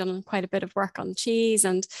UCD, we've done quite a bit of work on cheese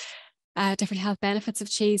and different health benefits of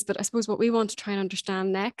cheese. But I suppose what we want to try and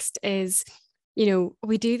understand next is,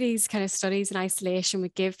 we do these kind of studies in isolation. We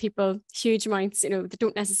give people huge amounts, that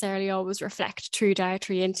don't necessarily always reflect true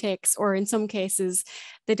dietary intakes, or in some cases,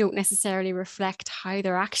 they don't necessarily reflect how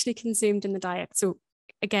they're actually consumed in the diet. So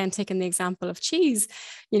again, taking the example of cheese,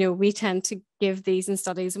 we tend to give these in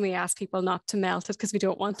studies and we ask people not to melt it because we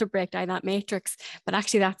don't want to break down that matrix. But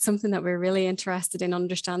actually, that's something that we're really interested in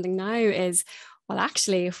understanding now is, well,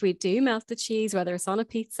 actually, if we do melt the cheese, whether it's on a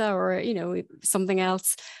pizza or, something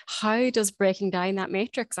else, how does breaking down that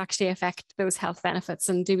matrix actually affect those health benefits?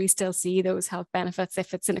 And do we still see those health benefits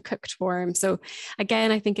if it's in a cooked form? So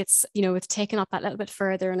again, I think it's, it's taken up that little bit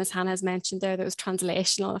further. And as Hannah has mentioned there, those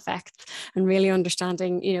translational effects and really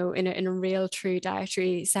understanding, in a real true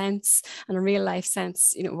dietary sense and a real life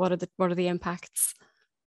sense, what are the impacts?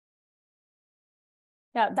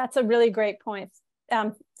 Yeah, that's a really great point.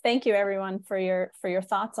 Thank you, everyone, for your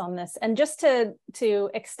thoughts on this. And just to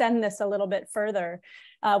extend this a little bit further,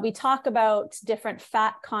 we talk about different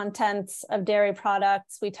fat contents of dairy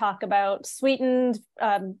products. We talk about sweetened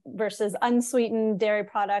versus unsweetened dairy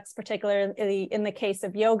products, particularly in the case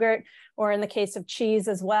of yogurt, or in the case of cheese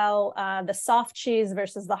as well, the soft cheese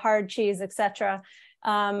versus the hard cheese, etc.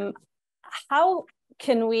 How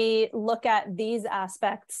can we look at these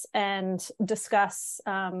aspects and discuss,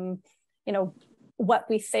 what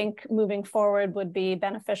we think moving forward would be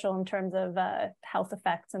beneficial in terms of health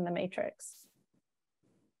effects in the matrix?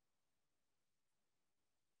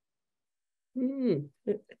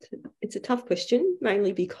 It's a tough question,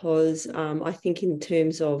 mainly because I think in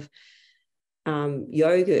terms of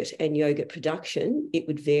yogurt and yogurt production, it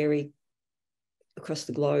would vary across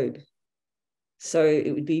the globe. So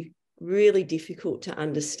it would be really difficult to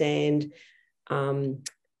understand the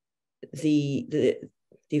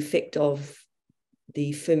effect of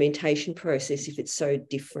the fermentation process if it's so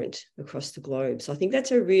different across the globe. So I think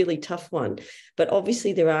that's a really tough one. But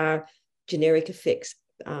obviously there are generic effects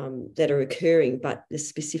that are occurring, but the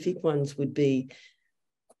specific ones would be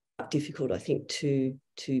difficult, I think, to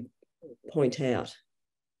point out.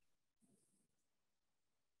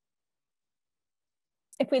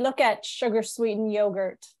 If we look at sugar sweetened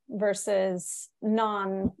yogurt versus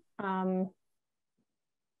non,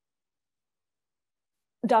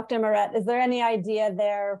 Dr. Moret, is there any idea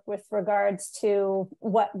there with regards to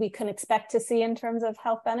what we can expect to see in terms of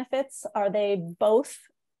health benefits? Are they both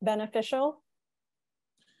beneficial?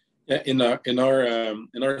 Yeah, in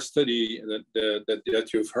our study that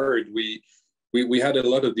you've heard, we had a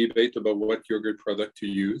lot of debate about what yogurt product to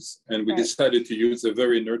use, and we decided to use a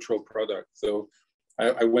very neutral product. So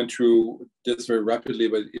I went through this very rapidly,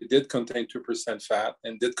 but it did contain 2% fat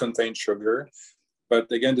and did contain sugar. But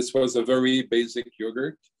again, this was a very basic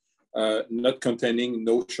yogurt, not containing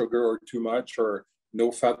no sugar or too much, or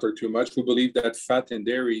no fat or too much. We believe that fat in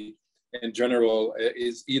dairy in general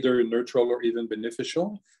is either neutral or even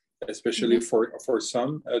beneficial, especially for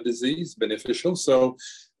some disease, beneficial. So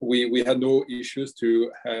we had no issues to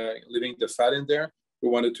leaving the fat in there. We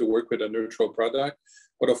wanted to work with a neutral product.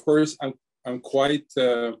 But of course, I'm quite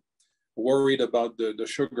worried about the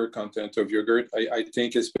sugar content of yogurt. I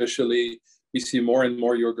think especially we see more and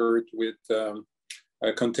more yogurt with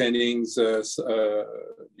containing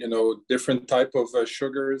different type of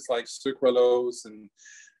sugars like sucralose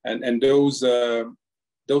and those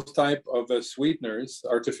type of sweeteners,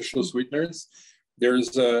 artificial sweeteners.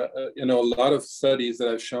 There's a lot of studies that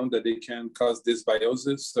have shown that they can cause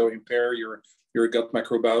dysbiosis, so impair your gut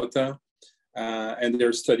microbiota. And there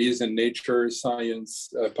are studies in Nature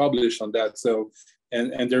Science published on that. So,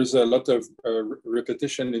 and there's a lot of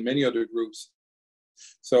repetition in many other groups.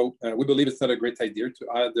 So we believe it's not a great idea to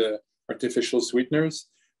add artificial sweeteners.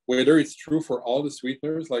 Whether it's true for all the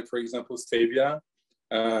sweeteners, like for example stevia,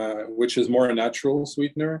 which is more a natural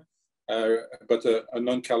sweetener, but a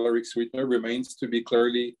non-caloric sweetener remains to be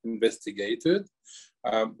clearly investigated.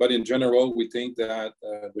 But in general, we think that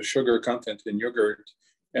the sugar content in yogurt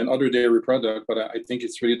and other dairy product, but I think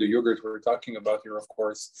it's really the yogurt we're talking about here, of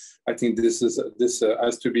course. I think this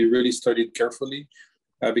has to be really studied carefully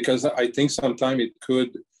because I think sometimes it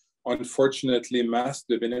could unfortunately mask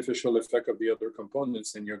the beneficial effect of the other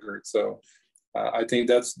components in yogurt. So I think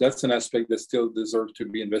that's an aspect that still deserves to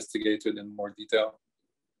be investigated in more detail.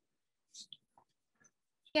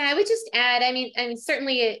 Yeah, I would just add, I mean,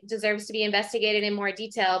 certainly it deserves to be investigated in more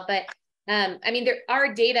detail, but there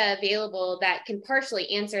are data available that can partially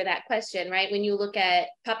answer that question, right? When you look at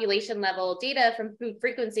population level data from food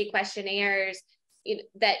frequency questionnaires,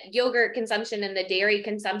 that yogurt consumption and the dairy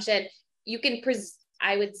consumption, you can,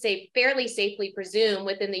 I would say, fairly safely presume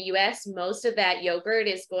within the US, most of that yogurt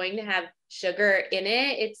is going to have sugar in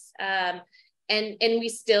it. It's, and we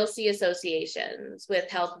still see associations with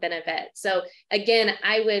health benefits. So again,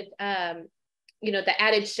 I would, the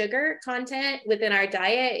added sugar content within our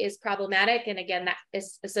diet is problematic. And again, that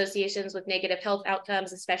is associations with negative health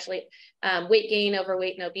outcomes, especially weight gain,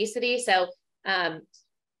 overweight, and obesity. So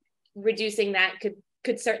reducing that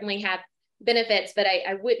could certainly have benefits, but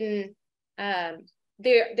I wouldn't,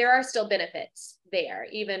 there are still benefits there,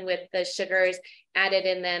 even with the sugars added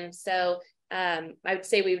in them. So I would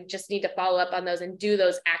say we just need to follow up on those and do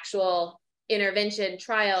those actual intervention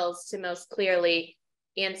trials to most clearly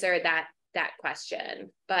answer that question.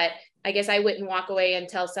 But I guess I wouldn't walk away and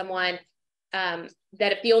tell someone that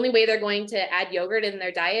if the only way they're going to add yogurt in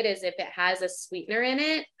their diet is if it has a sweetener in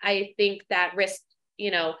it. I think that risk,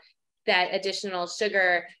 that additional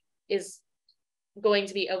sugar is going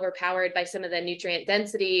to be overpowered by some of the nutrient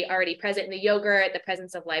density already present in the yogurt, the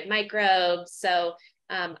presence of live microbes. So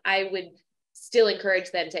I would still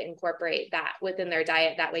encourage them to incorporate that within their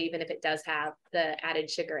diet that way, even if it does have the added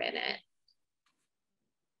sugar in it.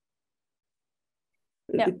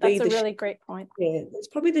 Yeah, that's a really great point. Yeah, it's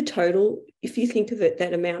probably the total. If you think of it,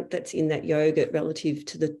 that amount that's in that yogurt relative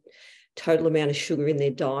to the total amount of sugar in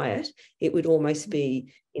their diet, it would almost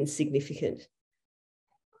be insignificant.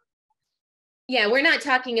 Yeah, we're not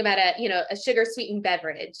talking about a sugar sweetened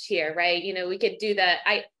beverage here, right? We could do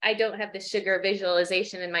I don't have the sugar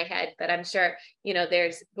visualization in my head, but I'm sure,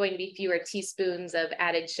 there's going to be fewer teaspoons of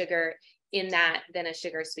added sugar in that than a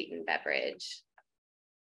sugar sweetened beverage.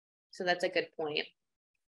 So that's a good point.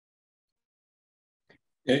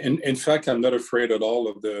 In fact, I'm not afraid at all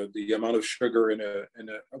of the amount of sugar in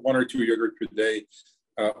a 1 or 2 yogurt per day,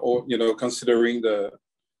 or considering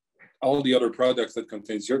all the other products that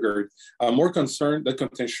contains yogurt. I'm more concerned that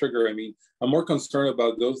contains sugar. I'm more concerned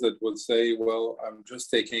about those that would say, well, I'm just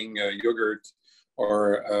taking yogurt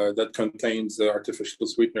or that contains artificial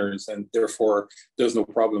sweeteners, and therefore there's no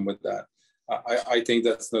problem with that. I think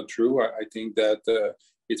that's not true. I think that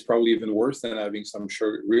it's probably even worse than having some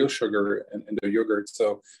real sugar in the yogurt.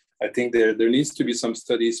 So I think there needs to be some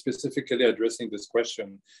studies specifically addressing this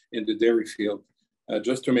question in the dairy field,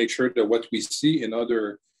 just to make sure that what we see in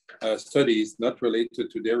other studies not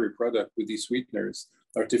related to dairy product with these sweeteners,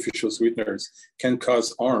 artificial sweeteners, can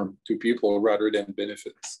cause harm to people rather than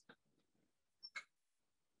benefits.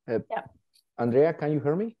 Andrea, can you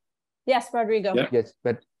hear me? Yes, Rodrigo. Yeah. Yes,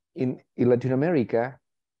 but in Latin America,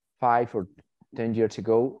 5 or 10 years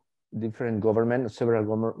ago, several governments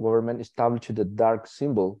established the dark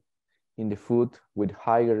symbol in the food with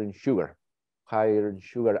higher in sugar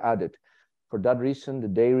added. For that reason, the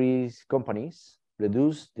dairy companies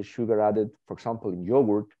reduce the sugar added, for example, in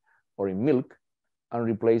yogurt or in milk, and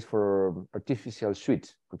replace for artificial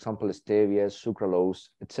sweets, for example, stevia, sucralose,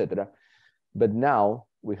 etc. But now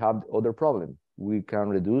we have the other problem. We can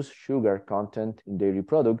reduce sugar content in dairy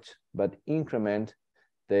products, but increment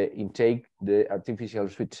the intake, the artificial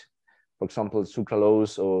sweets, for example,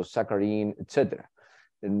 sucralose or saccharin, etc.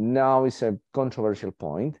 And now it's a controversial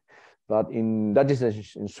point, but that is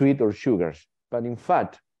in sweet or sugars. But in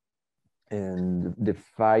fat, and the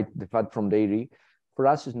fat from dairy, for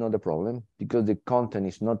us is not a problem because the content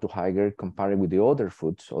is not too higher compared with the other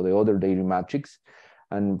foods or the other dairy matrix.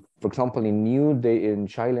 And for example, in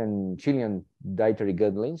Chilean dietary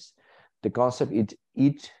guidelines, the concept is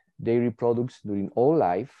eat dairy products during all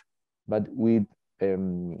life, but with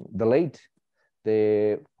delete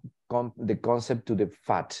the concept to the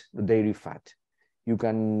fat, the dairy fat. You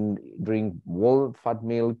can drink whole fat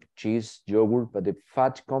milk, cheese, yogurt, but the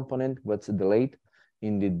fat component was delayed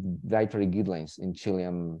in the dietary guidelines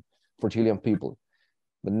for Chilean people.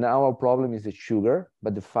 But now our problem is the sugar,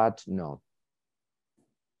 but the fat, no.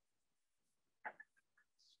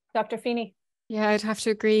 Dr. Feeney. Yeah, I'd have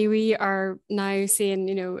to agree. We are now seeing,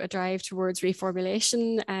 a drive towards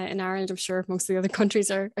reformulation in Ireland. I'm sure most of the other countries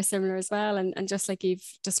are similar as well. And just like you've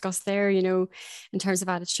discussed there, in terms of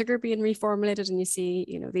added sugar being reformulated, and you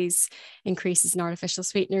see, these increases in artificial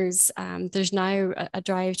sweeteners, there's now a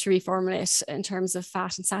drive to reformulate in terms of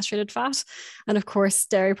fat and saturated fat. And of course,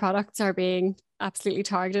 dairy products are being absolutely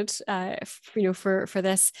targeted, for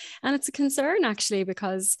this. And it's a concern actually,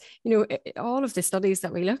 because, all of the studies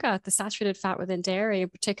that we look at, the saturated fat within dairy,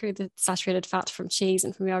 particularly the saturated fat from cheese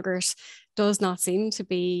and from yogurt, does not seem to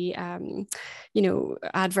be,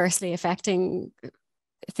 adversely affecting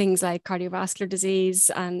things like cardiovascular disease.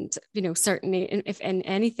 And, certainly if in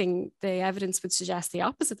anything, the evidence would suggest the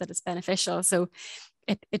opposite, that it's beneficial. So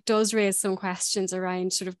it does raise some questions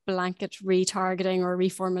around sort of blanket retargeting or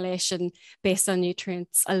reformulation based on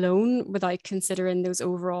nutrients alone without considering those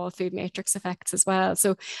overall food matrix effects as well.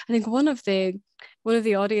 So I think one of the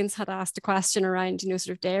audience had asked a question around, sort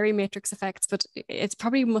of dairy matrix effects, but it's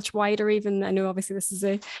probably much wider even. I know obviously this is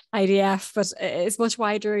a IDF, but it's much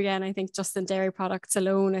wider again, I think, just than dairy products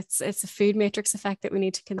alone. It's a food matrix effect that we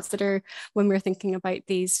need to consider when we're thinking about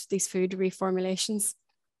these food reformulations.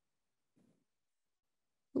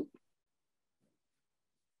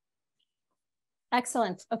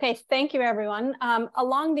 Excellent. Okay, thank you, everyone.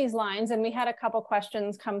 Along these lines, and we had a couple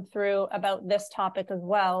questions come through about this topic as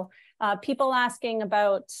well. People asking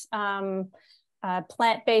about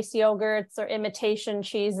plant-based yogurts or imitation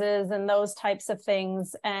cheeses and those types of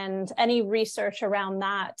things, and any research around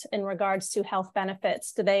that in regards to health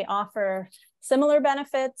benefits. Do they offer similar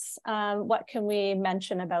benefits? What can we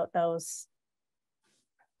mention about those?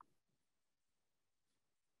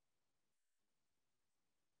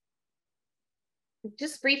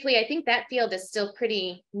 just briefly, I think that field is still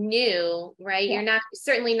pretty new, right? Yeah. You're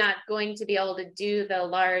certainly not going to be able to do the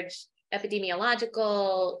large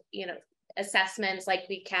epidemiological, assessments like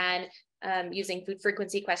we can using food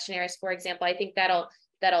frequency questionnaires, for example. I think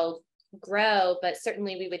that'll grow, but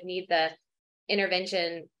certainly we would need the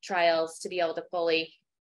intervention trials to be able to fully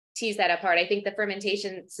tease that apart. I think the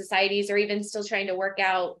fermentation societies are even still trying to work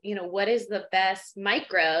out, what is the best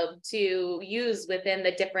microbe to use within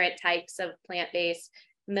the different types of plant-based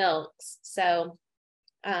milks. So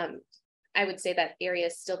I would say that area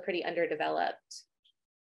is still pretty underdeveloped.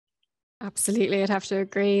 Absolutely, I'd have to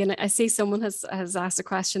agree. And I see someone has asked a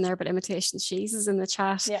question there about imitation cheeses in the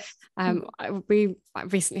chat. Yeah. I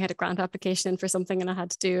recently had a grant application in for something, and I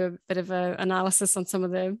had to do a bit of an analysis on some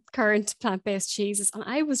of the current plant-based cheeses, and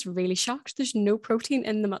I was really shocked. There's no protein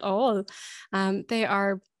in them at all.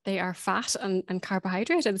 They are fat and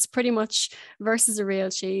carbohydrate, and it's pretty much versus a real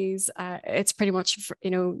cheese. It's pretty much,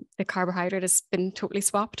 the carbohydrate has been totally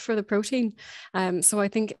swapped for the protein. So I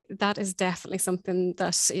think that is definitely something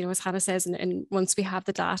that, as Hannah says, and once we have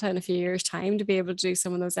the data in a few years' time to be able to do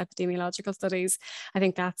some of those epidemiological studies, I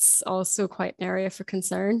think that's also quite an area for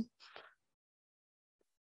concern.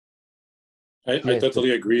 I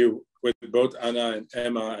totally agree with both Anna and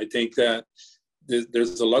Emma. I think that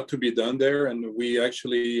there's a lot to be done there, and we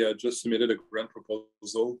actually just submitted a grant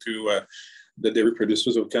proposal to the dairy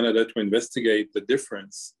producers of Canada to investigate the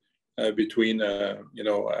difference between a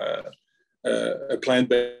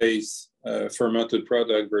plant-based fermented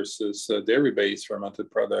product versus a dairy-based fermented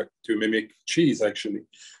product to mimic cheese, actually,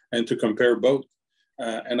 and to compare both.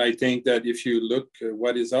 And I think that if you look at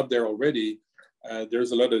what is up there already,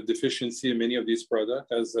 there's a lot of deficiency in many of these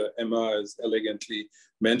products, as Emma has elegantly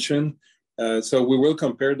mentioned. So we will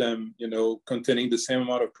compare them, containing the same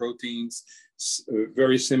amount of proteins,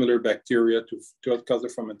 very similar bacteria to cause the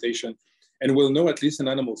fermentation. And we'll know, at least in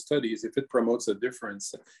animal studies, if it promotes a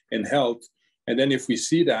difference in health. And then if we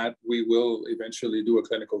see that, we will eventually do a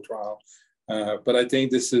clinical trial. But I think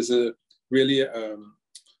this is really a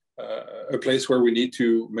place where we need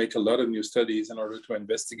to make a lot of new studies in order to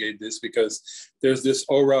investigate this, because there's this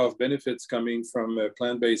aura of benefits coming from a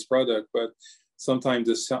plant-based product, but sometimes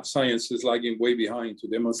the science is lagging way behind to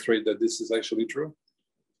demonstrate that this is actually true.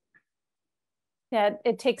 Yeah,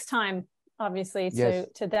 it takes time, obviously,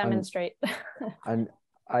 to demonstrate. And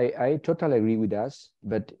I totally agree with us,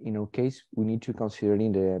 but in our case, we need to consider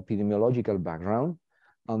in the epidemiological background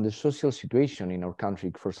and the social situation in our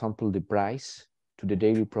country. For example, the price to the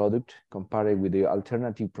dairy product compared with the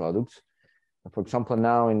alternative products. For example,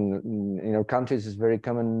 now in our countries, it's very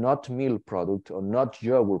common not milk product or not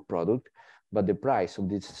yogurt product, but the price of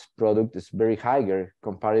this product is very higher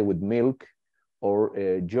compared with milk or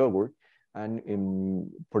yogurt. And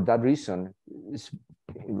for that reason, it's,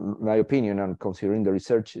 in my opinion, and considering the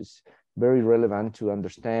research, is very relevant to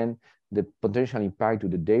understand the potential impact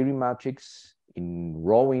of the dairy matrix in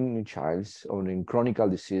growing in childs, or in chronic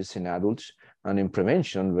disease in adults, and in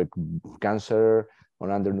prevention like cancer or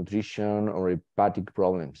undernutrition or hepatic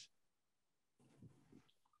problems.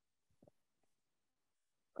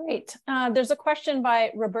 Great. There's a question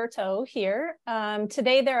by Roberto here.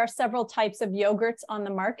 Today, there are several types of yogurts on the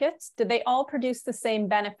market. Do they all produce the same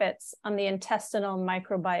benefits on the intestinal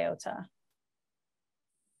microbiota?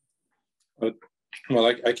 Well,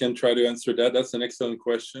 I can try to answer that. That's an excellent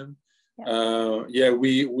question. Yeah,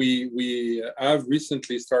 we have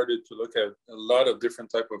recently started to look at a lot of different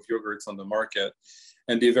types of yogurts on the market,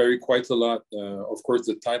 and they vary quite a lot. Of course,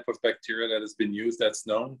 the type of bacteria that has been used, that's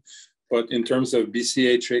known. But in terms of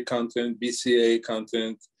BCAA content, BCAA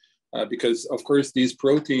content, because of course these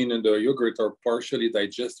protein in the yogurt are partially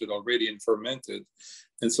digested already and fermented.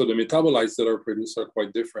 And so the metabolites that are produced are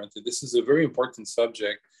quite different. And this is a very important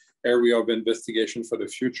subject area of investigation for the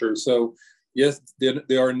future. So yes,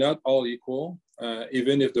 they are not all equal.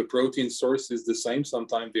 Even if the protein source is the same,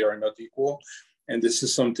 sometimes they are not equal. And this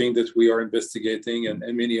is something that we are investigating, and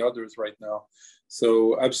many others right now.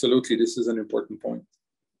 So absolutely, this is an important point.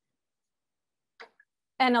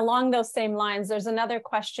 And along those same lines, there's another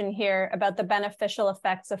question here about the beneficial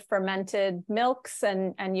effects of fermented milks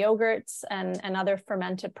and yogurts and other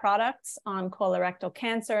fermented products on colorectal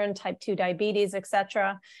cancer and type 2 diabetes,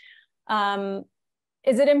 etc.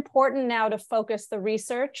 Is it important now to focus the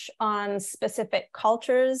research on specific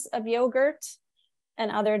cultures of yogurt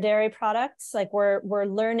and other dairy products? Like we're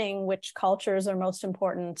learning which cultures are most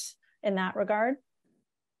important in that regard.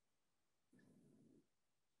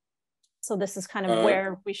 So this is kind of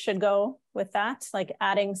where we should go with that, like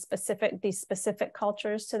adding these specific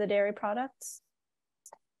cultures to the dairy products.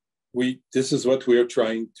 This is what we are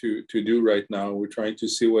trying to do right now. We're trying to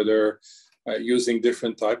see whether using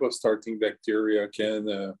different type of starting bacteria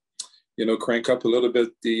can crank up a little bit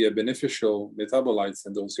the beneficial metabolites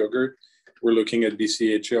in those yogurt. We're looking at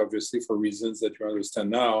BCAA, obviously, for reasons that you understand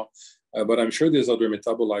now, but I'm sure there's other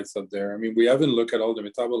metabolites out there. I mean, we haven't looked at all the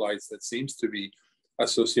metabolites that seems to be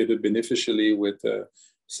associated beneficially with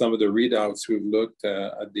some of the readouts we've looked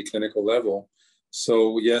at the clinical level.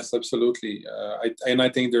 So yes, absolutely. I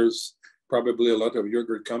think there's probably a lot of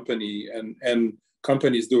yogurt company and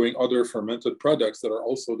companies doing other fermented products that are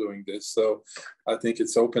also doing this. So I think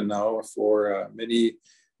it's open now for many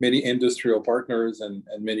industrial partners and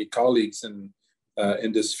many colleagues in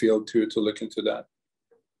this field to look into that.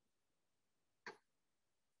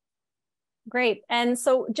 Great. And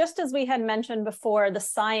so just as we had mentioned before, the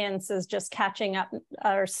science is just catching up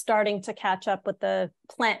or starting to catch up with the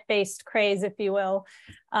plant-based craze, if you will.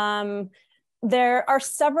 There are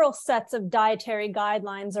several sets of dietary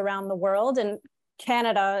guidelines around the world, and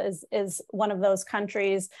Canada is one of those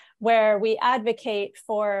countries where we advocate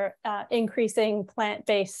for increasing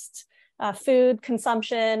plant-based food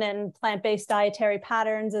consumption and plant-based dietary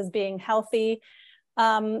patterns as being healthy.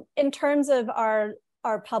 In terms of our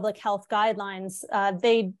public health guidelines,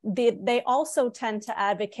 they also tend to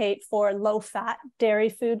advocate for low-fat dairy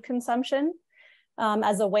food consumption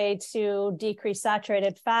as a way to decrease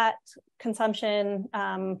saturated fat consumption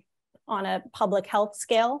on a public health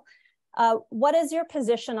scale. What is your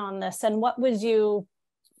position on this, and what would you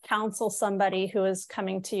counsel somebody who is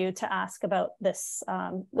coming to you to ask about this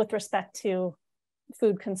with respect to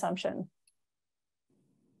food consumption?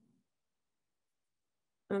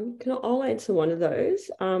 I'll answer one of those.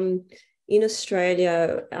 In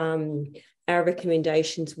Australia, our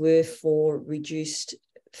recommendations were for reduced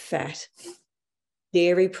fat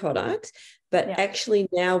dairy products, but actually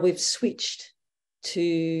now we've switched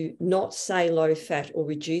to not say low fat or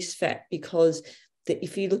reduced fat, because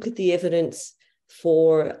if you look at the evidence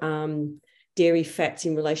for dairy fats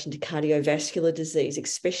in relation to cardiovascular disease,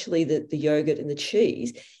 especially the yogurt and the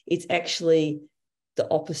cheese, it's actually the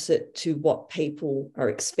opposite to what people are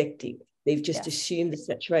expecting. They've just assumed the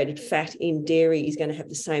saturated fat in dairy is going to have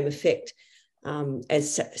the same effect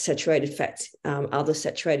as saturated fats, other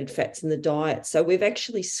saturated fats in the diet. So we've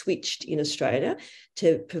actually switched in Australia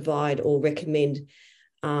to provide or recommend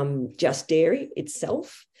just dairy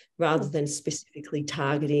itself, rather than specifically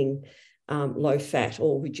targeting low fat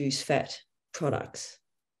or reduced fat products.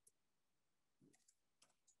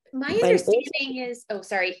 My understanding is, oh,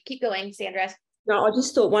 sorry, keep going, Sandra. No, I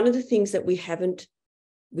just thought one of the things that we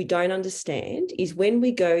don't understand is when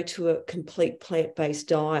we go to a complete plant-based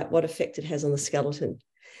diet, what effect it has on the skeleton.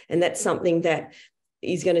 And that's something that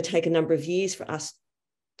is going to take a number of years for us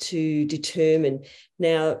to determine.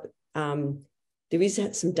 Now, there is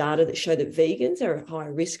some data that show that vegans are at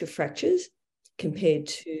higher risk of fractures compared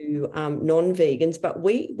to non-vegans, but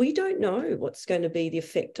we don't know what's going to be the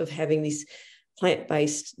effect of having this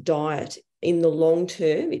plant-based diet in the long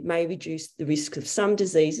term. It may reduce the risk of some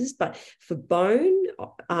diseases, but for bone,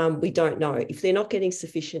 we don't know. If they're not getting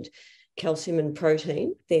sufficient calcium and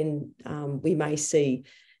protein, then we may see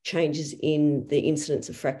changes in the incidence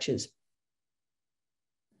of fractures.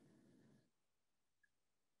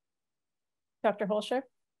 Dr. Holscher?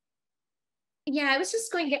 Yeah, I was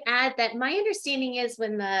just going to add that my understanding is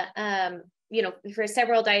when the, for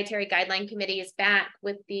several dietary guideline committees back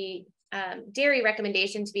with the dairy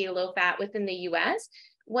recommendation to be low fat within the US,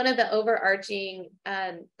 one of the overarching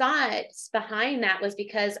thoughts behind that was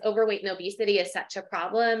because overweight and obesity is such a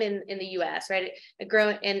problem in the US, right?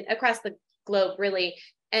 Growing and across the globe, really.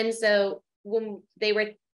 And so when they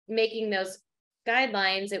were making those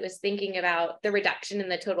guidelines, it was thinking about the reduction in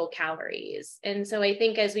the total calories. And so I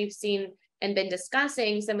think as we've seen and been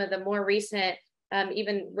discussing some of the more recent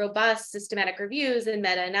even robust systematic reviews and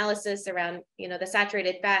meta-analysis around, the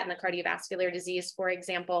saturated fat and the cardiovascular disease, for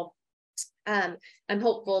example, I'm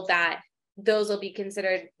hopeful that those will be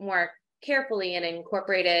considered more carefully and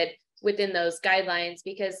incorporated within those guidelines,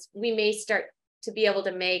 because we may start to be able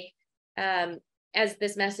to make, as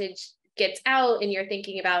this message gets out and you're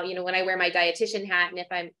thinking about, when I wear my dietitian hat and if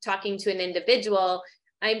I'm talking to an individual,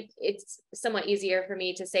 it's somewhat easier for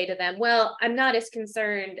me to say to them, well, I'm not as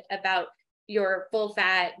concerned about your full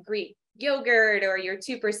fat Greek yogurt or your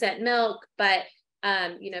 2% milk, but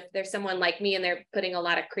if there's someone like me and they're putting a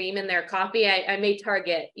lot of cream in their coffee, I may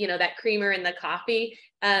target, that creamer in the coffee,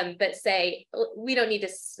 but say, we don't need to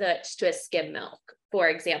switch to a skim milk, for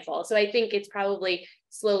example. So I think it's probably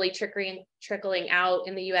slowly trickling out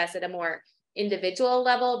in the US at a more individual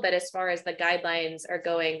level, but as far as the guidelines are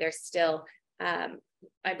going, they're still,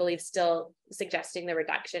 I believe, still suggesting the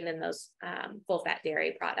reduction in those full fat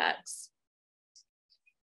dairy products.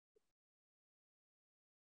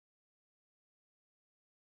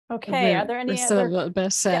 Okay, are there any we're still other? a little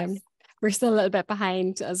bit Yes. we're still a little bit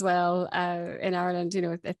behind as well in Ireland. You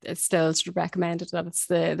know, it's still sort of recommended that it's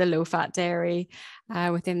the low fat dairy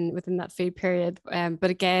within that food period. But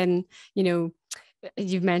again, you know,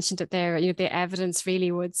 you've mentioned it there. You know, the evidence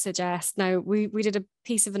really would suggest. Now, we did a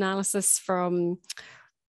piece of analysis from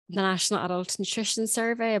the National Adult Nutrition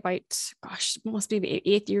Survey about, gosh, it must be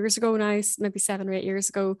 8 years ago now, maybe 7 or 8 years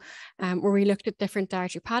ago, where we looked at different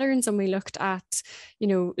dietary patterns, and we looked at, you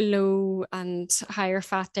know, low and higher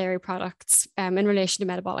fat dairy products in relation to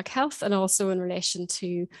metabolic health, and also in relation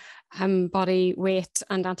to body weight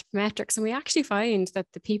and anthropometrics. And we actually found that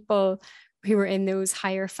the people who were in those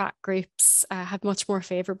higher fat groups had much more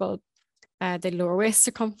favorable, they had lower waist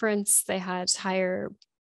circumference, they had higher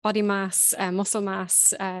body mass, muscle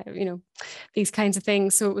mass, you know, these kinds of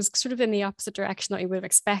things. So it was sort of in the opposite direction that you would have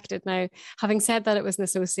expected. Now, having said that, it was an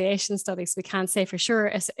association study, so we can't say for sure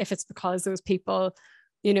if it's because those people,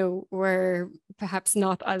 you know, were perhaps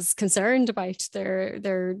not as concerned about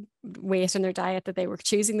their weight and their diet that they were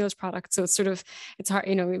choosing those products. So it's sort of, it's hard,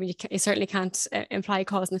 you know, you certainly can't imply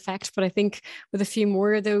cause and effect, but I think with a few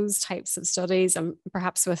more of those types of studies, and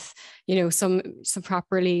perhaps with, you know, some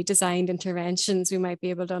properly designed interventions, we might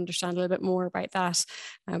be able to understand a little bit more about that.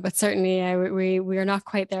 But certainly we are not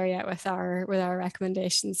quite there yet with our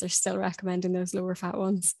recommendations. They're still recommending those lower fat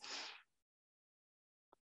ones.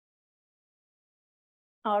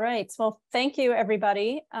 All right. Well, thank you,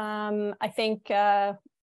 everybody. I think I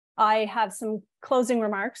have some closing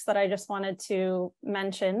remarks that I just wanted to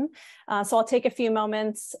mention. So I'll take a few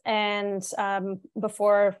moments and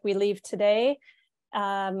before we leave today,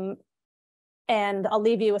 and I'll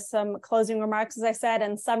leave you with some closing remarks, as I said,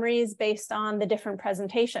 and summaries based on the different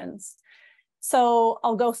presentations. So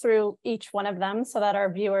I'll go through each one of them so that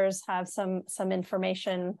our viewers have some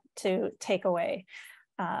information to take away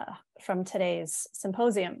from today's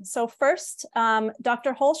symposium. So first,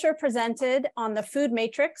 Dr. Holscher presented on the food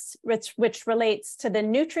matrix, which relates to the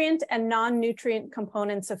nutrient and non-nutrient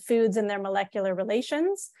components of foods and their molecular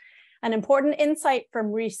relations. An important insight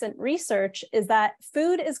from recent research is that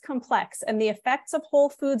food is complex, and the effects of whole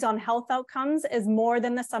foods on health outcomes is more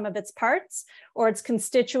than the sum of its parts or its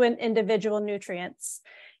constituent individual nutrients.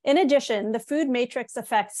 In addition, the food matrix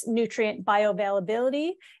affects nutrient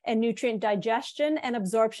bioavailability and nutrient digestion and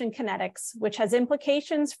absorption kinetics, which has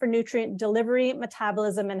implications for nutrient delivery,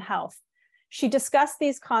 metabolism, and health. She discussed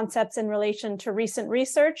these concepts in relation to recent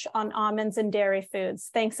research on almonds and dairy foods.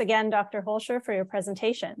 Thanks again, Dr. Holscher, for your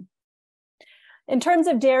presentation. In terms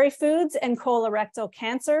of dairy foods and colorectal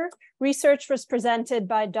cancer, research was presented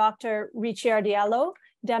by Dr. Ricciardiello,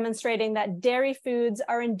 demonstrating that dairy foods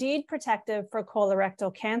are indeed protective for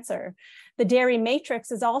colorectal cancer. The dairy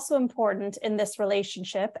matrix is also important in this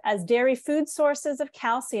relationship, as dairy food sources of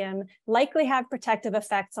calcium likely have protective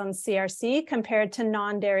effects on CRC compared to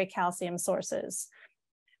non-dairy calcium sources.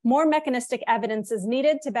 More mechanistic evidence is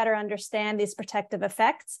needed to better understand these protective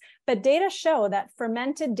effects, but data show that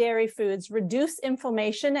fermented dairy foods reduce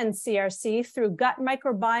inflammation and CRC through gut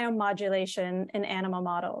microbiome modulation in animal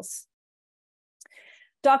models.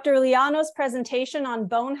 Dr. Liano's presentation on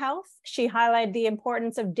bone health, she highlighted the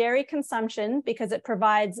importance of dairy consumption because it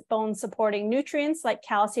provides bone-supporting nutrients like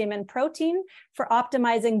calcium and protein for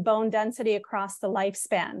optimizing bone density across the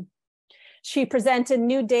lifespan. She presented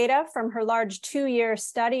new data from her large 2-year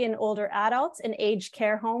study in older adults in aged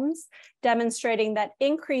care homes, demonstrating that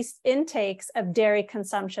increased intakes of dairy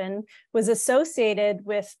consumption was associated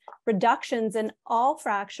with reductions in all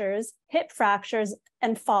fractures, hip fractures,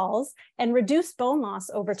 and falls, and reduced bone loss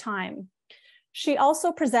over time. She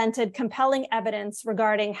also presented compelling evidence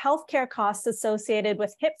regarding healthcare costs associated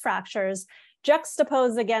with hip fractures,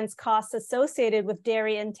 juxtaposed against costs associated with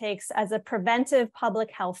dairy intakes as a preventive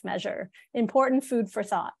public health measure. Important food for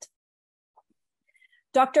thought.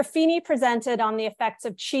 Dr. Feeney presented on the effects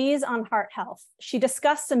of cheese on heart health. She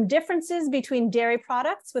discussed some differences between dairy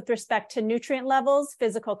products with respect to nutrient levels,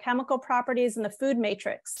 physical chemical properties, and the food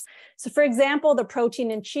matrix. So for example, the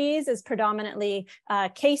protein in cheese is predominantly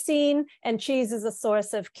casein, and cheese is a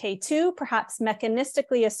source of K2, perhaps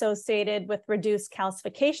mechanistically associated with reduced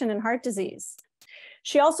calcification in heart disease.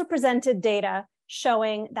 She also presented data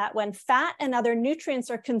showing that when fat and other nutrients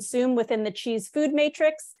are consumed within the cheese food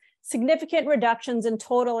matrix, significant reductions in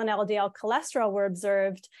total and LDL cholesterol were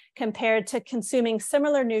observed compared to consuming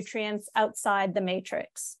similar nutrients outside the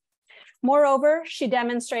matrix. Moreover, she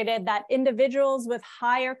demonstrated that individuals with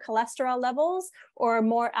higher cholesterol levels or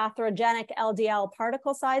more atherogenic LDL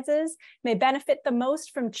particle sizes may benefit the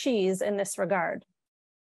most from cheese in this regard.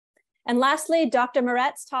 And lastly, Dr.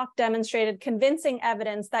 Moret's talk demonstrated convincing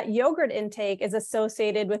evidence that yogurt intake is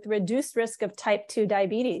associated with reduced risk of type 2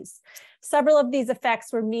 diabetes. Several of these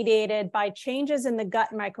effects were mediated by changes in the gut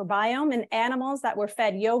microbiome in animals that were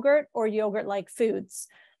fed yogurt or yogurt-like foods.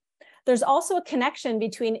 There's also a connection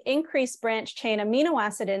between increased branched-chain amino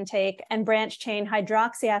acid intake and branched-chain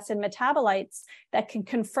hydroxyacid metabolites that can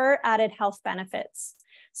confer added health benefits.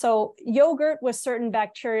 So yogurt with certain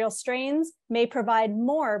bacterial strains may provide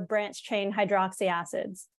more branched-chain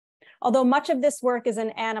hydroxyacids. Although much of this work is in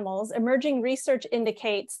animals, emerging research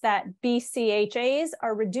indicates that BCAAs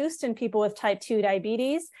are reduced in people with type 2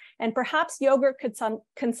 diabetes, and perhaps yogurt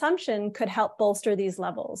consumption could help bolster these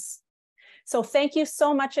levels. So thank you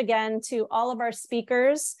so much again to all of our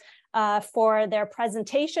speakers for their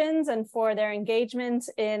presentations and for their engagement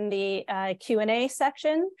in the Q&A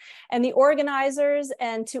section, and the organizers,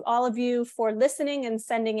 and to all of you for listening and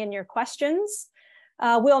sending in your questions.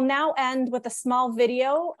 We'll now end with a small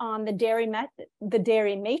video on the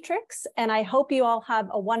dairy matrix, and I hope you all have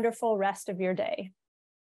a wonderful rest of your day.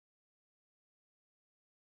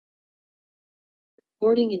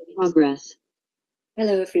 Recording in progress.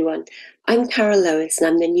 Hello everyone, I'm Carol Lois and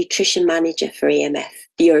I'm the Nutrition Manager for EMF,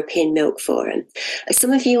 the European Milk Forum. As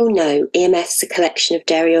some of you all know, EMF is a collection of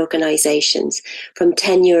dairy organisations from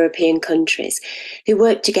 10 European countries who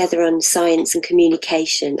work together on science and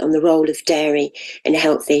communication on the role of dairy in a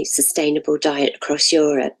healthy, sustainable diet across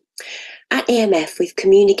Europe. At EMF, we've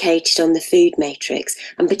communicated on the food matrix,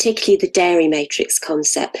 and particularly the dairy matrix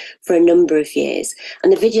concept, for a number of years,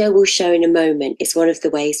 and the video we'll show in a moment is one of the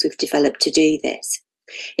ways we've developed to do this.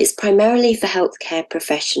 It's primarily for healthcare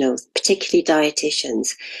professionals, particularly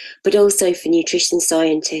dietitians, but also for nutrition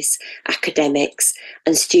scientists, academics,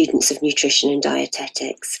 and students of nutrition and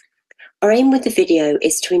dietetics. Our aim with the video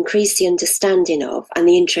is to increase the understanding of and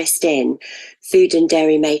the interest in food and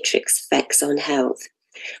dairy matrix effects on health.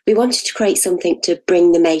 We wanted to create something to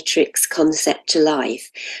bring the matrix concept to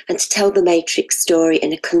life and to tell the matrix story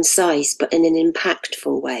in a concise but in an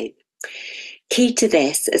impactful way. Key to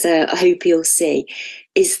this, as I hope you'll see,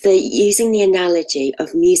 is using the analogy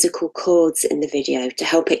of musical chords in the video to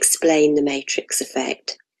help explain the matrix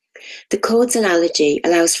effect. The chords analogy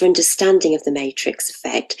allows for understanding of the matrix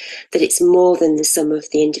effect, that it's more than the sum of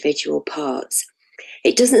the individual parts.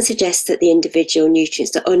 It doesn't suggest that the individual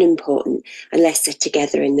nutrients are unimportant unless they're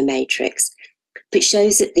together in the matrix, but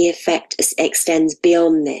shows that the effect extends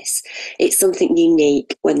beyond this. It's something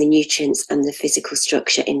unique when the nutrients and the physical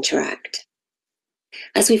structure interact.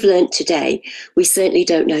 As we've learnt today, we certainly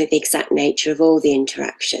don't know the exact nature of all the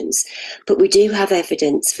interactions, but we do have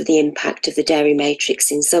evidence for the impact of the dairy matrix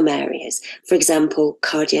in some areas, for example,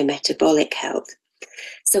 cardiometabolic health.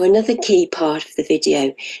 So another key part of the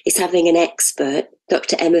video is having an expert,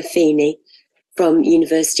 Dr. Emma Feeney from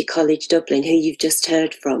University College Dublin, who you've just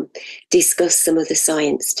heard from, discuss some of the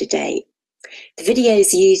science to date. The video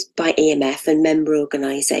is used by EMF and member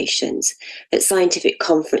organisations at scientific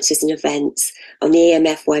conferences and events, on the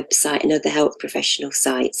EMF website and other health professional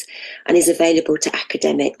sites, and is available to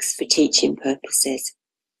academics for teaching purposes.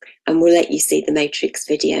 And we'll let you see the matrix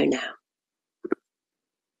video now.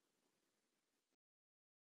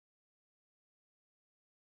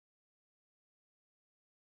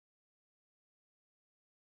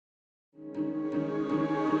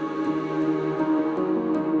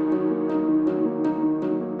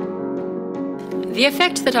 The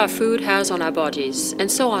effect that our food has on our bodies,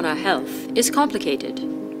 and so on our health, is complicated.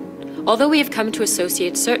 Although we have come to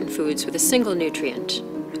associate certain foods with a single nutrient,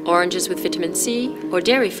 oranges with vitamin C or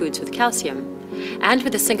dairy foods with calcium, and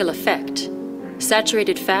with a single effect,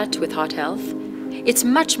 saturated fat with heart health, it's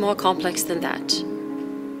much more complex than that.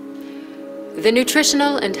 The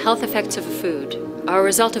nutritional and health effects of a food are a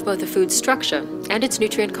result of both the food's structure and its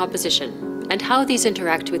nutrient composition, and how these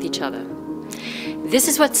interact with each other. This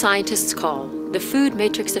is what scientists call the food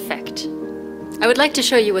matrix effect. I would like to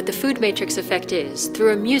show you what the food matrix effect is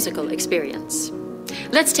through a musical experience.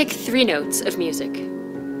 Let's take 3 notes of music.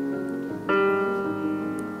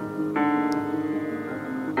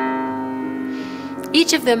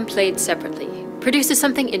 Each of them played separately produces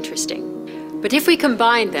something interesting, but if we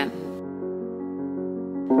combine them,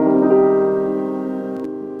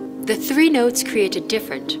 the 3 notes create a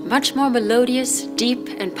different, much more melodious, deep,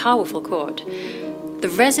 and powerful chord. The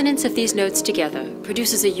resonance of these notes together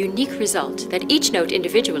produces a unique result that each note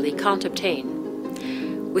individually can't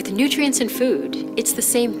obtain. With nutrients in food, it's the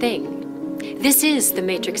same thing. This is the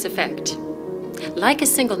matrix effect. Like a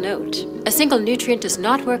single note, a single nutrient does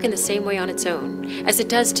not work in the same way on its own as it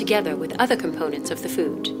does together with other components of the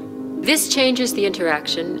food. This changes the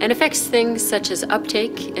interaction and affects things such as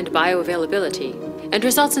uptake and bioavailability, and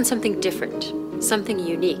results in something different, something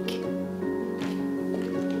unique.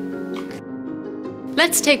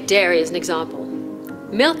 Let's take dairy as an example.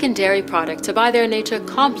 Milk and dairy products are by their nature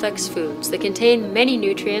complex foods that contain many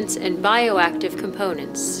nutrients and bioactive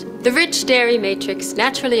components. The rich dairy matrix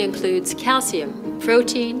naturally includes calcium,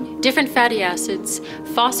 protein, different fatty acids,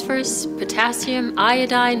 phosphorus, potassium,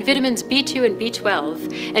 iodine, vitamins B2 and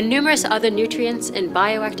B12, and numerous other nutrients and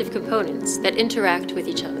bioactive components that interact with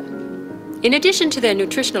each other. In addition to their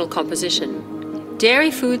nutritional composition,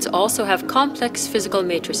 dairy foods also have complex physical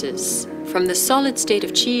matrices, from the solid state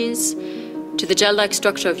of cheese, to the gel-like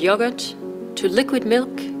structure of yogurt, to liquid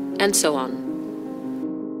milk, and so on.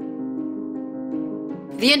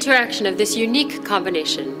 The interaction of this unique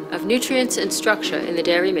combination of nutrients and structure in the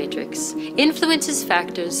dairy matrix influences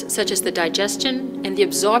factors such as the digestion and the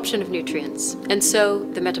absorption of nutrients, and so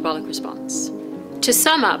the metabolic response. To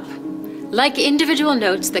sum up, like individual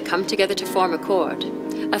notes that come together to form a chord,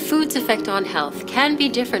 a food's effect on health can be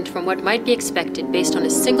different from what might be expected based on a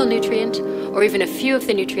single nutrient or even a few of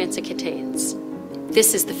the nutrients it contains.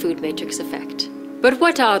 This is the food matrix effect. But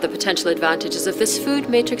what are the potential advantages of this food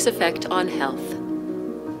matrix effect on health?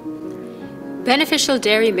 Beneficial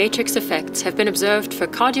dairy matrix effects have been observed for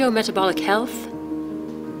cardiometabolic health,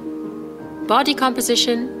 body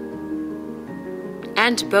composition,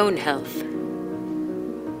 and bone health.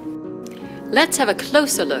 Let's have a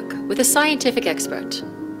closer look with a scientific expert.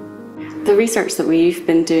 The research that we've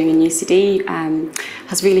been doing in UCD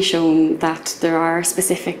has really shown that there are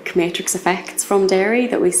specific matrix effects from dairy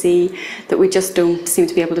that we see that we just don't seem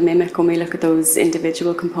to be able to mimic when we look at those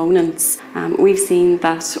individual components. We've seen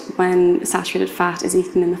that when saturated fat is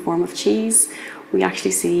eaten in the form of cheese, we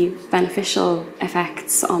actually see beneficial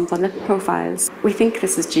effects on blood lipid profiles. We think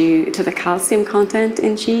this is due to the calcium content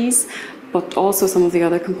in cheese, but also some of the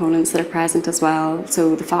other components that are present as well.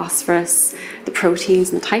 So the phosphorus, the proteins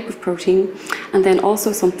and the type of protein, and then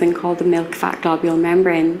also something called the milk fat globule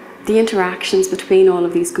membrane. The interactions between all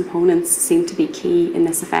of these components seem to be key in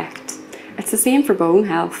this effect. It's the same for bone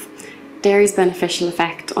health. Dairy's beneficial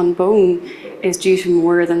effect on bone is due to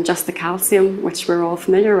more than just the calcium, which we're all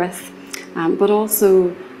familiar with, but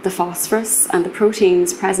also the phosphorus and the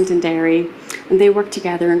proteins present in dairy, and they work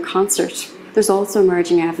together in concert. There's also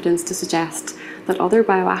emerging evidence to suggest that other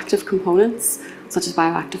bioactive components, such as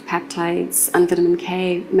bioactive peptides and vitamin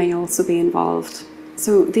K, may also be involved.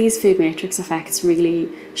 So these food matrix effects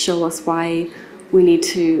really show us why we need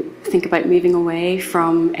to think about moving away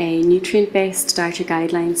from a nutrient-based dietary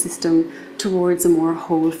guideline system towards a more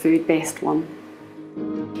whole food-based one.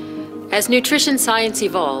 As nutrition science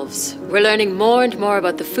evolves, we're learning more and more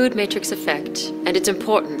about the food matrix effect and its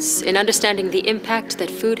importance in understanding the impact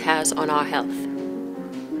that food has on our health.